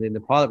ocean. And then the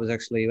pilot was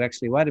actually,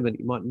 wait a minute,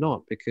 you might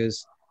not,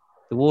 because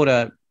the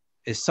water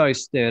is so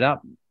stirred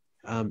up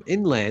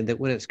inland that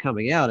when it's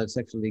coming out, it's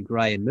actually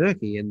grey and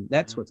murky. And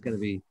that's what's going to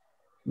be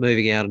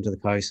moving out into the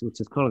coast,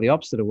 which is kind of the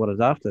opposite of what it's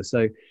after.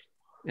 So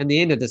in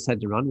the end, I just had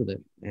to run with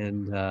it.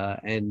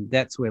 And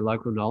that's where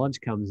local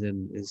knowledge comes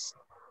in, is,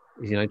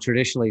 you know,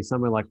 traditionally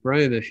somewhere like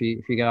Broome, if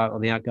you go out on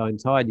the outgoing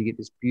tide, you get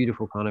this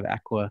beautiful kind of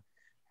aqua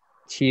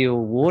teal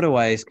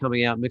waterways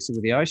coming out mixing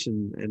with the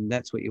ocean, and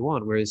that's what you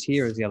want. Whereas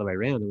here is the other way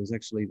around. It was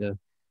actually the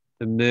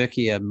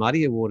murkier,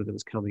 muddier water that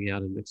was coming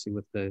out and mixing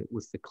with the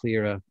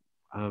clearer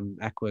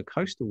aqua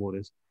coastal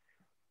waters.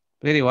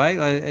 But anyway,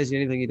 as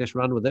anything, you just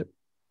run with it.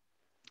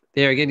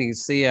 There again, you can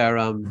see our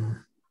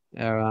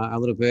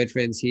little bird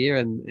friends here,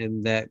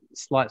 and that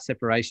slight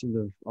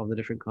separation of the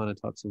different kind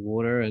of types of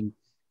water. And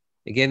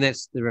again,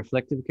 that's the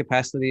reflective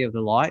capacity of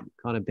the light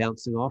kind of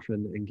bouncing off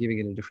and giving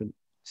it a different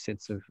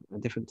sense of a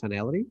different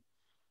tonality.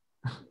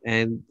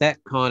 And that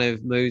kind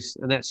of moves,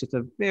 and that's just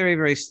a very,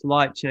 very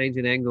slight change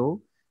in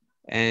angle.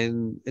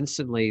 And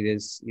instantly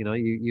there's, you know,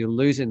 you're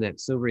losing that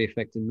silvery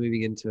effect and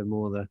moving into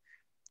more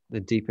the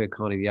deeper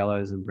kind of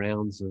yellows and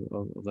browns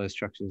of those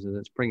structures. And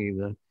it's bringing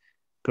the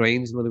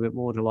greens a little bit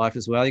more to life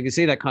as well. You can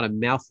see that kind of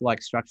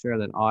mouth-like structure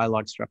and that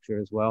eye-like structure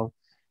as well.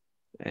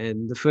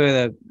 And the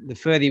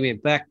further you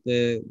went back,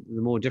 the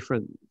more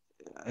different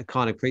a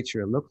kind of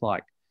creature it looked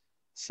like.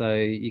 So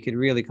you could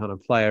really kind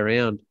of play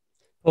around.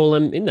 Well,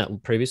 in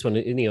that previous one,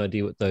 any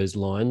idea what those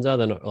lines are?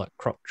 They're not like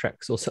crop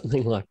tracks or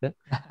something like that.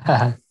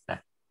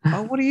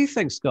 Oh, what do you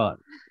think, Scott?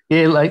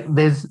 Yeah, like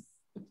there's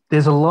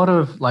a lot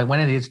of, like,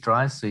 when it is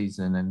dry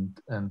season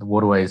and the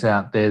waterway is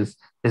out, there's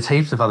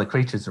heaps of other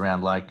creatures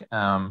around, like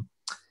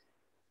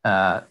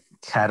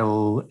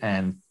cattle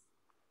and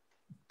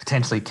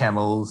potentially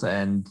camels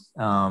and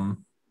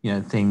you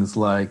know, things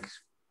like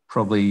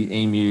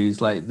probably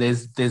emus. Like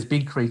there's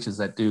big creatures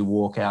that do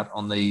walk out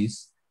on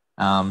these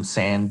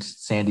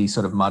sandy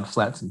sort of mud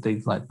flats and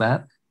things like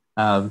that.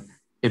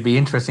 It'd be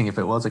interesting if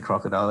it was a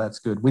crocodile. That's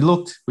good. We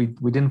looked. We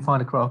didn't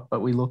find a croc,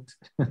 but we looked.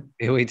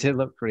 Yeah, we did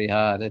look pretty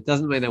hard. It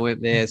doesn't mean they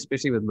weren't there,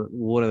 especially with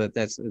water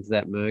that's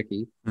that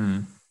murky.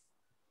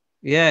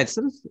 Yeah, it's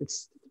a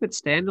bit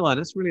standalone.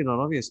 It's really not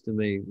obvious to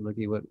me,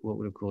 looking what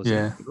would have caused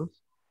it.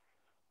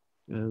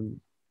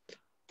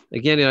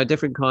 Again, you know,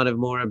 different kind of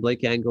more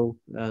oblique angle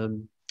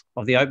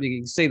of the opening.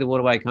 You can see the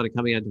waterway kind of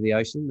coming out to the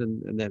ocean,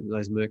 and then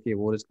those murkier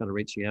waters kind of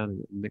reaching out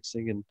and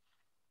mixing. And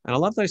I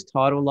love those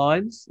tidal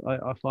lines.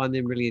 I find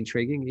them really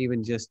intriguing,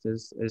 even just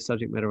as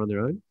subject matter on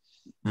their own.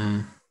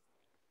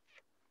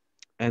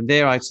 And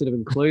there I sort of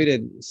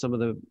included some of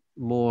the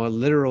more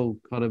literal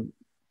kind of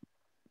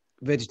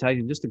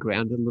vegetation, just to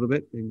ground it a little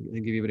bit and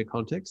give you a bit of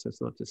context. So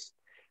it's not just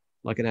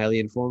like an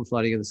alien form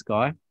floating in the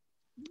sky.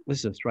 This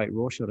is a straight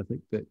raw shot, I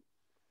think.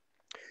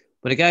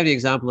 But it gave the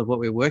example of what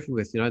we're working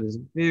with. You know, there's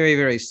very,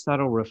 very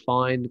subtle,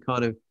 refined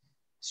kind of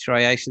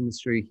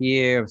striations through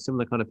here of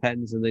similar kind of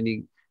patterns. And then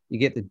you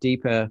get the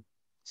deeper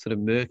sort of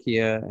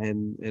murkier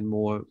and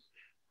more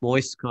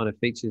moist kind of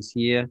features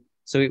here.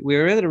 So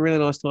we're at a really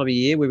nice time of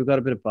year where we've got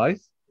a bit of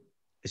both.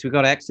 So we've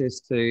got access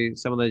to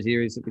some of those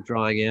areas that were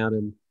drying out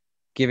and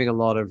giving a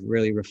lot of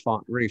really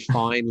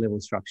fine level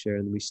structure.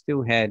 And we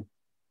still had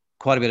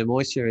quite a bit of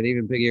moisture and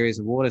even big areas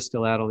of water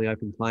still out on the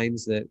open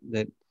plains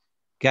that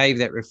gave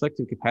that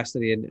reflective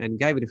capacity and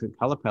gave a different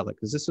color palette,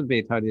 because this would be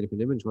a totally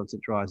different image once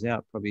it dries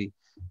out, probably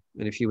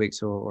in a few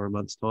weeks or a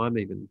month's time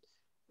even.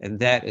 And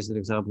that is an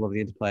example of the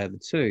interplay of the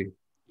two,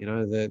 you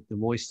know, the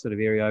moist sort of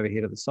area over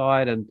here to the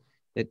side and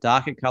that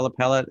darker color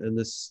palette and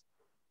this,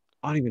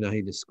 I don't even know how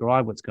you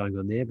describe what's going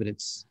on there, but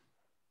it's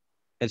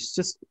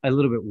just a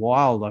little bit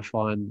wild. I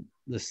find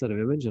this sort of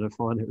image, and I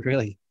find it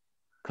really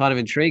kind of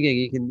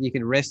intriguing. You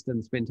can rest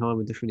and spend time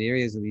with different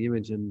areas of the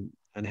image and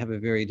have a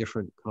very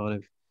different kind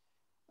of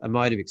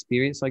emotive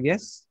experience, I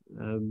guess.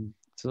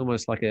 It's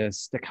almost like a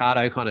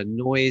staccato kind of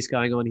noise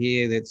going on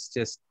here that's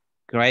just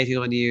grating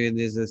on you, and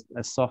there's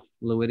a soft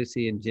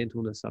fluidity and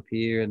gentleness up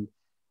here and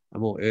a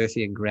more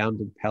earthy and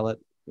grounded palette.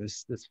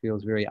 This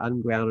feels very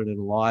ungrounded and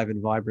alive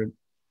and vibrant.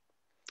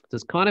 So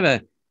it's kind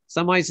of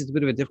some ways it's a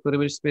bit of a difficult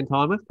image to spend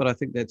time with, but I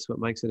think that's what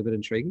makes it a bit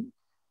intriguing.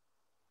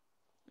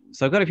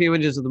 So I've got a few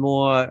images of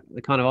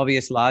the kind of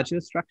obvious larger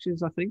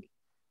structures, I think,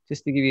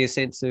 just to give you a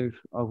sense of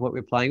what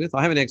we're playing with.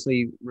 I haven't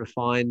actually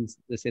refined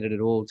this edit at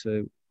all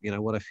to, you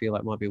know, what I feel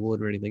like might be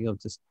wood or anything. I've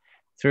just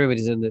threw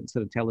images in that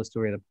sort of tell the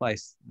story of the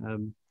place.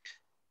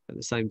 At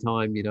the same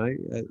time, you know,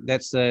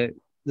 this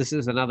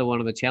is another one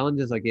of the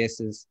challenges, I guess,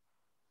 is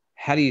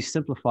how do you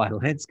simplify a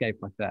landscape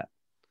like that?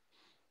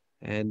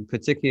 And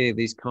particularly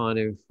these kind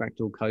of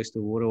fractal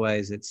coastal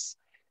waterways, it's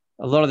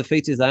a lot of the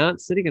features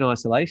aren't sitting in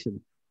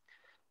isolation.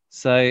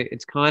 So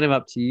it's kind of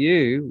up to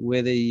you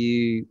whether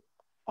you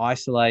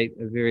isolate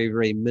a very,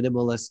 very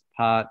minimalist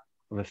part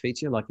of a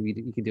feature, like if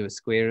you can do a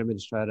square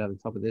image straight over the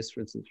top of this,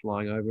 for instance,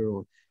 flying over,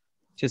 or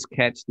just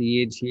catch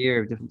the edge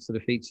here of different sort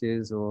of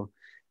features, or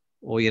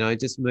you know,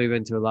 just move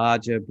into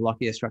larger,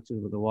 blockier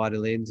structures with a wider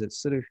lens.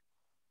 It's sort of,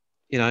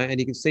 you know, and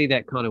you can see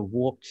that kind of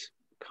warped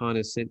kind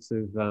of sense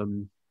of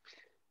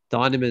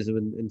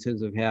dynamism in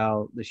terms of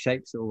how the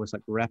shapes are almost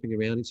like wrapping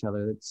around each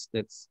other.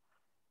 That's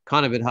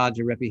kind of a bit hard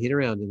to wrap your head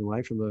around in a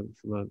way from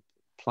a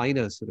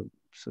planar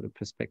sort of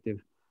perspective.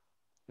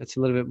 It's a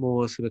little bit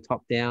more sort of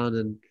top down,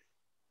 and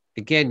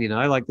again, you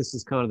know, like this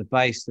is kind of the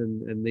base,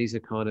 and these are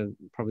kind of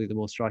probably the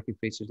more striking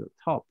features at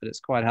the top, but it's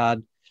quite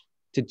hard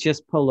to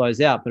just pull those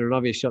out. But an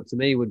obvious shot to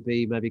me would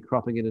be maybe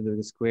cropping it into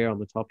a square on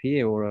the top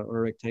here, or a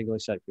rectangular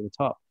shape for the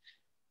top.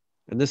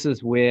 And this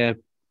is where,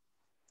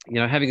 you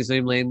know, having a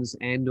zoom lens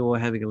and or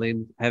having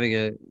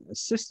a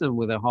system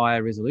with a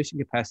higher resolution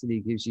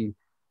capacity gives you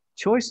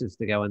choices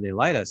to go in there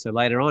later. So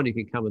later on, you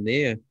can come in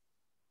there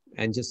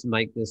and just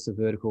make this a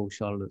vertical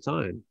shot on its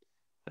own.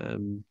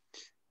 And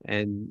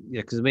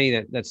yeah, because to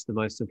me that's the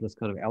most simplest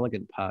kind of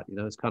elegant part. You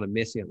know, it's kind of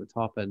messy at the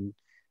top and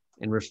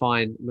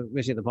refined,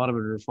 messy at the bottom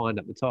and refined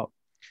at the top.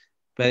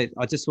 But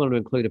I just wanted to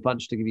include a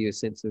bunch to give you a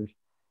sense of,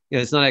 you know,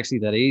 it's not actually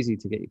that easy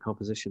to get your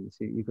compositions.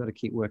 You've got to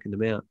keep working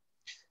them out.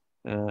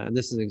 And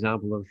this is an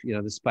example of, you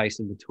know, the space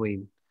in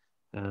between.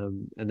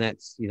 And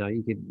that's, you know,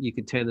 you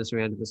could turn this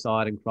around to the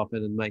side and crop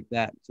it and make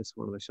that just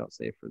one of the shots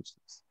there, for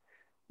instance.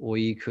 Or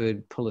you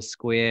could pull a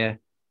square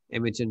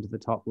image into the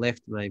top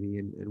left maybe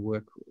and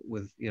work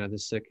with, you know,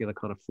 this circular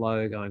kind of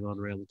flow going on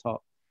around the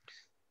top.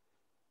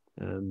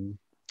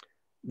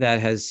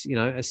 That has, you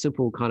know, a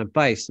simple kind of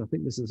base. I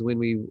think this is when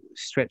we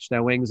stretched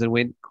our wings and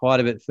went quite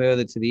a bit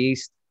further to the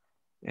east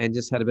and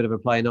just had a bit of a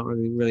play, not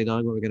really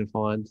knowing what we're going to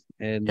find.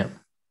 And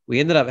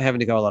we ended up having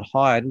to go a lot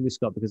higher, didn't we,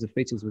 Scott, because the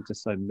features were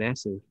just so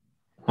massive.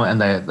 Well,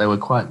 and they were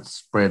quite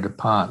spread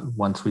apart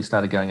once we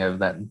started going over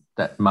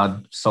that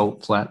mud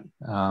salt flat.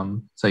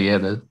 So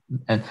yeah,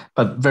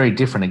 but very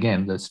different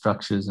again, the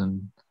structures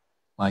and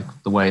like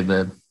the way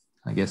the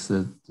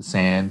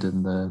sand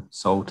and the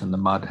salt and the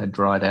mud had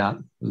dried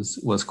out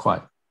was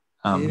quite.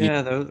 They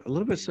were a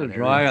little bit sort of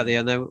dry out there,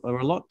 and they were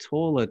a lot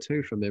taller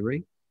too from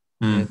memory,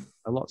 and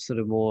a lot sort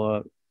of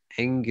more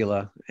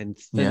angular and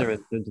thinner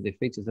in terms of their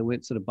features. They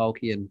weren't sort of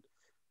bulky and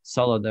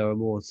solid; they were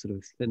more sort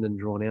of thin and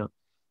drawn out.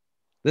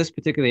 This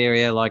particular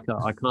area, like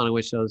I kind of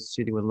wish I was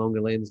shooting with a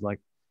longer lens, like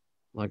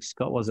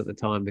Scott was at the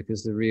time,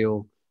 because the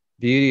real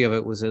beauty of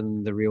it was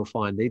in the real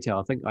fine detail.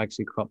 I think I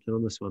actually cropped it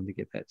on this one to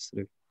get that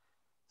sort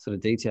of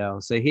detail.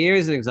 So here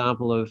is an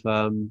example of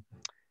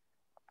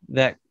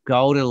that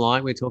golden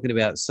light we're talking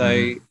about.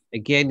 So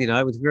again, you know,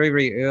 it was very,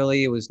 very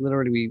early. It was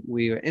literally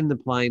we were in the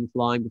plane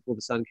flying before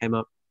the sun came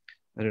up,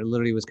 and it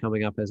literally was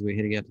coming up as we were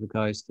heading out to the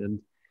coast.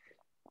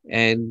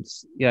 And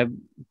you know,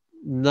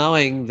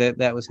 knowing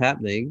that was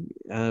happening,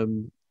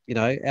 you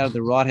know, out of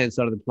the right-hand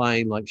side of the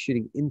plane, like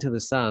shooting into the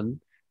sun,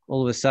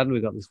 all of a sudden we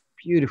got this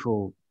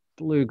beautiful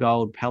blue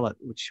gold palette,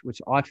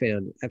 which I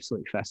found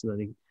absolutely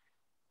fascinating.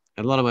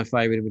 And a lot of my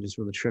favorite images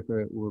from the trip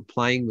were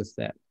playing with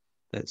that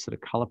sort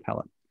of color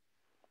palette.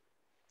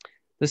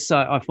 This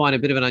I find a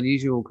bit of an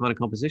unusual kind of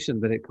composition,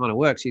 but it kind of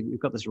works. You've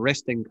got this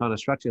resting kind of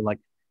structure, like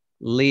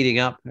leading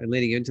up and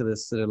leading into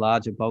this sort of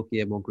larger,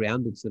 bulkier, more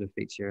grounded sort of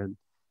feature,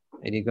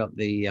 and you've got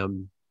the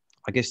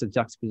I guess, the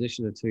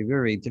juxtaposition of two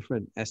very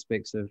different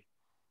aspects of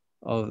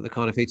the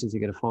kind of features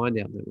you're going to find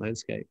out in that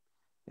landscape.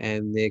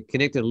 And they're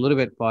connected a little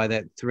bit by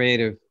that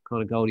thread of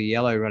kind of goldy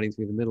yellow running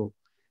through the middle,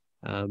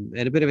 and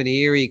a bit of an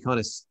eerie kind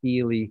of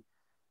steely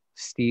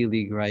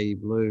grey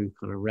blue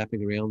kind of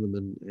wrapping around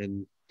them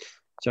and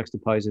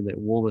juxtaposing that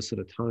warmer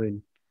sort of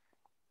tone.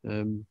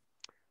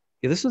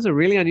 This was a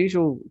really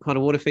unusual kind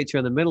of water feature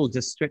in the middle,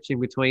 just stretching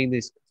between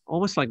this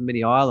almost like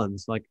mini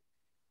islands. Like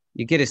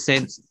you get a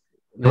sense.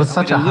 It was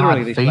such a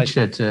hard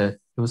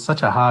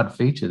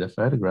feature to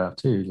photograph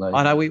too. Like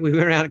I know we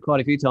were around it quite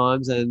a few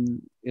times,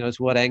 and it's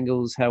what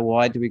angles, how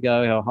wide do we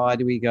go, how high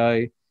do we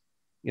go,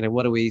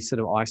 what do we sort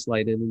of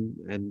isolate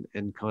in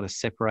and kind of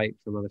separate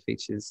from other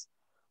features.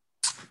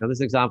 Now, this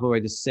is an example where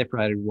I just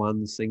separated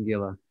one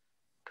singular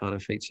kind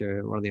of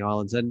feature, one of the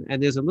islands, and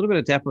there's a little bit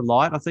of dappled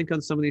light, I think,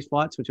 on some of these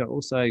flights, which I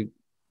also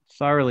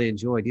thoroughly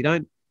enjoyed. You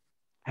don't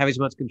have as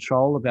much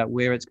control about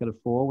where it's going to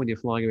fall when you're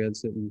flying around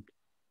certain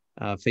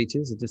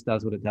features. It just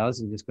does what it does,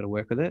 and you just got to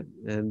work with it.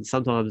 And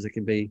sometimes it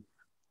can be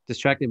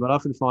distracting, but I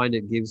often find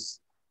it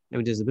gives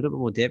images a bit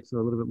more depth or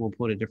a little bit more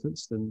point of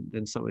difference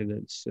than something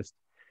that's just,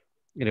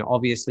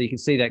 obviously you can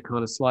see that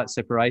kind of slight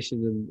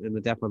separation in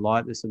the dappled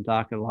light. There's some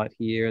darker light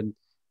here and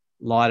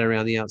light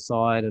around the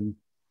outside, and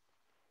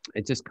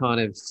it just kind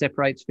of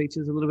separates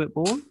features a little bit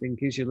more and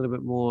gives you a little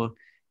bit more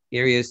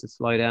areas to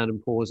slow down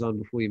and pause on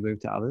before you move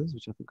to others,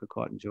 which I think I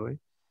quite enjoy.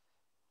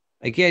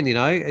 Again,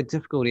 a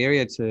difficult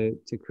area to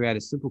create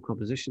a simple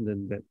composition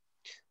in, but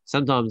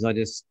sometimes I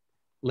just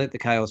let the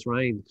chaos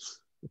reign,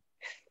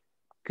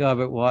 go a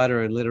bit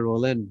wider and let it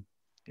all in.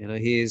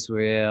 Here's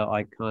where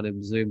I kind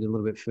of zoomed a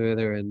little bit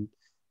further and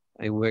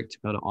worked to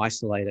kind of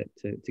isolate it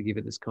to give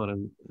it this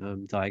kind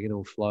of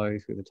diagonal flow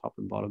through the top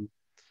and bottom.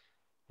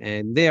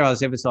 And there I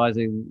was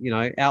emphasizing,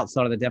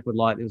 outside of the dappled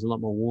light, there was a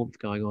lot more warmth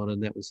going on,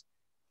 and that was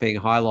being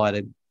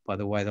highlighted by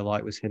the way the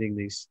light was hitting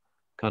these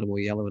kind of more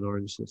yellow and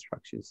orange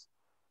structures.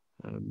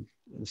 And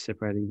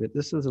separating. But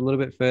this is a little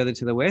bit further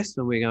to the west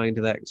when we're going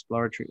to that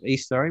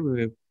we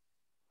were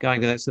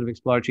going to that sort of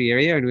exploratory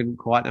area, and we didn't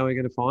quite know what we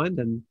were going to find.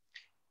 And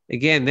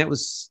again, that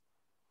was,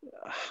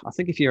 I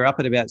think if you're up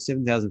at about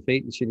 7,000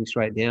 feet and shooting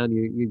straight down,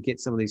 you'd get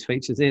some of these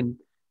features in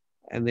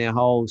and their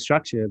whole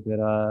structure.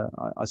 But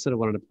I sort of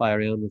wanted to play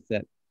around with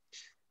that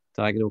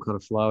diagonal kind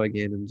of flow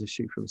again and just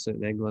shoot from a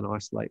certain angle and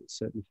isolate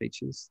certain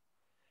features.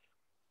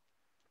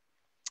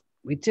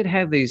 We did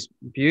have these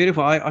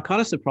beautiful, I kind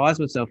of surprised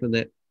myself in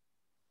that,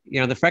 the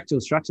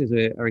fractal structures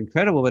are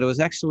incredible, but it was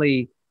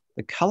actually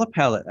the color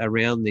palette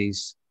around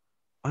these.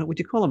 Would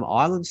you call them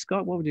islands,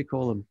 Scott? What would you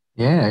call them?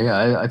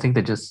 Yeah. I think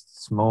they're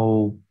just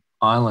small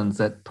islands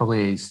that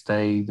probably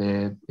stay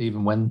there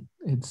even when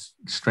it's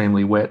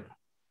extremely wet.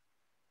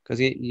 Because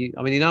in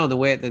the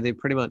wet, they're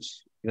pretty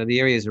much, the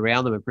areas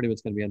around them are pretty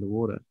much going to be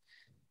underwater.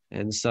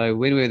 And so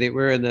when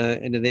we're in the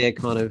end of their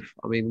kind of,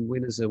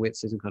 when does the wet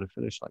season kind of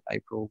finish? Like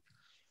April?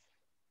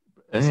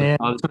 Yeah,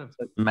 sort of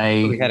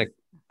May. We had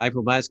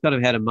April, May. It's kind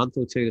of had a month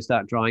or two to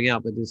start drying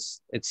out, but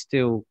it's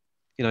still,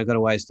 got a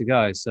ways to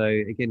go. So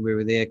again, we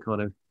were there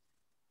kind of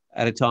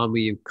at a time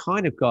where you've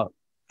kind of got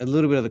a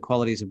little bit of the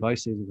qualities of both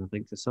seasons, I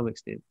think, to some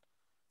extent.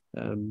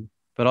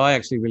 But I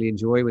actually really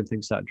enjoy when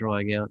things start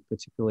drying out,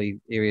 particularly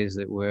areas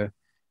that were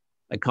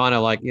kind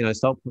of like,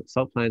 salt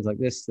plains like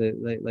this.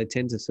 They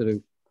tend to sort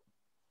of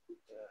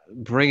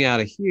bring out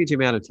a huge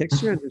amount of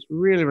texture and just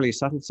really, really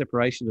subtle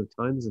separation of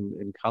tones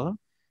and color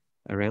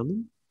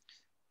around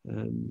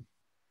them.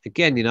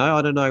 Again,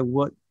 I don't know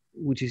what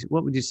would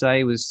you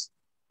say was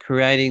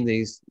creating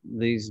these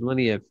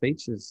linear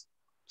features,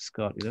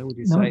 Scott? Would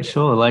you say? Not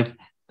sure. Like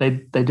they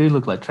do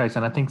look like tracks,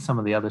 and I think some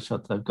of the other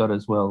shots I've got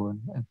as well,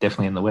 and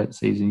definitely in the wet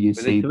season, you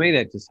see. To me,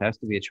 that just has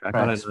to be a track.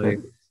 I don't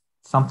know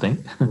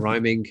something.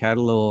 Roaming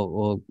cattle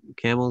or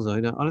camels. I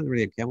don't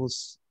really have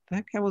camels. Do they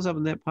have camels up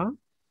in that part?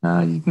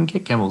 You can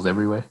get camels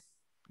everywhere.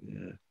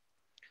 Yeah.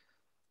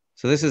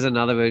 So this is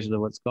another version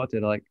of what Scott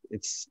did.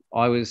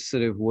 I was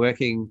sort of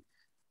working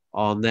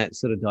on that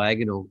sort of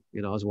diagonal.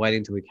 I was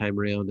waiting till we came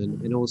around,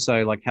 and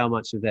also like how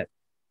much of that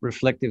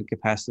reflective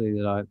capacity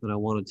that I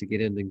wanted to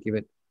get in and give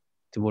it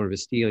to more of a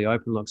steely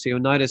open look. So you'll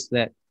notice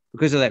that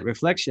because of that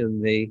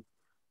reflection, the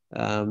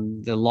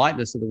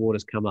lightness of the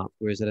waters come up,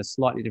 whereas at a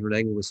slightly different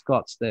angle with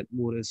Scott's, that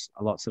water's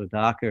a lot sort of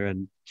darker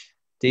and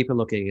deeper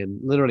looking, and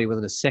literally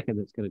within a second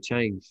it's going to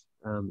change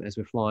as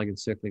we're flying and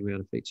circling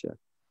around a feature.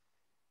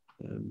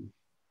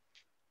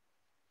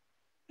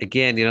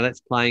 Again,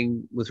 that's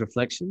playing with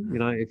reflection.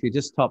 If you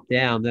just top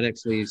down, that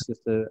actually is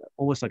just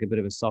almost like a bit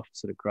of a soft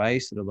sort of grey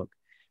sort of look,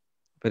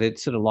 but it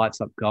sort of lights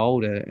up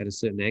gold at a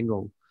certain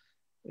angle,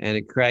 and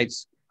it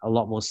creates a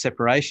lot more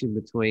separation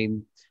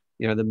between,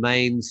 the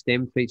main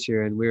stem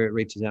feature and where it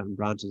reaches out and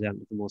branches out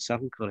into the more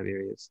subtle kind of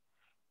areas.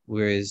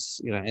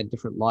 Whereas, at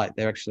different light,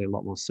 they're actually a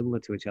lot more similar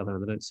to each other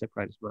and they don't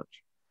separate as much.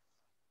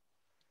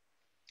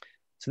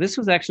 So this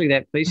was actually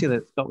that feature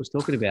that Scott was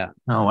talking about.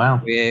 Oh, wow.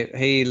 Where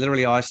he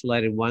literally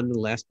isolated one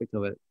little aspect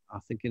of it, I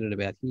think in and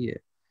about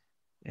here.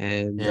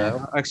 And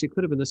actually it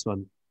could have been this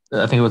one.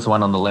 I think it was the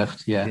one on the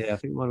left, yeah. Yeah, I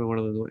think it might have been one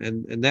of them.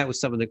 And that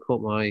was something that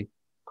caught my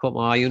caught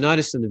my eye. You'll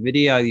notice in the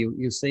video,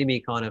 you'll see me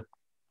kind of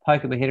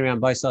poking my head around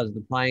both sides of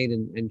the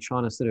plane and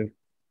trying to sort of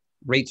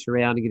reach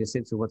around to get a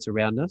sense of what's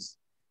around us.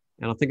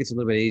 And I think it's a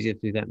little bit easier to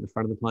do that in the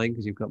front of the plane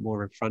because you've got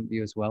more of a front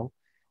view as well.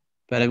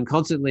 But I'm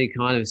constantly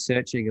kind of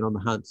searching and on the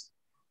hunt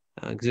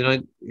because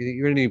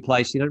you're in a new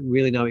place, you don't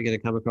really know what you're going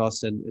to come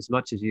across. And as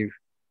much as you've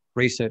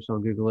researched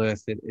on Google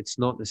Earth, it's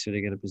not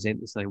necessarily going to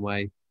present the same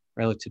way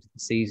relative to the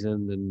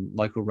season and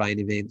local rain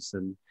events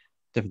and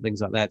different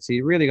things like that. So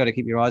you really got to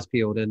keep your eyes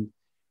peeled. And,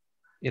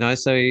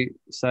 so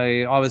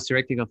I was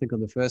directing, I think,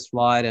 on the first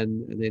flight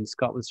and then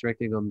Scott was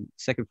directing on the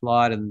second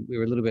flight. And we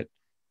were a little bit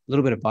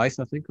of both,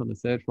 I think, on the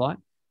third flight.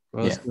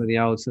 Where I was doing the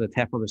old sort of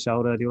tap on the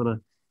shoulder. Do you want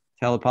to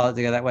tell the pilot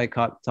to go that way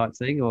type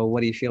thing? Or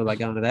what do you feel about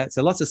going to that?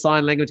 So lots of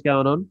sign language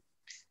going on,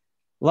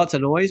 lots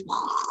of noise,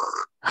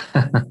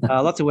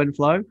 lots of wind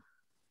flow.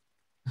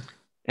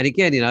 And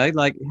again,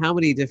 like how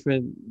many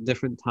different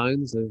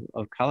tones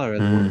of color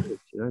in the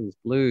water, there's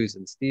blues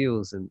and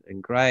steels and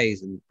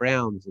grays and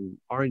browns and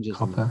oranges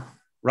and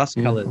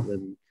rust colors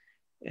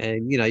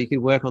and you could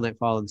work on that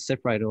file and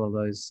separate all of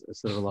those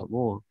sort of a lot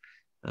more.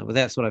 But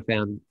that's what I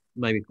found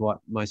maybe quite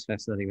most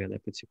fascinating about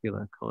that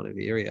particular kind of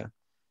area.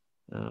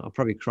 I'll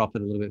probably crop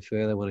it a little bit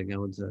further when I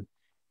go into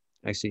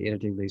actually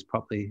editing these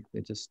properly.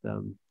 They're just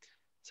sort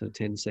of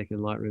 10-second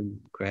Lightroom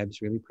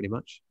grabs, really, pretty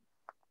much.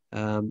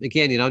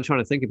 Again, I'm trying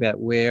to think about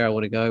where I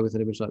want to go with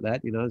an image like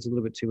that. There's a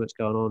little bit too much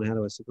going on. How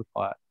do I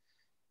simplify it?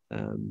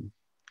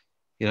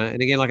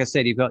 And again, like I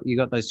said, you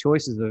got those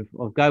choices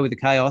of go with the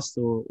chaos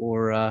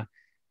or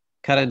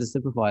cut into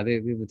simplify.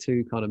 They're the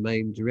two kind of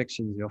main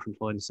directions you often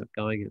find yourself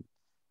going in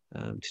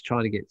to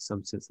try to get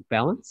some sense of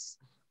balance,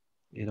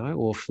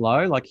 or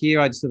flow. Like here,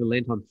 I just sort of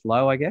lent on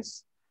flow, I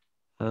guess.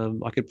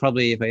 I could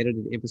probably, if I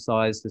edited,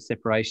 emphasize the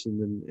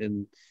separation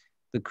and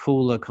the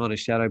cooler kind of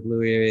shadow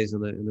blue areas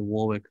and the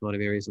warmer kind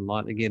of areas of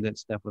light. Again, that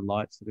stuff with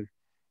light sort of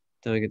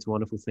doing its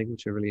wonderful thing,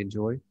 which I really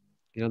enjoy.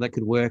 That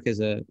could work as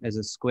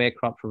a square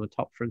crop from the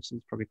top, for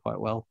instance, probably quite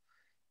well,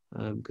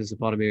 because the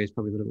bottom area is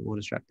probably a little bit more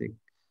distracting.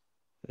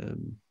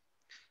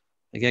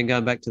 Again,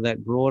 going back to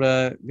that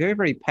broader, very,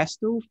 very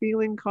pastel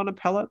feeling kind of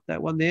palette,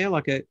 that one there,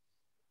 I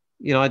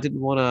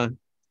didn't want to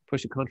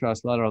push a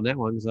contrast ladder on that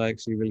one because I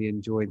actually really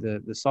enjoyed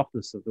the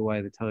softness of the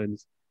way the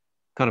tones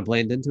kind of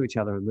blend into each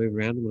other and move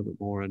around a little bit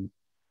more and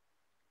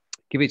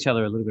give each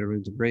other a little bit of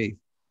room to breathe.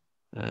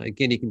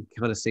 Again, you can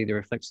kind of see the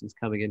reflections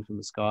coming in from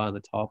the sky on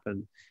the top.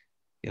 And,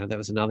 that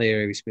was another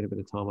area we spent a bit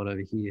of time on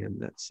over here. And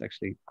that's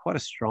actually quite a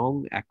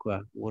strong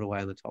aqua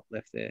waterway on the top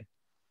left there.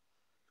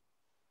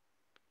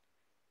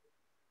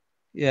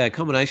 Yeah, a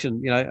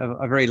combination,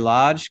 a very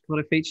large kind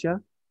of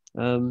feature.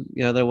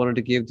 They wanted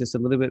to give just a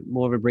little bit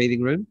more of a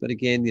breathing room. But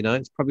again,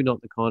 it's probably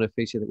not the kind of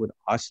feature that would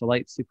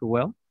isolate super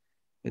well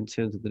in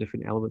terms of the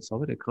different elements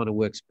of it. It kind of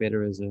works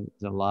better as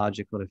a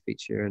larger kind of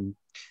feature.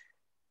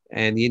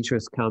 And the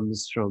interest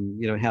comes from,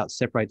 how it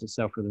separates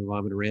itself from the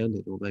environment around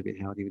it, or maybe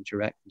how it even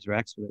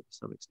interacts with it to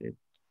some extent.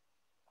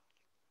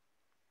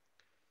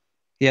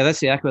 Yeah,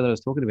 that's the aqua that I was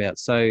talking about.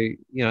 So,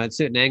 at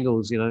certain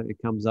angles, it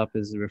comes up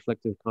as a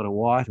reflective kind of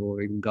white or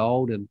even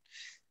gold. And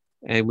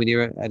when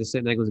you're at a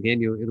certain angles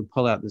again, it'll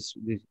pull out these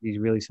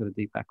really sort of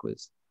deep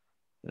aquas.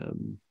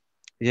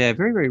 Yeah,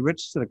 very, very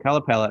rich sort of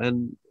color palette.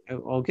 And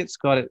I'll get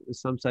Scott at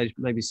some stage,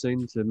 maybe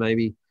soon, to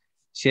maybe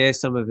share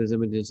some of his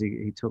images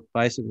he took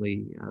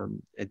basically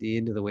at the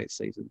end of the wet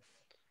season.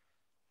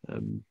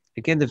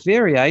 Again, the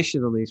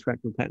variation on these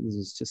fractal patterns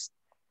is just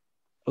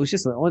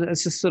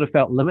sort of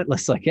felt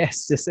limitless, I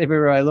guess. Just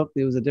everywhere I looked,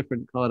 there was a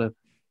different kind of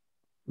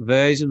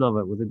version of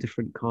it with a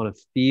different kind of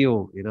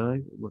feel,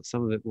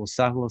 some of it more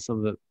subtle, some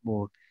of it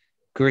more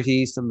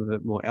gritty, some of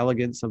it more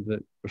elegant, some of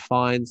it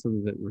refined, some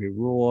of it very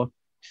raw,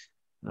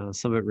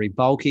 some of it very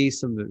bulky,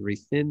 some of it very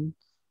thin.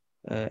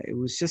 It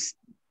was just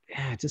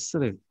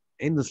sort of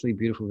endlessly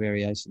beautiful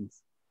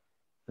variations.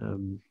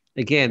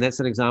 Again,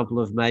 that's an example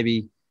of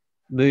maybe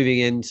moving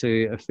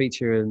into a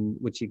feature in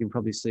which you can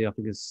probably see, I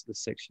think, is this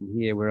section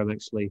here, where I'm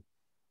actually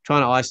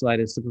trying to isolate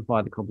and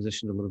simplify the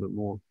composition a little bit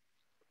more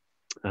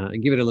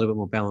and give it a little bit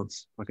more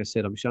balance. Like I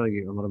said, I'm showing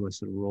you a lot of my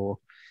sort of raw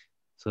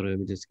sort of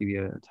images to give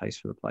you a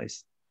taste for the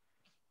place.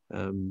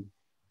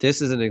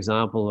 This is an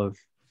example of,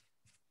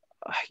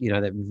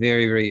 that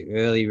very, very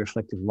early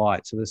reflective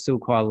light. So there's still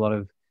quite a lot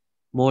of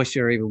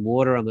moisture, even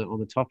water on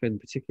the top in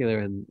particular,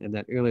 and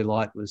that early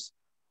light was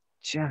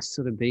just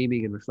sort of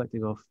beaming and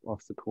reflecting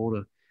off the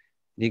corner.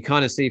 And you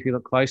kind of see, if you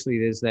look closely,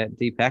 there's that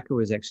deep aqua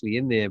is actually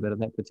in there, but at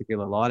that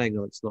particular light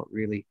angle, it's not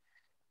really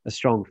a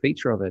strong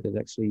feature of it.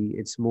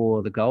 It's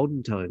more the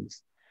golden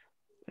tones,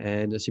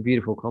 and it's a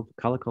beautiful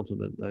color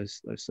complement.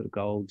 Those sort of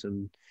golds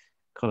and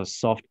kind of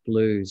soft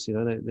blues.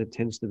 There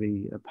tends to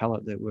be a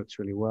palette that works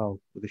really well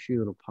with a few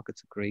little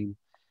pockets of green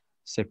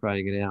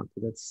separating it out.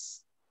 But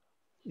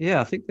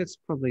I think that's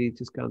probably,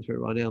 just going through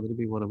it right now, that'll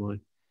be one of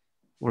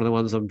the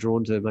ones I'm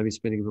drawn to, maybe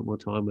spending a bit more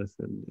time with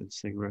and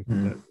seeing where I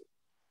can go.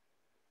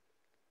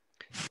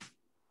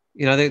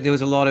 There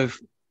was a lot of,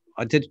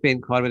 I did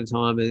spend quite a bit of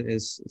time,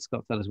 as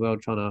Scott's done as well,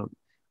 trying to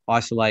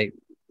isolate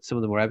some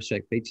of the more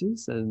abstract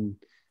features. And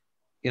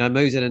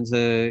moves it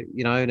into,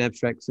 an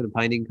abstract sort of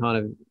painting kind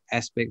of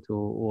aspect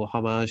or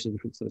homage to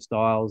different sort of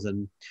styles,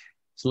 and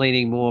it's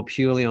leaning more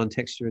purely on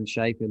texture and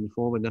shape and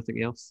form and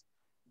nothing else.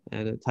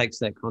 And it takes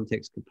that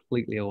context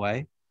completely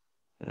away.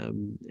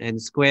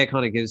 And square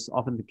kind of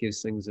often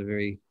gives things a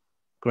very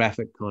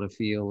graphic kind of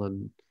feel,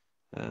 and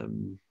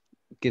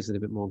gives it a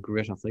bit more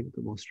grit, I think, a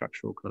bit more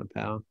structural kind of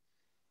power.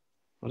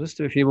 I'll just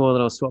do a few more,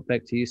 then I'll swap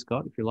back to you,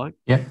 Scott, if you like.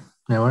 Yeah,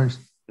 no worries.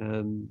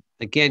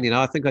 Again,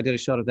 I think I did a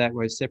shot of that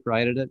where I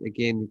separated it.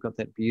 Again, you've got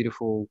that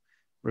beautiful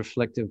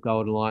reflective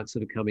golden light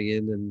sort of coming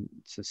in and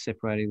sort of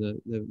separating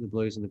the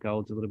blues and the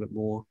golds a little bit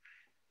more.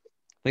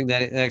 I think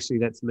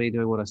that's me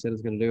doing what I said I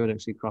was going to do, and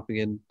actually cropping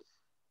in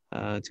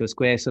to a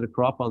square sort of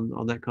crop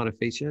on that kind of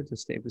feature,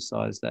 just to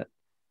emphasize that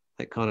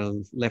kind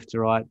of left to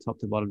right, top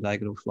to bottom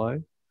diagonal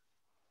flow.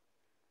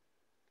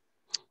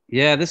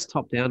 Yeah, this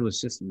top down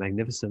was just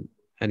magnificent.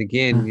 And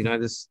again,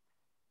 this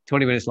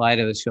 20 minutes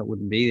later, the shot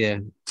wouldn't be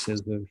there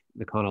because of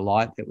the kind of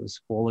light that was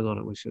falling on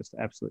it was just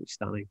absolutely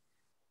stunning.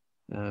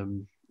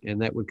 And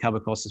that would come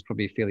across as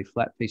probably a fairly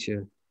flat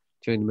feature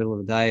during the middle of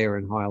the day or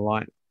in higher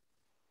light.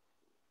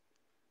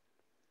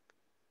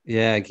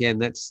 Yeah, again,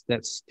 that's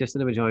just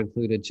an image I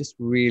included just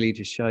really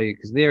to show you,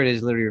 because there it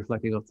is literally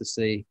reflecting off the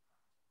sea.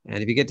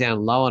 And if you get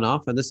down low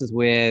enough, and this is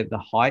where the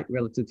height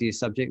relative to your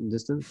subject and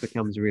distance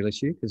becomes a real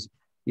issue, because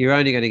you're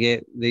only going to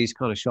get these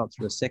kind of shots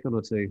for a second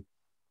or two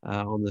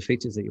on the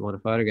features that you want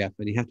to photograph,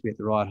 and you have to be at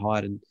the right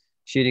height and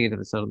shooting into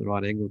the sun at the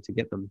right angle to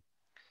get them.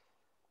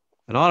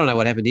 And I don't know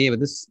what happened here, but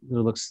this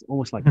looks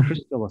almost like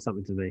crystal or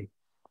something to me.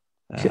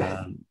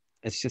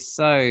 It's just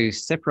so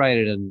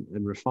separated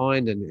and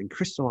refined and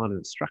crystalline in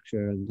its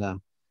structure, and I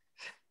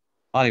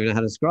don't even know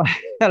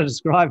how to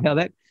describe how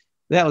that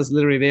was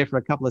literally there for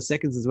a couple of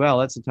seconds as well.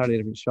 That's a totally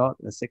different shot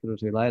a second or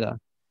two later.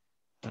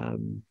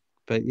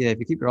 But yeah, if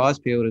you keep your eyes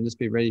peeled and just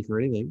be ready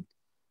for anything.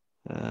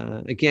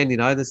 Again,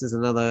 this is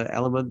another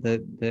element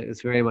that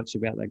is very much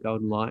about that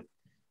golden light.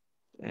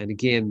 And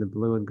again, the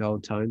blue and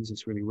gold tones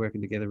just really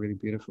working together really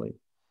beautifully.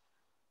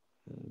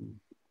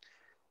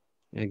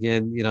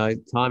 Again,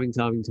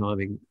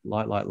 timing,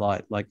 light.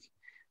 Like,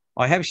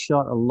 I have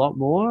shot a lot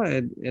more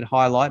at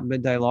high light and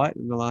midday light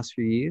in the last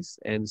few years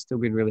and still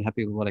been really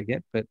happy with what I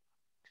get. But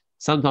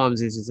sometimes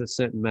there's a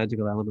certain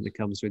magical element that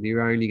comes through that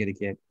you're only going to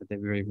get at that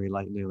very, very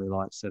late and early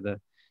light. So the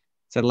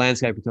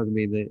landscape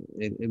photography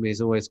in me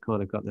has always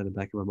kind of got that in the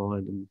back of my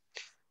mind. And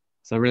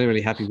so I'm really,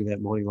 really happy with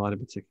that morning light in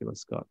particular,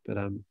 Scott. But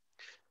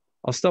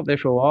I'll stop there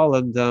for a while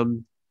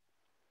and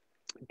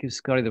give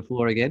Scotty the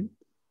floor again.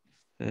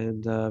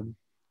 And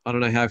I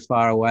don't know how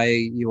far away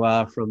you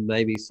are from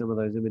maybe some of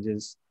those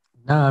images.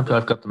 No, I've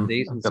got them.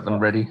 I've got them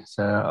ready,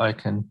 so I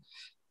can.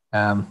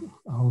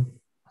 I'll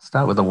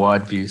start with a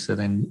wide view, so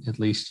then at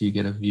least you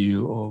get a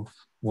view of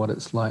what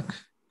it's like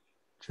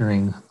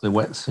during the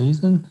wet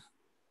season.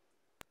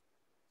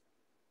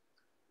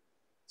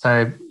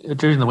 So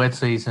during the wet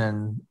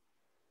season,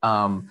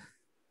 I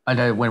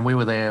know when we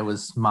were there it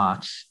was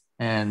March,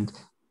 and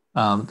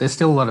there's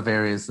still a lot of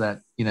areas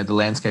that the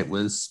landscape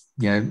was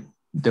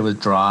there was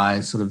dry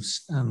sort of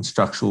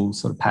structural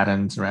sort of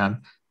patterns around,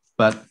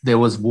 but there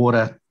was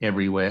water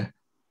everywhere.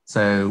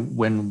 So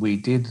when we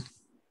did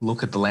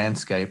look at the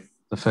landscape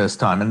the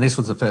first time, and this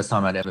was the first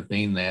time I'd ever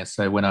been there,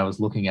 so when I was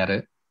looking at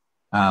it,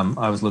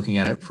 I was looking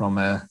at it from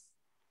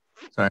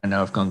sorry, I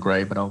know I've gone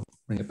grey, but I'll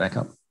bring it back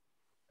up.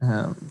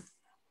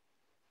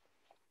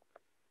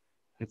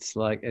 It's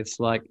like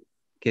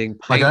getting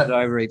painted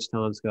over each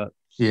time, Scott.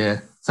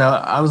 Yeah. So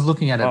I was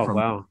looking at it from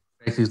wow.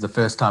 It was the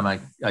first time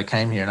I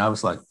came here, and I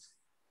was like,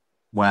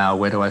 wow,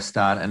 where do I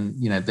start? And,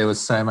 there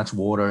was so much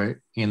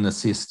water in the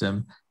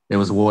system. There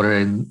was water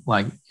in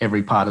like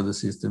every part of the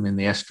system, in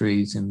the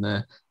estuaries, in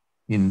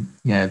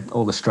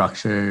all the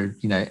structure,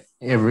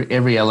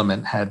 every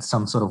element had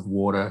some sort of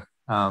water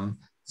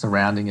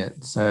surrounding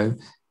it. So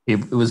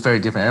it was very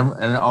different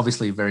and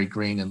obviously very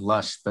green and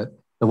lush. But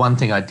the one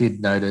thing I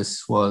did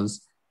notice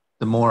was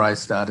the more I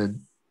started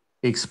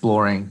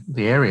exploring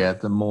the area,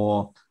 the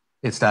more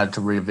it started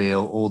to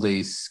reveal all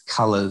these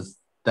colors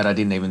that I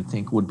didn't even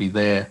think would be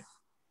there.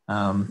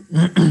 I'll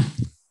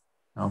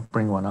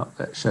bring one up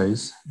that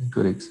shows a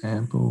good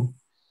example.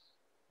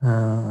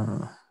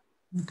 I'll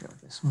go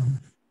with this one.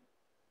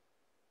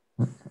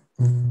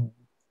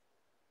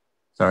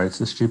 Sorry,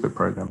 it's a stupid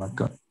program I've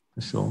got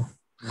for sure.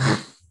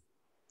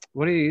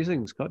 What are you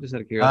using, Scott? Just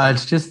out of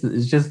curiosity.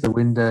 It's just the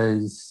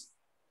Windows.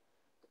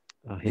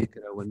 Oh, here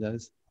good old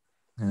Windows.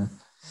 Yeah.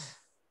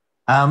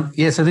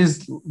 So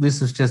this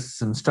was just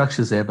some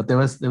structures there, but there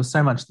was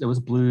so much. There was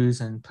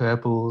blues and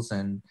purples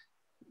and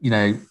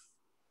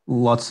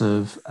lots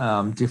of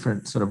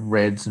different sort of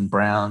reds and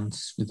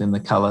browns within the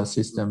color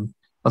system.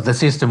 But the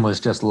system was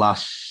just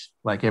lush,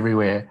 like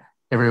everywhere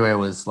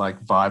was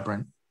like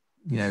vibrant,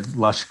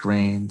 lush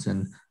greens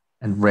and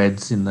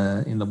reds in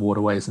the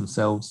waterways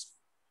themselves.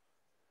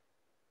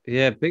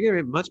 Yeah,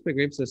 much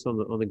bigger emphasis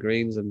on the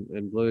greens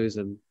and blues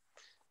and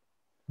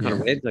kind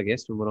of reds, I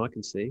guess, from what I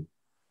can see.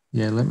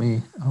 Yeah,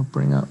 I'll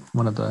bring up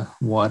one of the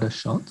wider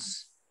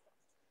shots.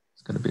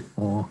 It's got a bit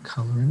more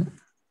color in it.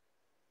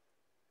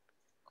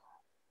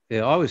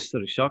 Yeah, I was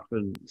sort of shocked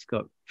when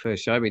Scott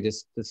first showed me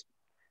just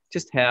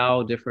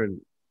how different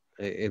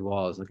it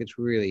was. Like it's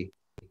really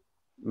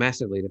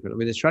massively different. I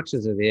mean, the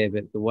structures are there,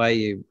 but the way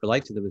you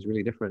relate to them is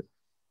really different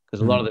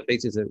because a lot of the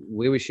features that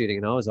we were shooting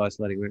and I was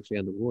isolating were actually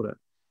underwater.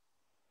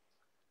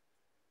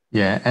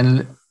 Yeah,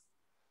 and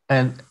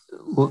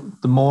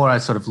the more I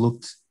sort of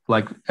looked,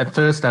 like at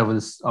first I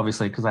was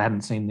obviously, because I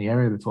hadn't seen the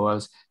area before, I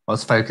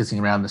was focusing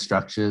around the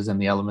structures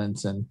and the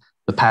elements and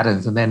the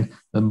patterns, and then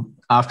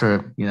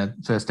after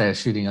first day of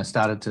shooting, I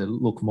started to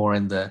look more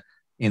in the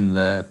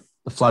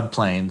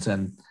floodplains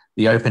and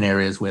the open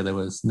areas where there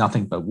was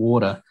nothing but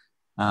water,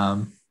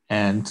 and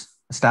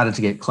I started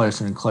to get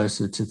closer and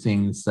closer to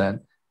things that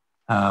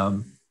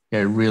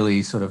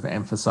really sort of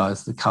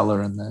emphasize the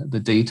color and the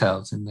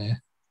details in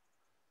there.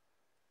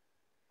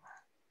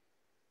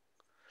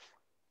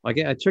 I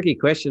get a tricky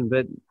question,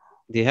 but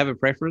do you have a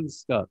preference,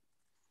 Scott?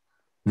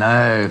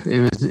 No,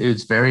 it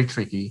was very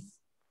tricky.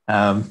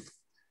 The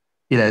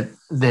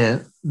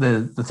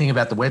thing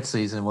about the wet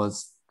season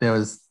was there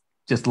was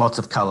just lots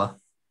of color,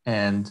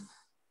 and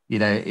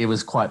it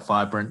was quite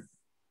vibrant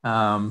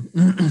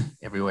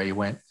everywhere you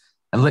went.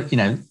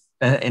 And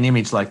an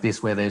image like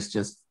this where there's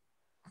just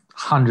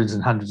hundreds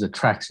and hundreds of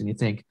tracks, and you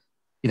think,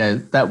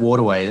 that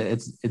waterway,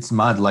 it's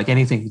mud. Like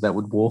anything that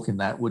would walk in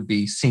that would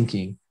be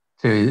sinking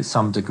to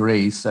some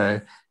degree.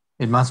 So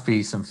it must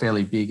be some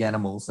fairly big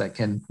animals that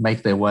can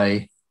make their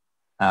way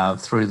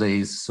through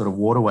these sort of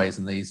waterways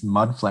and these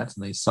mud flats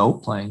and these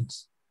salt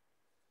plains.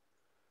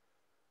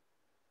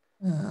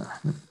 Yeah,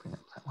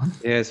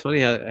 it's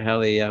funny how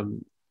they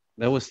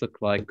almost look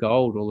like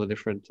gold, all the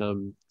different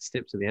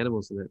steps of the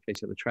animals in that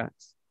feature, the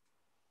tracks.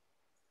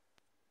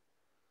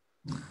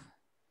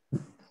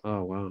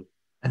 Oh wow!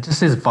 And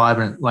just as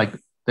vibrant, like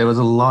there was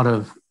a lot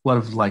of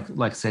like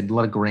I said, a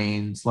lot of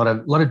greens, a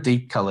lot of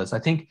deep colors. I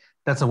think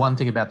that's the one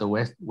thing about the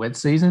wet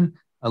season.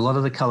 A lot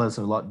of the colors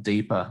are a lot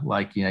deeper,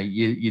 like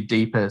your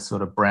deeper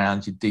sort of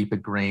browns, your deeper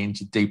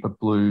greens, your deeper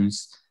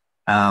blues.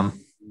 Found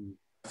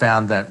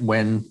that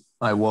when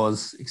I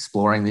was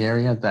exploring the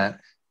area,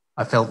 that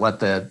I felt like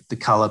the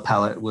color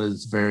palette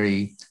was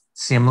very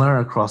similar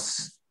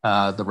across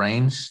the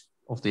range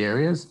of the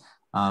areas,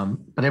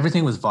 but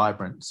everything was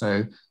vibrant.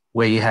 So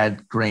where you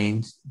had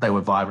greens, they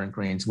were vibrant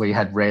greens. Where you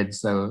had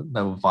reds, they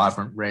were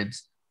vibrant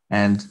reds.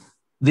 And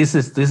this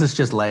is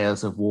just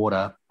layers of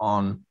water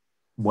on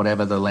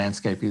whatever the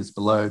landscape is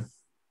below.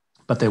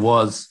 But there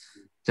was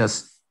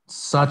just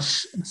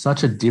such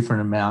a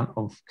different amount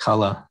of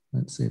color.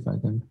 Let's see if I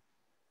can.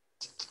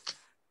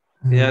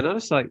 Yeah, I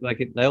noticed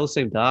they all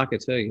seem darker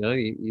too.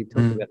 You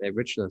talk about their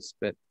richness,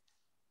 but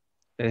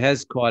it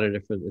has quite a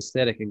different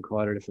aesthetic and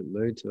quite a different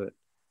mood to it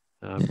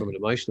from an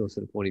emotional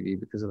sort of point of view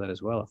because of that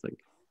as well. I think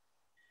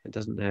it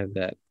doesn't have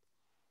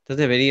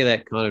any of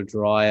that kind of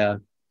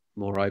drier,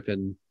 more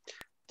open,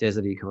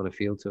 deserty kind of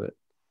feel to it.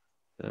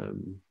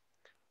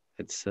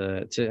 It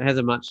has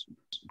a much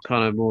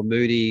kind of more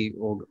moody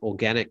or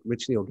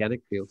richly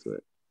organic feel to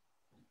it.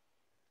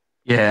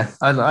 Yeah,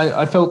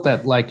 I felt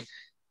that like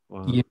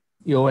wow.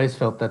 you always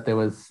felt that there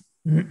was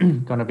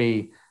going to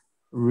be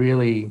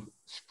really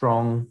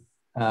strong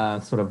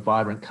sort of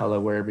vibrant color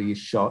wherever you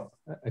shot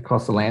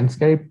across the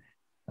landscape.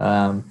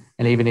 And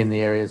even in the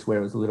areas where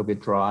it was a little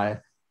bit dry,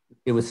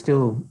 it was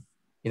still,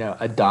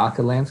 a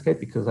darker landscape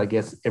because I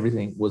guess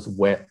everything was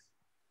wet.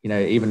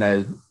 Even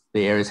though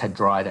the areas had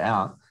dried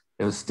out,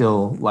 there was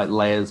still like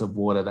layers of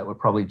water that were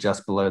probably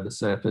just below the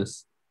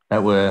surface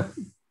that were,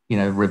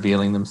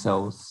 revealing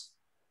themselves.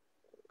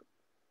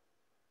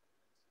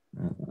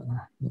 I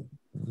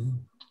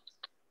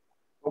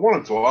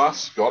wanted to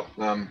ask Scott,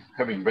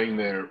 having been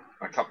there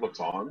a couple of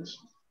times,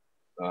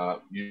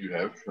 you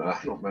have,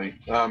 not me.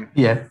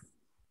 Yeah.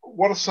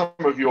 What are some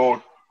of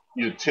your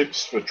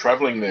tips for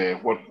travelling there?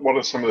 What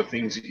are some of the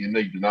things that you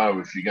need to know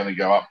if you're going to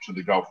go up to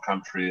the Gulf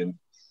country and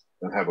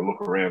have a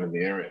look around in the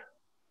area?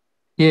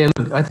 Yeah,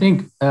 look, I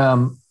think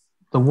the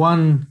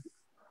one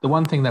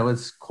thing that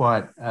was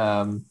quite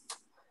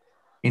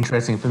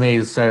interesting for me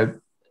is, so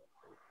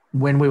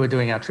when we were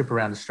doing our trip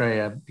around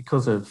Australia,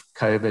 because of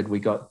COVID, we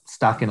got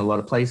stuck in a lot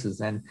of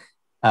places, and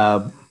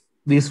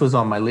this was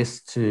on my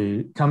list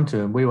to come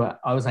to, and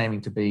I was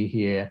aiming to be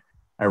here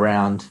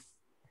around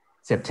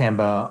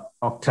September,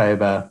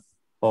 October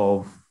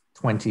of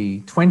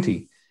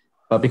 2020.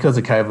 But because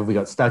of COVID, we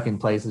got stuck in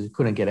places, we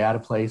couldn't get out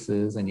of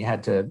places, and you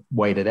had to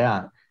wait it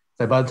out.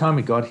 So by the time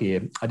we got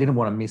here, I didn't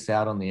want to miss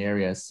out on the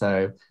area.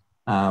 So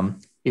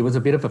it was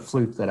a bit of a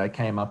fluke that I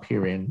came up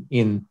here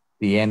in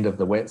the end of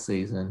the wet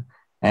season.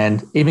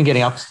 And even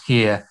getting up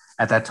here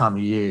at that time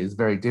of year is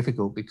very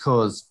difficult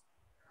because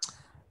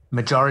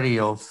majority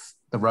of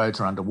the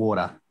roads are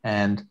underwater.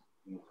 And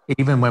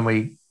even when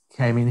we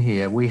came in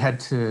here, we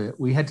had to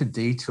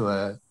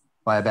detour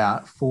by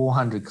about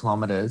 400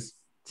 kilometers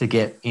to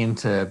get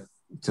into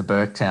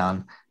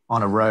Burketown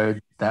on a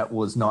road that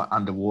was not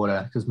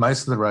underwater, because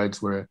most of the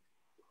roads were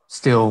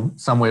still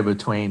somewhere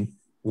between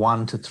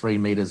 1 to 3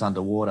 meters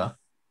underwater.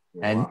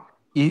 And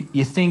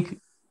you think,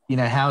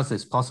 how is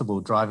this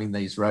possible driving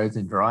these roads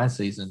in dry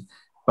season?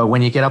 But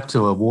when you get up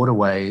to a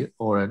waterway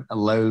or a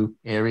low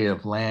area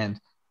of land,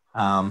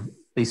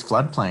 these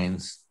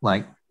floodplains,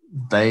 like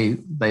they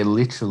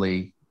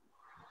literally,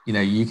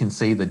 you can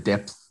see the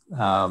depth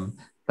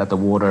that the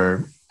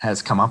water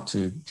has come up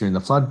to during the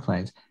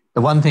floodplains.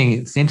 The one thing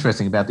that's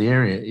interesting about the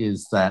area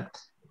is that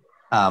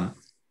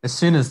as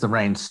soon as the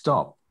rain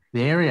stops,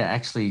 the area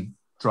actually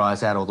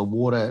dries out, or the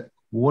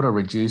water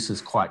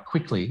reduces quite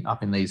quickly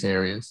up in these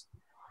areas.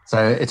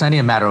 So it's only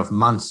a matter of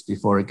months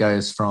before it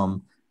goes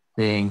from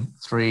being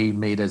 3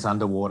 meters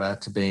underwater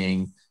to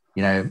being,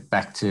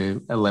 back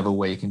to a level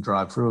where you can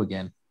drive through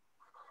again.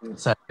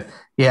 So,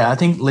 yeah, I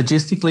think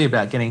logistically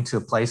about getting to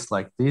a place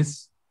like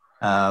this,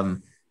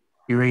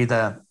 you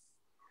either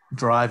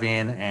drive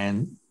in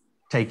and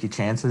take your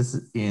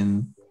chances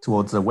in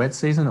towards the wet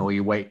season, or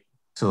you wait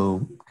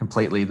till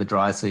completely the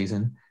dry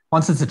season.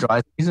 Once it's a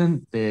dry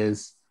season,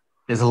 there's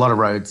a lot of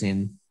roads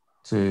in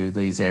to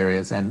these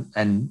areas,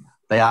 and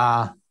they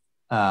are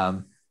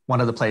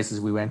one of the places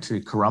we went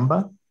to,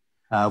 Karumba,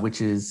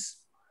 which is,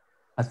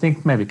 I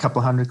think, maybe a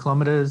couple hundred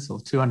kilometers or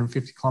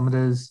 250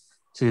 kilometers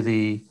to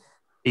the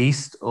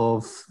east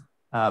of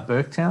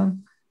Burketown.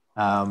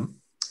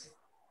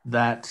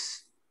 That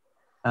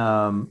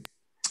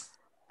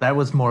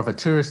was more of a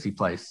touristy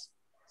place.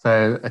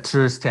 So a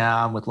tourist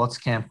town with lots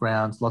of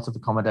campgrounds, lots of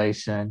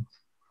accommodation,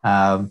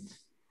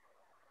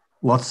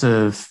 lots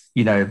of,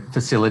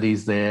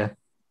 facilities there.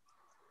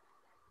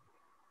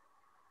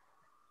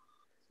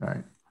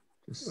 Sorry.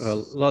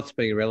 Well, lots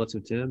being a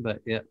relative term,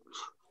 but yeah.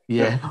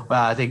 Yeah,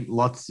 well, I think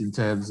lots in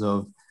terms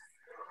of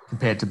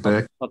compared to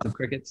Burke. Lots of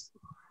crickets.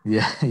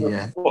 Yeah,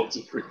 yeah. Lots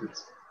of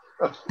crickets.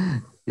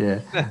 Yeah.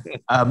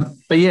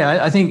 But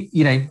yeah, I think,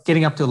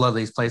 getting up to a lot of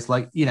these places,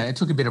 like, it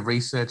took a bit of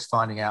research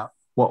finding out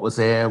what was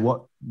there,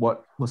 what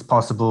was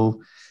possible.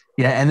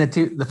 Yeah. And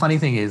the funny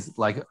thing is,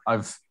 like,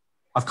 I've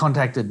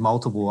contacted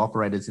multiple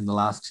operators in the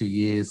last 2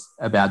 years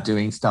about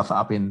doing stuff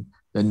up in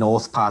the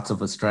north parts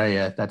of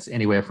Australia. That's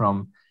anywhere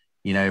from,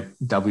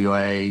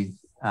 WA,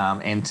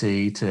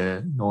 NT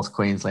to North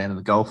Queensland and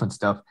the Gulf and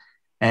stuff.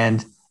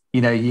 And,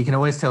 you can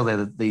always tell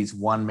that these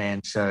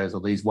one-man shows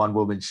or these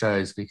one-woman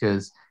shows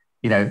because,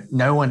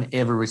 no one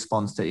ever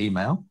responds to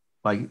email.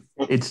 Like,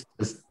 it's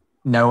just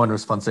no one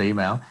responds to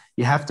email.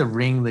 You have to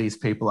ring these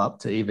people up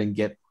to even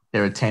get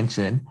their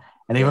attention.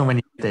 And even when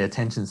you get their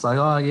attention, it's like,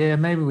 oh, yeah,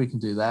 maybe we can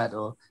do that.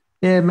 Or,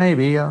 yeah,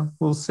 maybe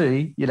we'll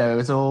see.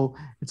 It's all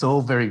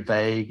very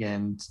vague.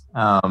 And,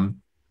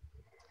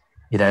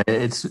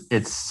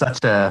 it's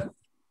such a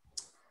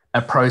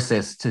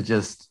process to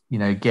just,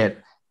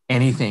 get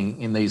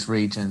anything in these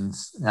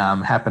regions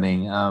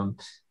happening.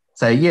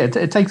 So yeah,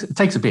 it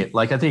takes a bit.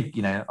 Like, I think,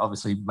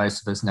 obviously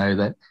most of us know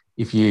that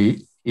if you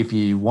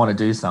want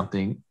to do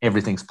something,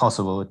 everything's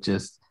possible. It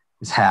just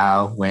is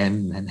how,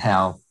 when, and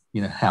how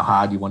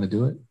hard you want to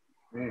do it.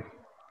 Yeah.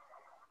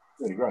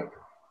 Really great.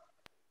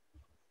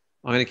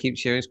 I'm going to keep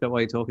sharing, Scott,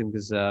 while you're talking,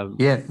 because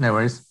yeah, no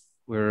worries.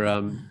 We're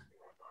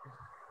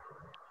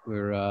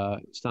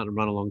starting to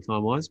run along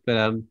time-wise,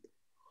 but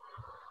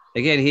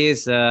again,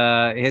 here's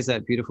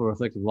that beautiful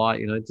reflective light.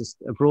 Just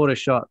a broader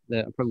shot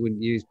that I probably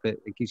wouldn't use, but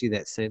it gives you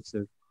that sense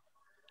of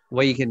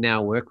what you can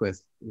now work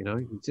with. You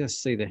can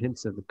just see the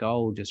hints of the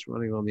gold just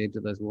running on the edge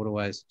of those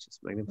waterways. It's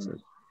just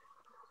magnificent.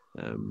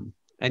 And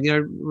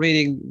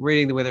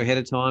reading the weather ahead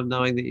of time,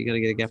 knowing that you're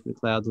going to get a gap in the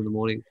clouds in the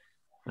morning,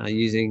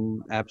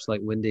 using apps like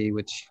Windy,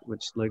 which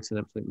Luke's an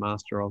absolute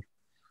master of.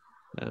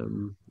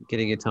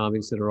 Getting your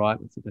timings sort of right.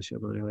 I think I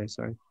showed one earlier.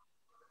 Sorry.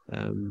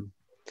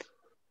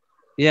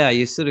 Yeah,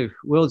 you sort of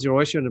world's your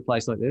oyster in a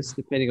place like this,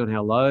 depending on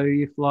how low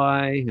you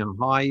fly, how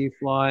high you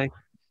fly,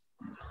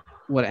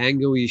 what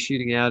angle you're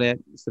shooting out at,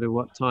 sort of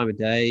what time of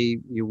day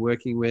you're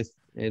working with,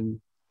 and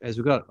as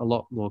we've got a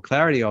lot more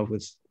clarity of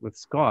with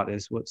Scott,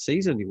 is what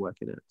season you're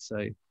working at.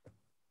 So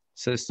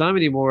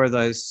many more of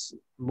those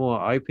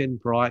more open,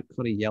 bright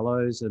kind of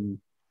yellows and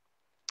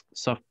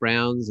soft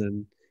browns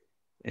and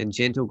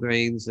gentle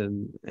greens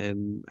and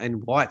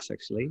whites,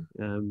 actually,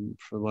 from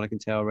what I can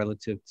tell,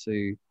 relative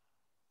to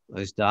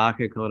those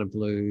darker kind of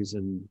blues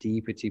and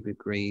deeper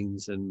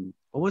greens and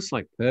almost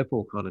like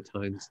purple kind of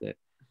tones that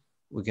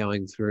we're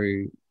going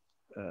through.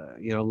 A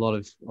lot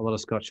of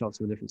Scott shots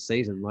in a different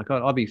season. Like,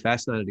 I'd be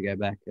fascinated to go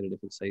back at a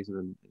different season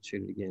and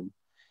shoot it again.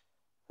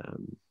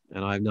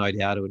 And I have no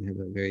doubt it would have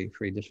a very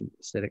different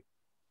aesthetic.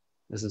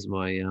 This is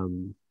my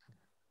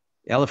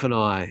elephant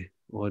eye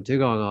or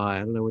dugong eye. I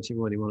don't know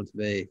whichever one you want it to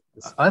be.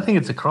 I think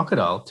it's a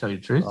crocodile, to tell you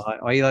the truth.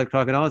 Are you like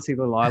crocodile? See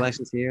little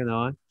eyelashes here in the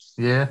eye?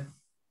 Yeah.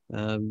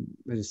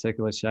 With a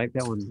circular shape.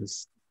 That one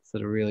just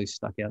sort of really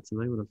stuck out to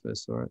me when I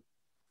first saw it.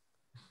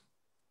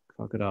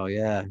 Crocodile,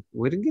 yeah.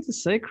 We didn't get to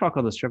see croc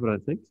on the strip, I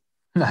don't think.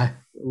 No. A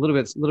little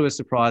bit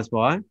surprised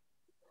by.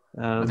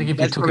 I think if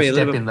you took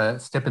a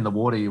step in the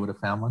water, you would have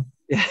found one.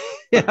 Yeah,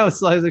 yeah, I was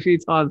close a few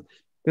times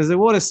because the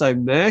water's so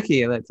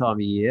murky at that time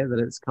of year that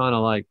it's kind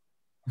of like,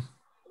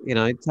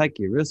 take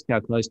your risk how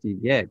close do you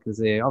get, because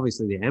they're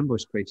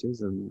ambush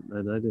creatures and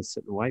they just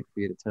sit and wait for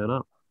you to turn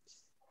up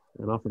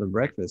and offer them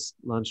breakfast,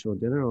 lunch or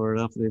dinner or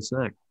an afternoon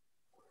snack.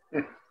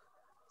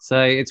 So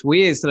it's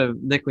weird, sort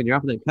of, Nick, when you're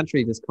up in that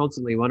country, just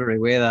constantly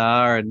wondering where they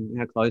are and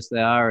how close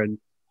they are, and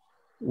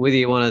whether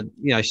you want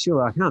to,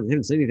 sure, I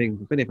haven't seen anything.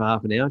 I've been here for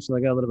half an hour. Shall I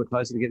go a little bit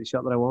closer to get the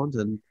shot that I want?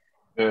 And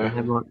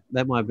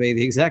that might be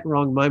the exact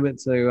wrong moment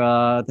to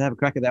have a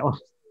crack at that one.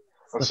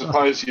 I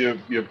suppose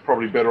you're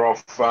probably better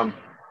off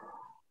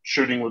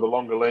shooting with a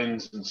longer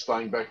lens and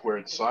staying back where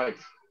it's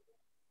safe.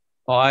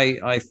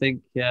 I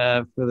think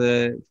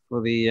for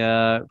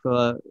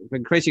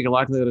increasing your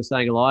likelihood of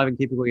staying alive and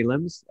keeping all your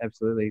limbs,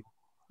 absolutely.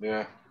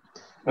 Yeah,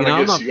 and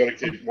I guess you got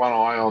to keep one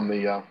eye on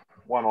the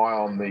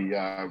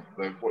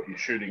what you're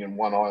shooting and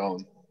one eye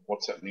on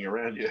what's happening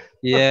around you.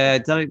 Yeah,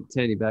 don't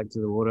turn your back to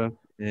the water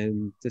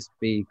and just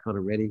be kind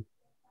of ready.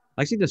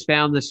 I actually just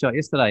found this shot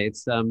yesterday.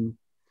 It's I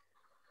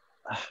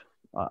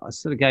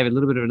sort of gave it a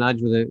little bit of a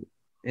nudge with it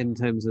in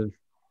terms of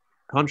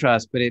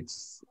contrast, but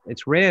it's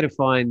rare to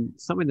find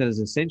something that is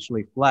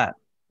essentially flat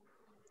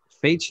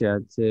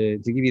feature to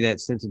give you that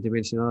sense of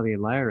dimensionality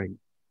and layering,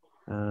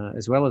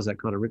 as well as that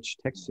kind of rich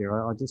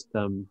texture. I just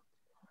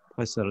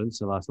posted on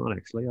Insta last night,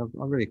 actually. I'm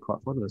really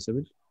quite fond of this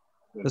image.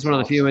 That's one of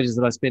the few images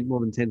that I spent more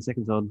than 10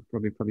 seconds on,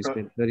 probably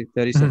spent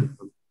 30 seconds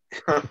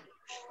on.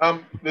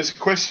 There's a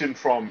question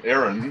from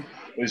Erin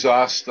who's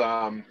asked, may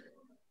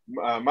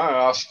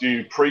I ask, do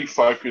you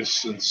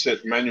pre-focus and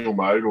set manual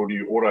mode, or do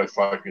you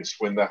autofocus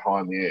when that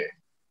high in the air?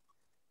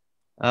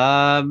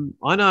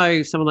 I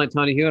know someone like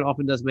Tony Hewitt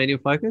often does manual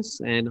focus,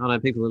 and I know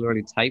people who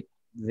already tape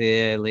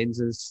their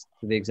lenses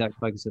to the exact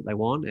focus that they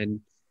want,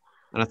 and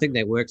I think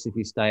that works if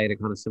you stay at a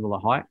kind of similar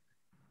height.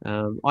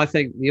 I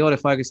think the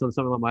autofocus on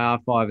something like my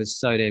R5 is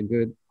so damn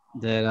good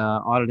that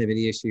I don't have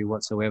any issue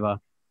whatsoever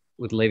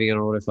with leaving it on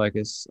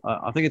autofocus.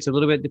 I think it's a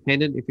little bit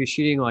dependent. If you're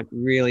shooting like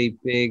really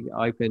big,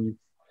 open,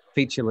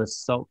 featureless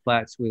salt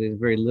flats where there's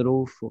very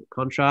little for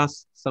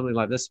contrast, something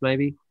like this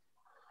maybe,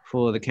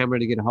 for the camera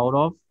to get a hold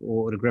of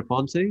or to grip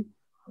onto,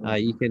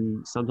 you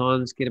can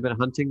sometimes get a bit of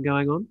hunting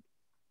going on.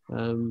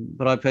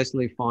 But I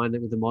personally find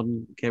that with the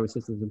modern camera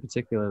systems in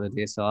particular, the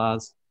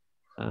DSLRs,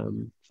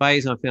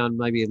 phase I found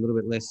maybe a little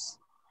bit less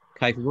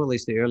capable, at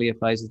least the earlier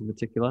phases in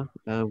particular,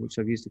 which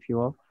I've used a few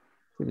of.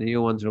 I think the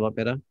newer ones are a lot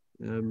better.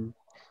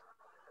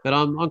 But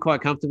I'm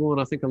quite comfortable,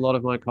 and I think a lot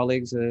of my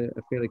colleagues are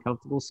fairly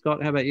comfortable.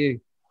 Scott, how about you?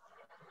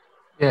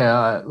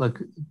 Yeah, look,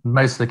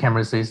 most of the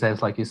cameras these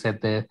days, like you said,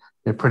 they're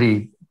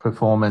pretty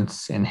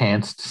performance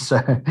enhanced.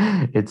 So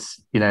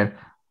it's, the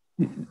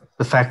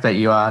fact that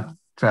you are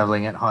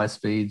traveling at high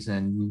speeds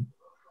and,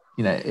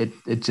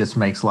 it just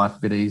makes life a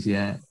bit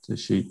easier to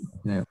shoot,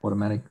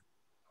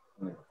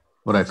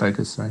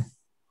 autofocus, sorry.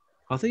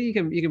 I think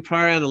you can play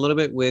around a little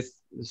bit with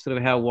sort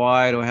of how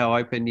wide or how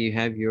open you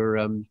have your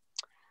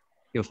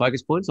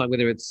focus points, like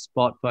whether it's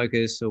spot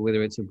focus or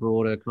whether it's a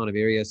broader kind of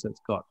area, so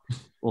it's got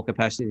more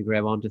capacity to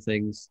grab onto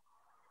things.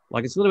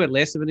 Like it's a little bit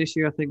less of an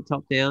issue, I think,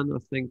 top down. I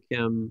think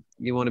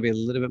you want to be a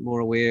little bit more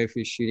aware if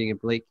you're shooting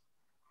oblique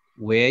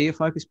where your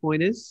focus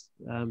point is,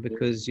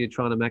 because you're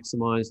trying to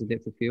maximize the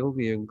depth of field.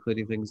 You're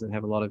including things that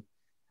have a lot of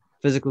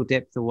physical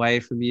depth away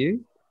from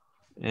you,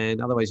 and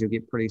otherwise you'll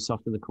get pretty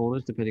soft in the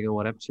corners depending on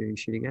what aperture you're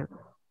shooting at.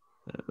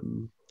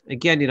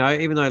 Again,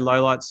 even though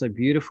low light's so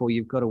beautiful,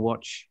 you've got to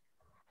watch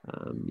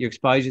your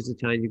exposures are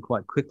changing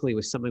quite quickly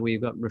with something where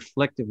you've got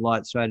reflective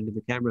light straight into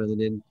the camera, and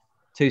then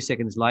 2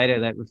 seconds later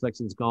that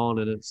reflection's gone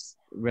and it's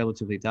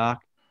relatively dark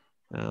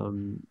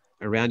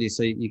around you,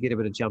 so you get a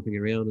bit of jumping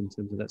around in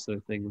terms of that sort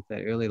of thing with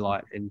that early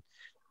light, and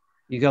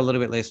you got a little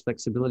bit less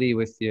flexibility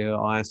with your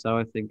ISO,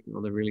 I think,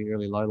 on the really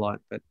early low light.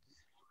 But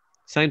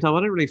same time, I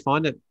don't really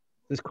find it.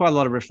 There's quite a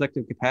lot of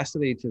reflective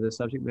capacity to the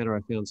subject matter,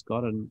 I found,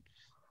 Scott, and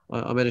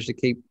I managed to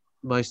keep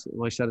most of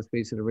my shutter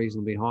speeds at a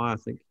reasonably high, I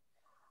think,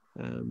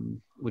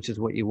 which is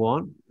what you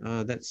want.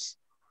 That's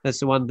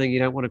the one thing you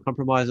don't want to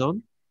compromise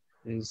on,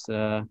 is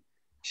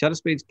shutter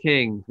speed's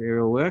king for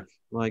aerial work.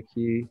 Like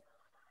you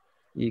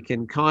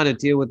can kind of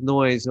deal with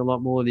noise a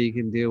lot more than you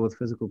can deal with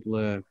physical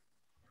blur.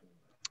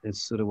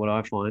 It's sort of what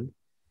I find.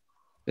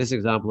 This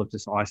example of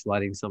just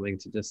isolating something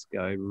to just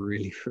go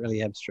really,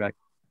 really abstract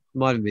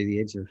might even be the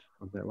edge of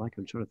that lake.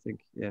 I'm trying to think.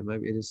 Yeah,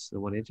 maybe it is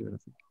the one edge of it, I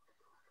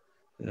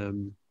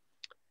think.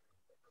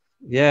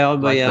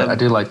 I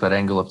do like that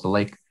angle of the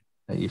lake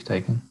that you've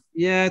taken.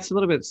 Yeah, it's a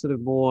little bit sort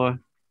of more.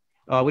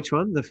 Oh, which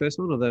one? The first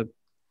one or the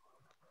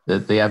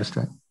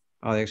abstract?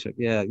 Oh, the abstract.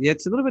 Yeah,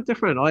 it's a little bit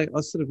different. I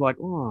was sort of like,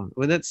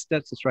 that's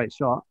a straight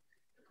shot.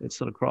 It's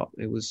not a crop.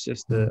 It was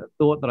just a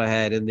thought that I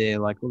had in there.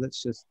 Like, well,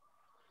 that's just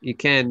I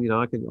can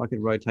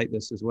rotate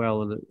this as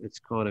well, and it's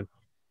kind of.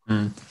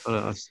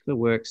 It still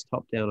works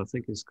top down. I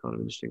think is kind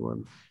of an interesting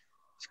one.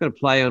 It's got to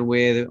play on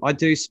where I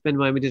do spin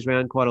my images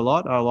around quite a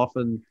lot. I'll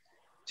often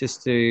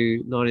just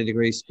do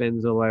 90-degree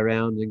spins all the way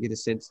around and get a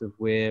sense of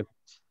where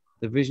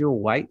the visual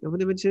weight of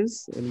an image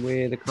is and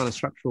where the kind of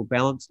structural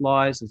balance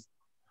lies,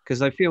 because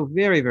they feel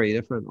very, very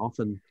different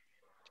often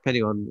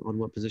depending on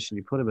what position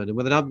you put them in. And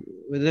with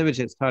an image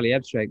that's totally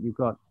abstract, you've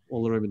got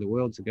all the room in the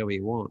world to go where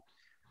you want.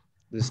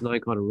 There's no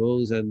kind of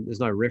rules, and there's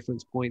no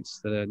reference points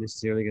that are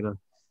necessarily going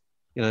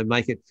to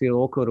make it feel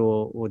awkward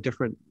or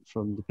different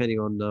from depending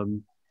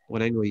on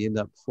what angle you end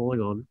up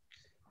falling on.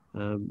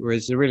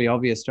 Whereas the really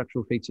obvious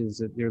structural features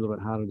that you're a little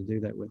bit harder to do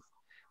that with,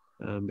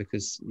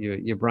 because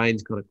your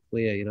brain's kind of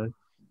clear, you know.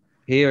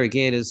 Here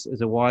again is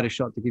a wider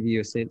shot to give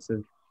you a sense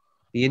of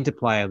the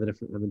interplay of the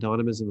different, and the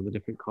dynamism of the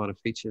different kind of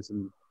features,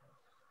 and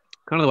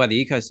kind of the way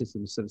the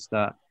ecosystems sort of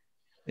start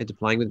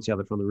interplaying with each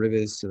other, from the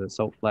rivers to the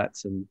salt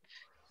flats and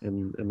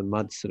the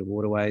mud sort of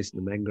waterways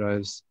and the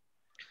mangroves.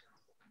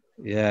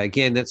 Yeah,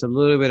 again, that's a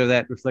little bit of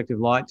that reflective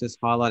light, just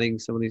highlighting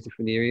some of these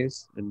different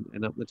areas,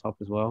 and up the top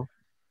as well.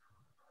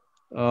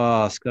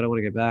 Oh, Scott, I want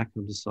to go back.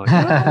 I'm just like,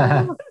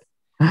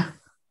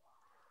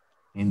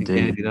 Indeed.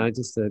 Again, you know,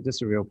 just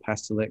a real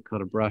pastelette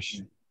kind of brush.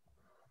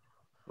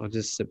 I'll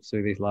just zip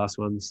through these last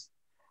ones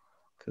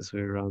because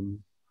we're.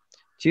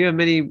 Do you have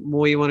many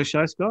more you want to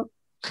show, Scott?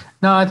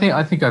 No, I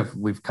think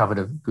we've covered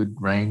a good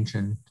range,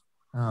 and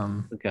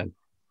okay,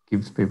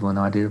 gives people an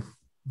idea of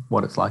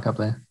what it's like up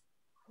there.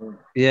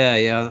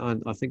 Yeah.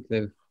 I think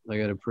they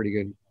got a pretty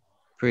good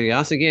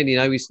us. Again, you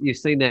know, you've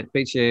seen that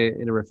feature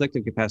in a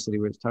reflective capacity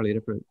where it's totally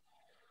different.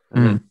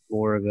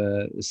 More of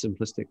a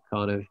simplistic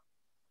kind of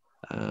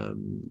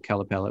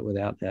color palette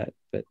without that,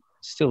 but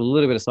still a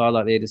little bit of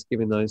sidelight there, just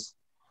giving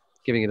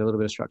it a little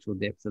bit of structural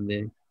depth in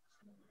there.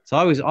 So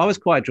I was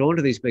quite drawn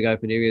to these big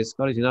open areas,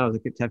 Scott, as you know. I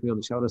kept tapping on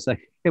the shoulder saying,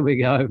 "Can we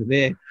go over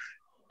there?"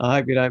 I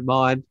hope you don't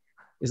mind.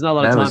 There's not a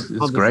lot of time for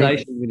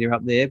conversation when you're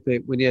up there,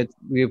 but when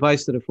you're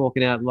both sort of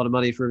forking out a lot of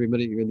money for every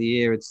minute you're in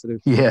the air, it's sort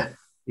of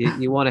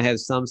you want to have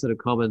some sort of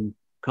common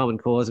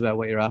cause about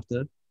what you're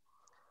after,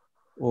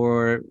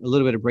 or a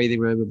little bit of breathing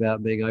room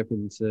about being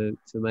open to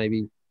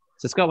maybe.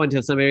 So Scott went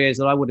to some areas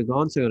that I would have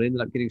gone to and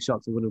ended up getting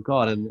shots I wouldn't have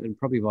got, and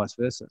probably vice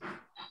versa.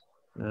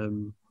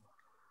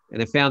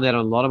 And I found that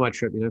on a lot of my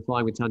trip, you know,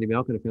 flying with Tanya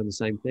Malkin, I found the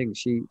same thing.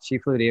 She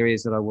flew to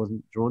areas that I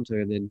wasn't drawn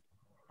to, and then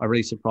I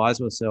really surprised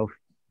myself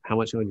how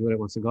much I enjoyed it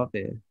once I got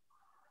there.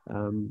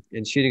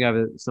 And shooting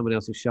over someone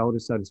else's shoulder,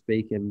 so to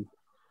speak, and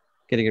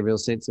getting a real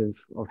sense of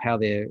how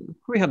their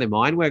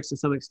mind works to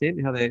some extent,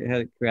 how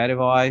the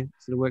creative eye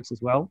sort of works as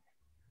well.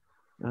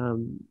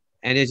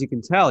 And as you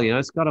can tell, you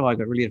know, Scott and I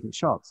got really different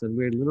shots, and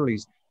we're literally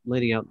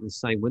leaning out the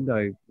same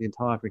window the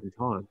entire freaking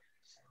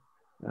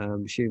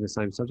time, shooting the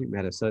same subject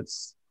matter. So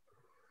it's,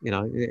 you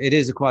know, it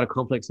is quite a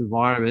complex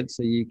environment,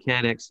 so you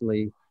can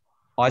actually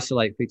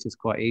isolate features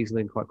quite easily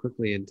and quite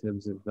quickly in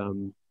terms of,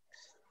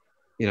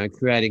 you know,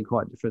 creating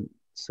quite different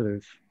sort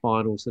of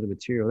final sort of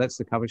material. That's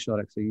the cover shot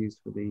actually used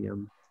for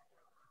the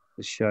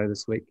show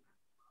this week.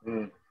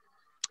 I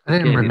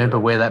didn't remember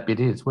where that bit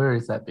is. Where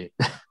is that bit?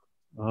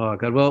 Oh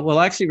God! Well,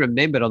 I actually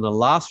remembered on the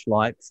last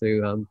flight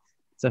to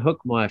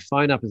hook my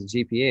phone up as a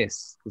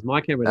GPS, because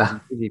my camera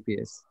doesn't do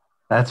GPS.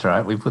 That's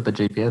right. We put the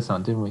GPS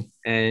on, didn't we?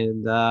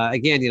 And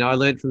again, you know, I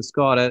learned from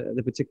Scott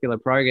the particular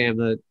program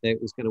that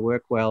was going to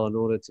work well in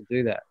order to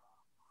do that.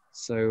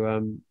 So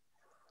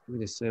let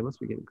me just see. I must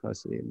be getting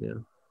close to the end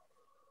now.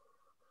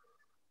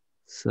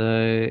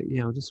 So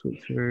yeah, I'll just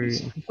went through.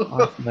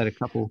 I made a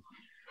couple.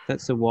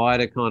 That's a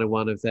wider kind of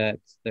one of that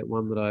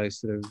one that I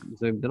sort of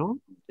zoomed in on.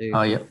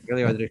 Earlier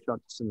I did a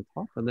shot just in the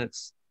top, and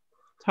that's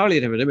totally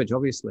a different image,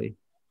 obviously.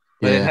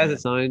 But it has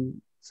its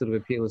own sort of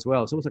appeal as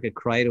well. It's almost like a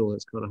cradle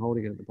that's kind of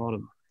holding it at the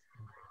bottom.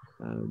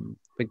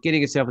 But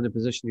getting yourself in the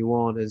position you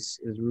want is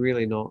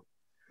really not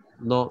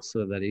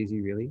sort of that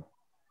easy, really,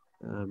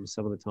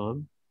 some of the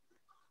time.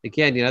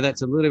 Again, you know,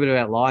 that's a little bit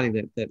about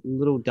lighting, that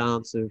little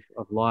dance of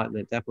light and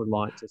that dappled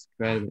light, just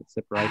creating that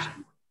separation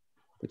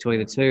between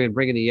the two and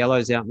bringing the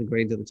yellows out and the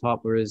greens at the top,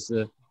 whereas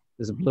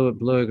there's a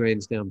bluer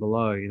greens down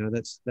below. You know,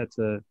 that's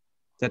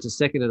a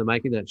second into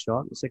making that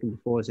shot. A second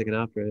before, a second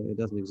after, it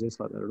doesn't exist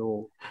like that at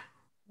all.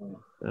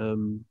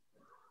 Again,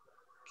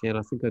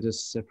 I think I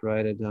just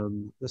separated.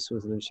 This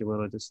was an interesting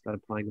one I just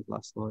started playing with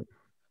last night.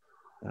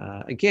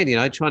 Again, you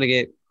know, trying to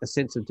get a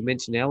sense of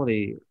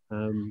dimensionality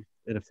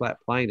in a flat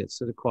plane. It's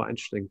sort of quite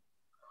interesting.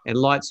 And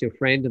light's your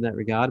friend in that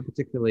regard,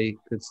 particularly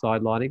good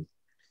side lighting.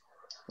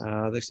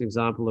 That's an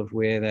example of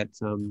where that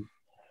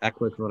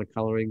aqua kind of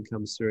colouring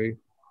comes through.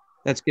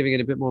 That's giving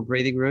it a bit more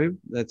breathing room.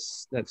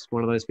 That's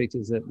one of those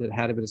features that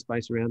had a bit of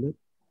space around it.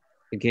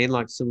 Again,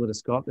 like similar to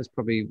Scott, that's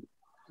probably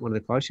one of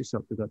the closest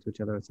shots we've got to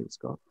each other, I think,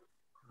 Scott.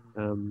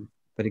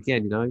 But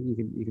again, you know,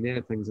 you can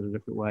edit things in a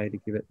different way to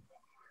give it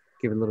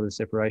a little bit of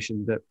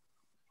separation. But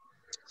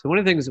so one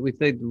of the things that we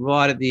did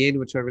right at the end,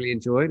 which I really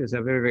enjoyed, is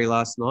our very, very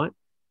last night.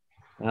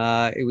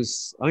 I think it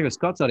was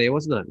Scott's idea,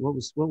 wasn't it? What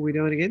were we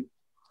doing again?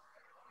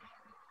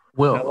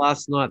 Well,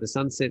 last night, the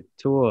sunset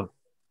tour.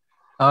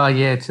 Oh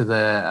yeah, to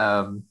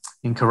the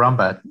in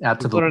Karumba, out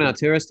to put on our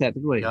tourist hat,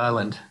 didn't we? The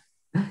island.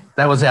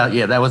 That was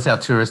our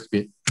tourist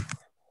bit.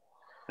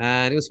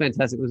 And it was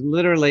fantastic. It was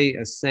literally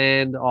a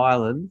sand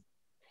island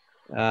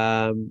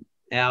out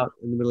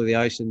in the middle of the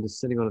ocean, just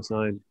sitting on its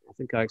own. I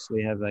think I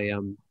actually have a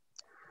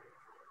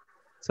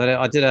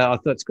I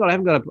thought, Scott, I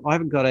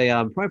haven't got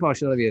a profile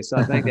shot of you, so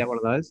I banged out one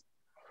of those,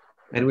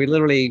 and we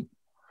literally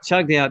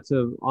chugged out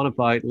on a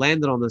boat,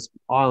 landed on this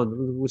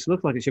island, which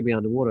looked like it should be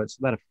underwater. It's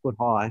about a foot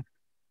high,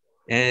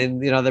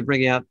 and you know, they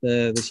bring out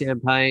the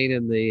champagne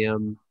and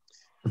the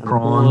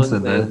prawns,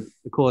 and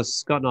of course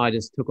Scott and I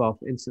just took off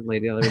instantly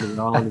the other end of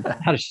the island and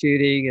started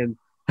shooting, and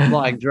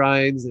flying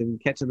drones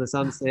and catching the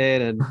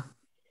sunset. And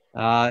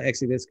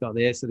actually, this Scott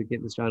there sort of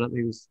getting this drone up.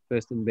 He was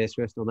first and best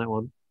dressed on that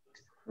one.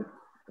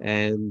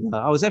 And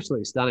I was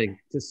absolutely stunning.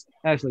 Just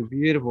absolutely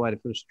beautiful way to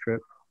finish the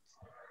trip.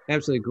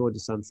 Absolutely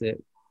gorgeous sunset.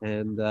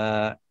 And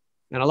I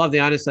love the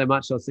owner so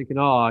much. I was thinking,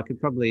 I could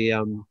probably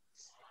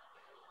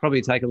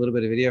take a little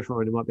bit of video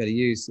for him and might be able to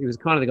use. He was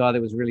kind of the guy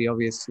that was really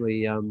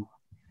obviously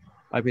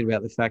open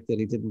about the fact that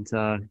he didn't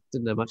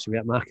know much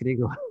about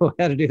marketing or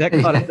how to do that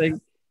kind of thing.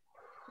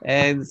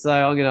 And so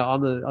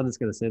I'm just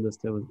gonna send this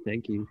to him and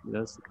thank you.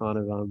 It's the kind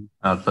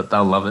of but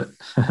they'll love it.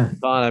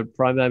 kind of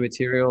promo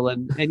material.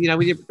 And when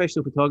you're a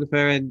professional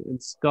photographer,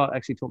 and Scott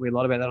actually taught me a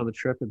lot about that on the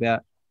trip,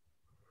 about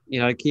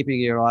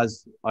keeping your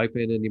eyes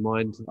open and your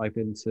mind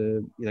open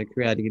to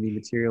creating any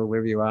material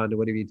wherever you are and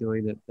whatever you're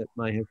doing that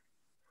may have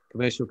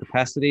commercial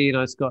capacity.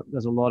 Scott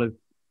does a lot of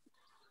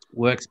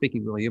work,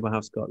 speaking on your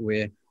behalf, Scott,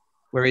 where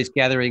he's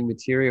gathering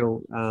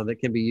material that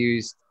can be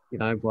used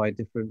by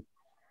different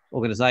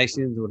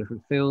organizations or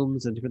different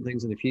films and different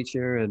things in the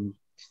future. And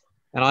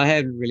I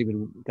haven't really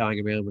been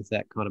going around with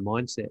that kind of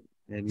mindset.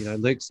 And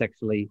Luke's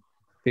actually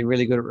been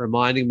really good at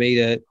reminding me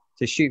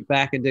to shoot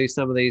back and do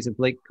some of these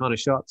oblique kind of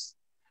shots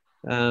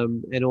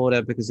in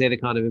order, because they're the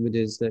kind of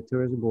images that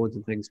tourism boards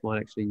and things might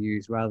actually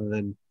use, rather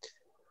than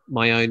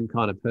my own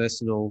kind of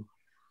personal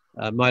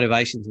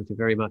motivations, which are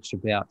very much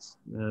about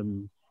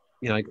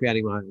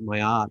creating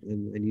my art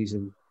and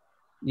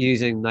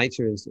using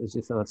nature as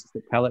just an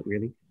artistic palette,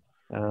 really.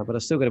 But I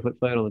still got to put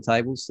food on the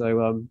table.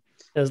 So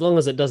as long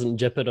as it doesn't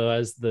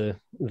jeopardize the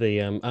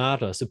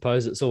art, I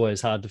suppose it's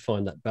always hard to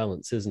find that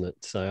balance, isn't it?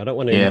 So I don't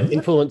want to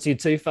influence you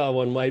too far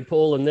one way,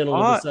 Paul, and then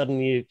all of a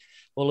sudden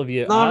all of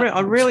your art...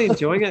 I'm really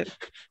enjoying it,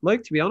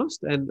 Luke, to be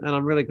honest, and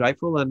I'm really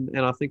grateful, and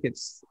I think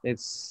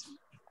it's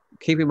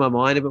keeping my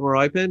mind a bit more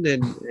open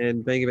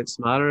and being a bit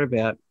smarter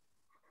about,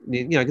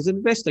 because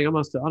investing, I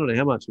don't know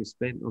how much we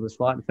spent on this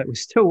flight. In fact, we're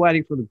still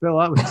waiting for the bill,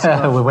 aren't we?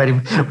 We're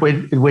waiting.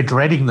 We're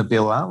dreading the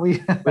bill, aren't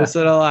we? We're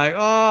sort of like,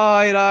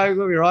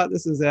 we'll be right.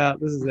 This is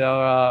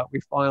our.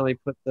 We finally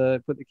put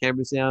the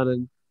cameras down,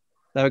 and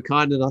they were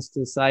kind enough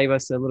to save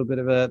us a little bit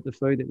of the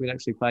food that we'd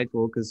actually paid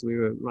for, because we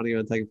were running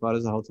around taking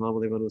photos the whole time while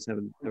everyone was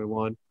having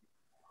wine.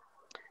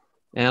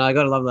 And I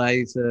got a lovely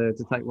lady to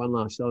take one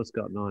last shot. It's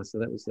got nice. So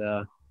that was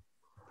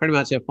pretty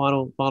much our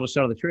final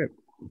shot of the trip.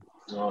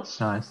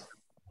 Nice.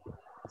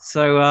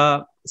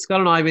 So Scott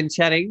and I have been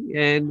chatting,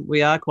 and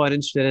we are quite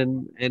interested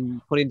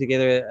in putting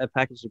together a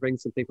package to bring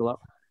some people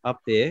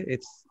up there.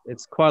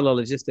 It's quite a lot of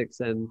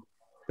logistics and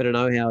a bit of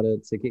know-how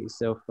to get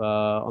yourself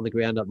on the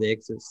ground up there,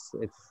 because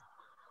it's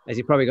as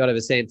you probably got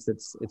a sense,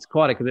 it's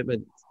quite a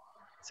commitment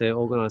to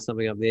organise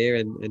something up there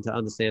and to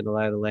understand the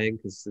lay of the land,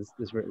 because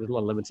there's a lot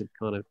of limited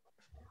kind of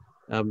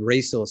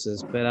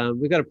resources. But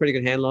we've got a pretty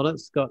good handle on it.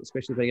 Scott,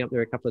 especially being up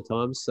there a couple of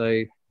times,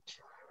 so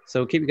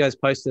we'll keep you guys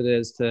posted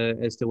as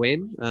to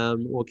when.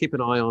 We'll keep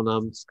an eye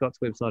on Scott's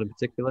website in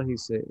particular.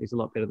 He's a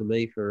lot better than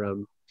me for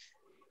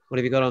what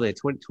have you got on there?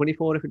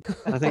 24 different.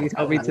 I think he's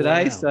got me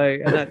today. Wow. So,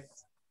 and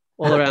that's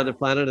all around the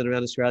planet and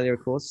around Australia,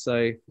 of course.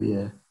 So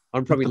yeah,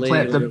 I'm probably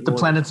the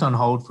planet's on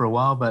hold for a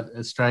while, but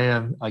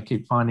Australia, I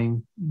keep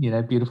finding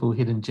beautiful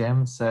hidden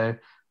gems. So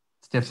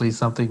it's definitely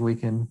something we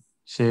can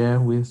share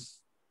with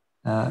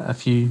a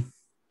few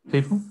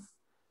people.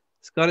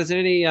 Scott, is there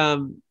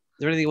anything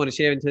you want to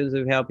share in terms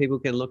of how people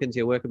can look into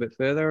your work a bit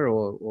further,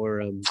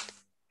 or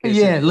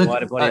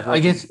I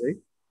guess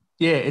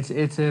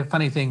it's a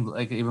funny thing,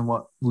 like even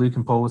what Luke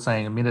and Paul were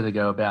saying a minute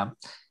ago about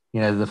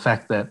the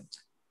fact that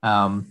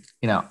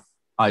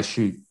I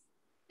shoot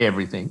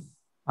everything,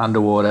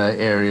 underwater,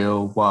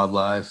 aerial,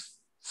 wildlife,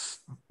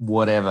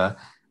 whatever,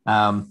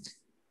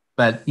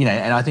 but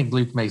and I think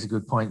Luke makes a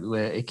good point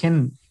where it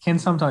can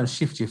sometimes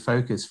shift your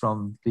focus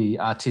from the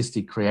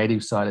artistic,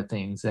 creative side of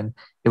things. And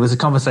it was a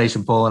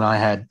conversation Paul and I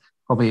had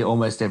probably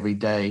almost every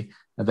day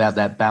about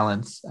that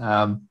balance.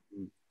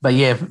 But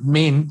yeah,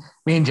 me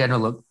in general,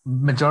 look,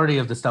 majority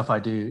of the stuff I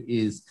do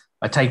is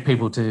I take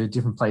people to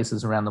different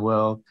places around the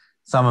world.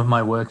 Some of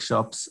my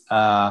workshops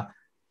are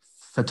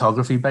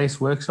photography-based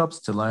workshops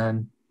to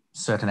learn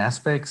certain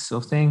aspects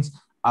of things.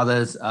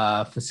 Others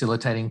are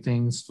facilitating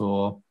things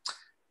for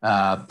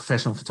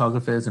professional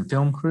photographers and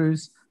film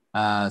crews.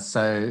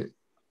 So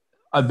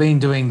I've been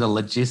doing the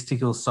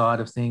logistical side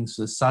of things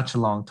for such a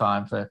long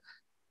time, for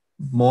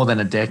more than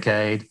a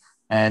decade.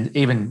 And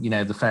even,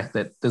 the fact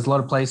that there's a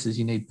lot of places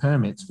you need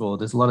permits for,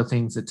 there's a lot of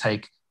things that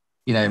take,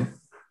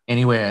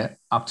 anywhere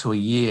up to a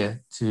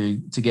year to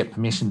get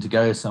permission to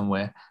go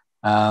somewhere.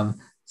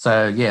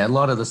 So yeah, a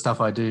lot of the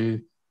stuff I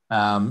do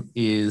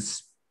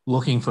is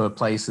looking for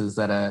places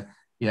that are,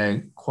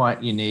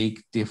 quite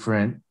unique,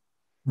 different,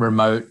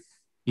 remote,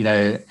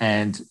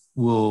 and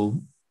will,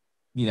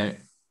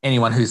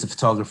 anyone who's a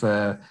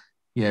photographer,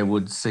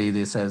 would see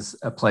this as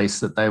a place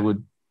that they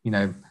would,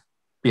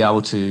 be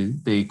able to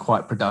be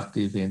quite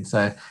productive in.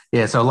 So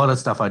yeah, so a lot of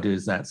stuff I do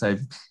is that. So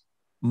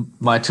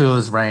my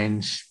tours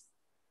range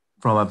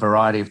from a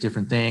variety of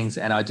different things,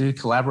 and I do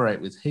collaborate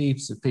with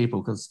heaps of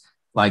people because,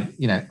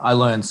 I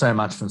learn so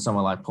much from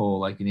someone like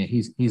Paul.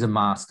 He's a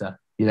master.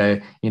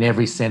 in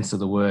every sense of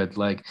the word.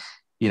 Like,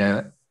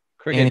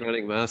 cricket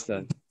running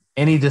master.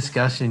 Any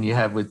discussion you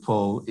have with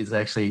Paul is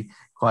actually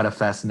quite a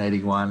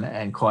fascinating one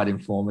and quite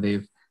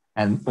informative,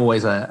 and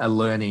always a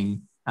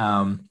learning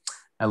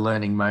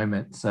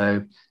moment.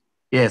 So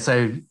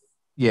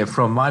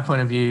from my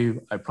point of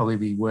view, I'd probably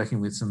be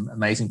working with some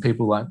amazing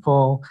people like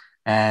Paul,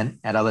 and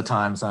at other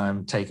times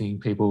I'm taking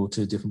people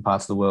to different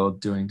parts of the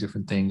world doing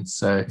different things.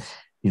 So,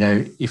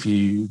 if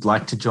you'd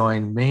like to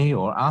join me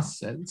or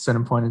us at a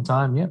certain point in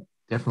time,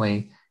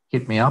 definitely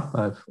hit me up.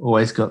 I've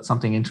always got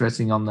something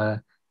interesting on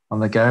the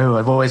go.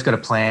 I've always got a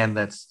plan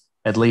that's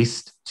at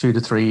least 2 to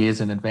 3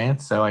 years in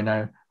advance. So I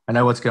know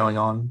what's going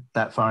on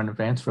that far in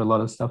advance for a lot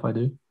of stuff I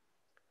do.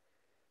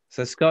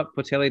 So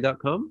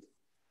scottportelli.com?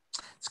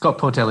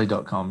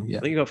 scottportelli.com, yeah. I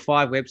think you've got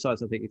 5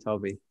 websites, I think you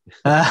told me.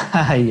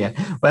 Yeah.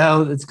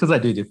 Well, it's because I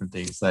do different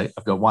things. So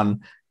I've got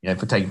one,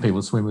 for taking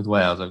people to swim with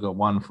whales. I've got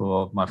one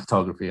for my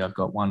photography. I've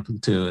got one for the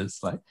tours.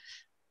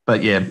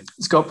 But yeah,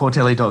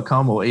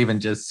 scottportelli.com, or even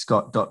just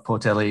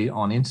scott.portelli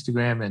on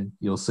Instagram, and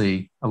you'll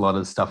see a lot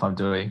of the stuff I'm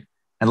doing.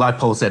 And like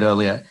Paul said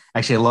earlier,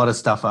 actually a lot of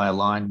stuff I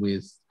align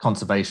with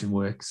conservation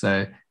work.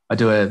 So I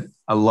do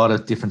a lot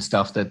of different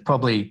stuff that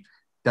probably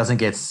doesn't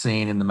get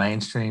seen in the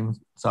mainstream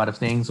side of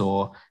things,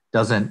 or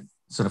doesn't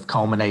sort of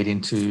culminate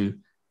into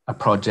a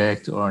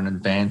project or an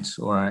event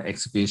or an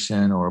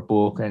exhibition or a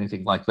book or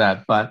anything like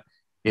that. But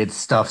it's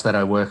stuff that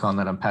I work on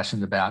that I'm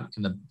passionate about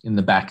in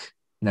the back,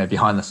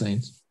 behind the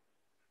scenes.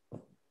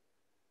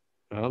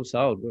 Oh, I'm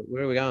sold.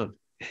 Where are we going?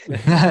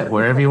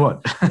 Wherever you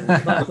want.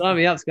 Sign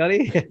me up,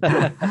 Scotty.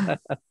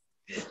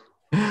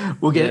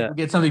 We'll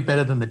get something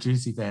better than the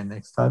Juicy Van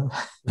next time.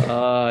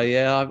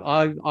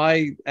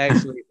 I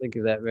actually think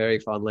of that very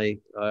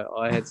fondly.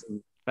 I had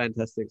some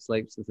fantastic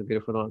sleeps with the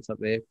beautiful nights up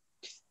there,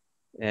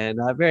 and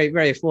a very,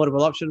 very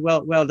affordable option.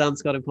 Well done,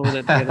 Scott, in pulling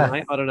that together,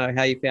 mate. I don't know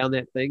how you found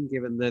that thing,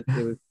 given that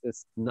there was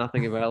just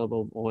nothing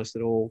available almost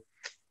at all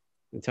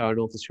in entire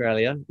North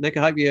Australia. Nick,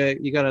 I hope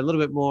you got a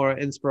little bit more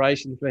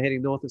inspiration for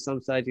heading north at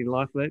some stage in your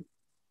life, mate.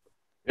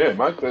 Yeah,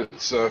 mate,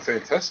 that's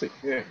fantastic.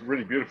 Yeah,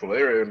 really beautiful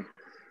area, and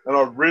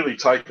I've really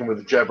taken with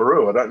the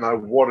Jabiru. I don't know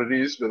what it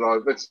is, but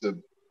that's a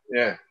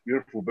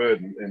beautiful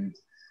bird, and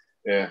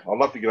I'd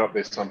love to get up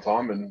there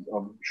sometime, and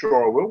I'm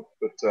sure I will,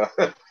 but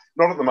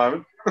not at the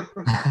moment.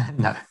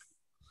 No.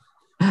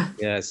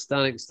 Yeah,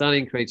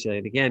 stunning creature.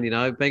 And again,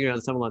 being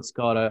around someone like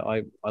Scott,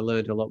 I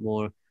learned a lot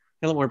more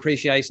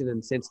appreciation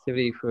and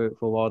sensitivity for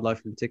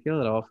wildlife in particular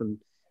that I often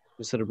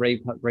just sort of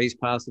breeze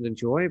past and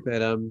enjoy.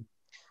 But and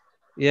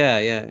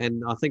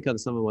I think on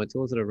some of my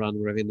tours that I've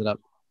run, where I ended up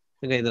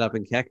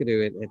in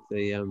Kakadu at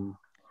the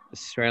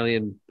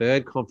Australian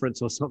Bird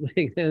Conference or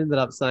something. I ended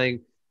up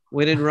saying,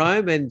 when in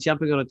Rome, and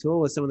jumping on a tour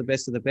with some of the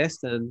best,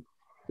 and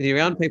when you're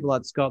around people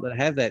like Scott that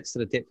have that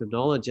sort of depth of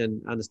knowledge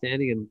and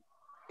understanding and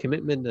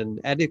commitment and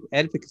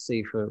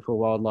advocacy for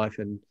wildlife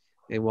and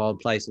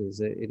wild places,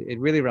 it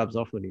really rubs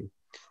off on you.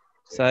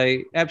 So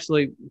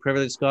absolute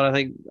privilege, Scott. I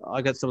think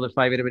I got some of the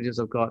favourite images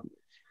I've got,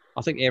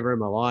 I think, ever in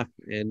my life,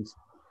 and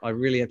I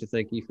really have to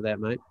thank you for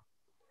that, mate.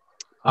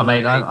 I'm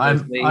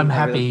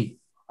happy.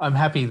 I'm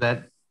happy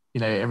that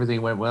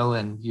everything went well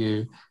and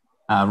you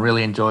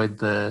really enjoyed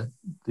the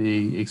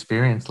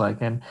experience.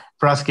 And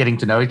for us getting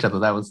to know each other,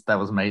 that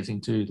was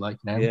amazing too.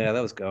 Yeah,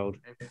 that was gold.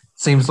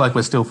 Seems like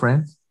we're still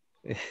friends.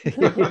 Yeah,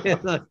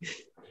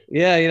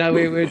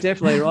 we're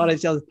definitely right in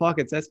each other's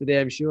pockets. That's for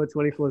damn sure.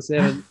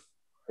 24/7.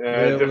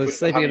 We're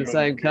sleeping in the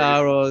same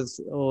car,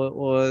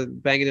 or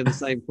banging in the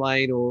same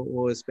plane,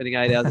 or spending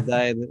 8 hours a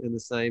day in the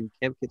same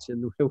camp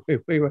kitchen.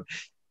 We were,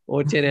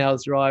 or 10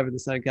 hours drive in the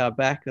same car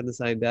back on the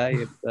same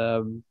day.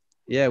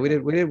 We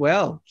did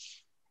well.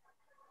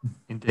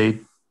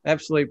 Indeed.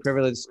 Absolute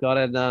privilege, Scott,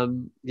 and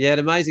an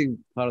amazing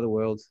part of the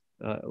world.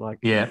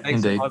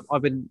 Indeed.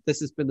 This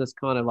has been this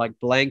kind of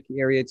blank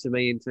area to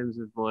me in terms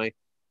of my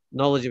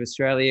knowledge of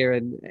Australia,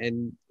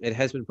 and it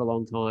has been for a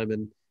long time,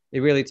 and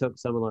it really took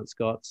someone like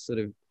Scott's sort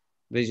of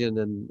vision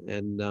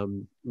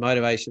and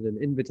motivation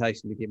and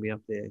invitation to get me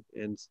up there,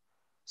 and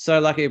so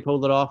lucky I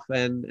pulled it off,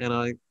 and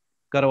I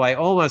got away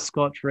almost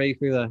scot-free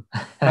through the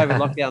COVID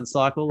lockdown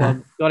cycle.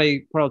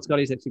 Poor old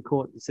Scotty's actually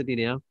caught in Sydney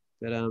now,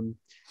 but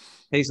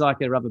he's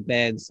like a rubber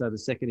band, so the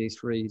second he's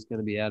free, he's going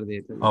to be out of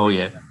there. Oh,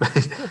 yeah.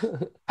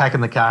 Packing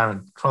the car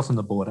and crossing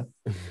the border.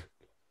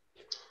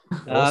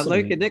 Awesome.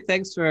 Luke and Nick,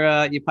 thanks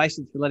for your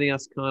patience for letting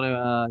us kind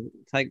of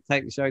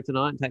take the show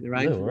tonight and take the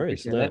reins. No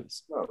worries.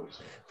 It's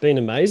been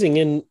amazing,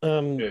 and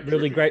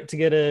really great to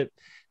get to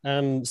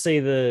see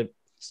the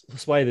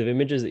swathe of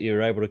images that you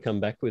were able to come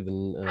back with,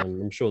 and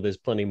I'm sure there's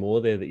plenty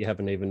more there that you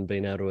haven't even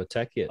been able to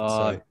attack yet.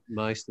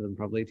 Most of them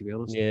probably, to be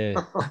honest. Yeah.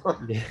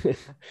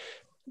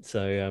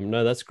 So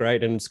no, that's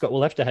great. And Scott,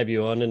 we'll have to have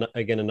you on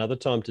again another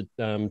time to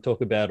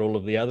talk about all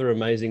of the other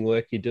amazing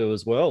work you do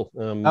as well.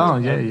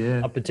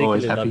 I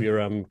particularly love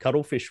your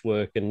cuttlefish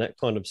work and that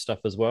kind of stuff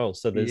as well.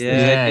 So there's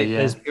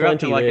you're up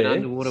to an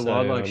underwater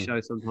wildlife show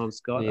sometimes,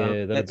 Scott.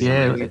 It's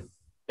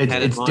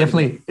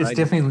It's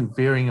definitely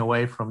veering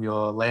away from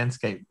your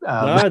landscape.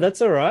 No,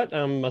 that's all right.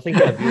 I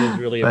think our viewers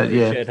really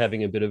appreciate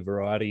having a bit of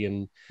variety,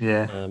 and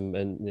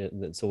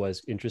it's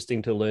always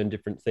interesting to learn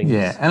different things.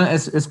 Yeah, and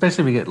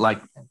especially we get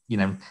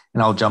and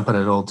I'll jump at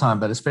it all the time,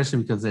 but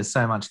especially because there's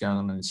so much going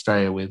on in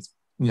Australia with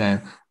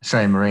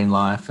Australian marine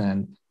life,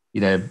 and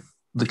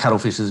the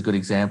cuttlefish is a good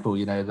example.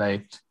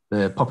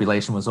 The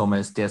population was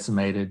almost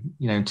decimated,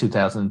 in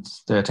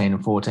 2013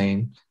 and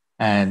 14.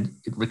 And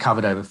it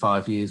recovered over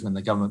 5 years when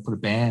the government put a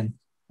ban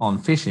on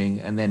fishing.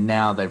 And then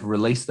now they've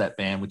released that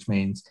ban, which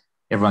means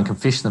everyone can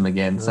fish them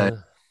again. So,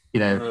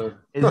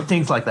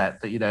 things like that,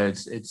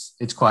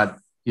 it's quite,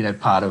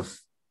 part of,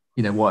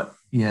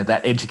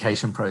 that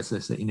education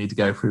process that you need to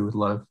go through with a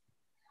lot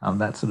of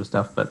that sort of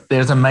stuff. But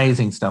there's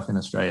amazing stuff in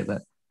Australia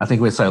that I think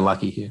we're so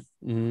lucky here.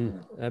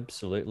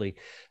 Absolutely.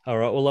 All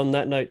right. Well, on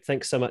that note,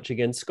 thanks so much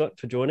again, Scott,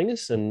 for joining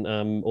us, and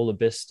all the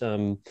best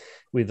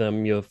with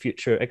your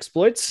future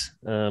exploits.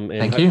 And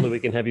hopefully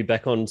we can have you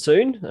back on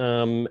soon.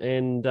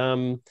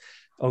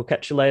 I'll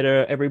catch you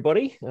later,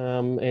 everybody,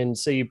 and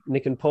see you,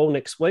 Nick and Paul,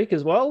 next week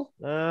as well.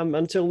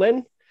 Until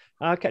then,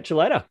 I'll catch you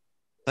later.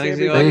 Thanks,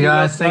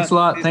 guys. Thanks a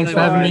lot. Thanks for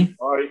having me.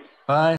 Bye. Bye.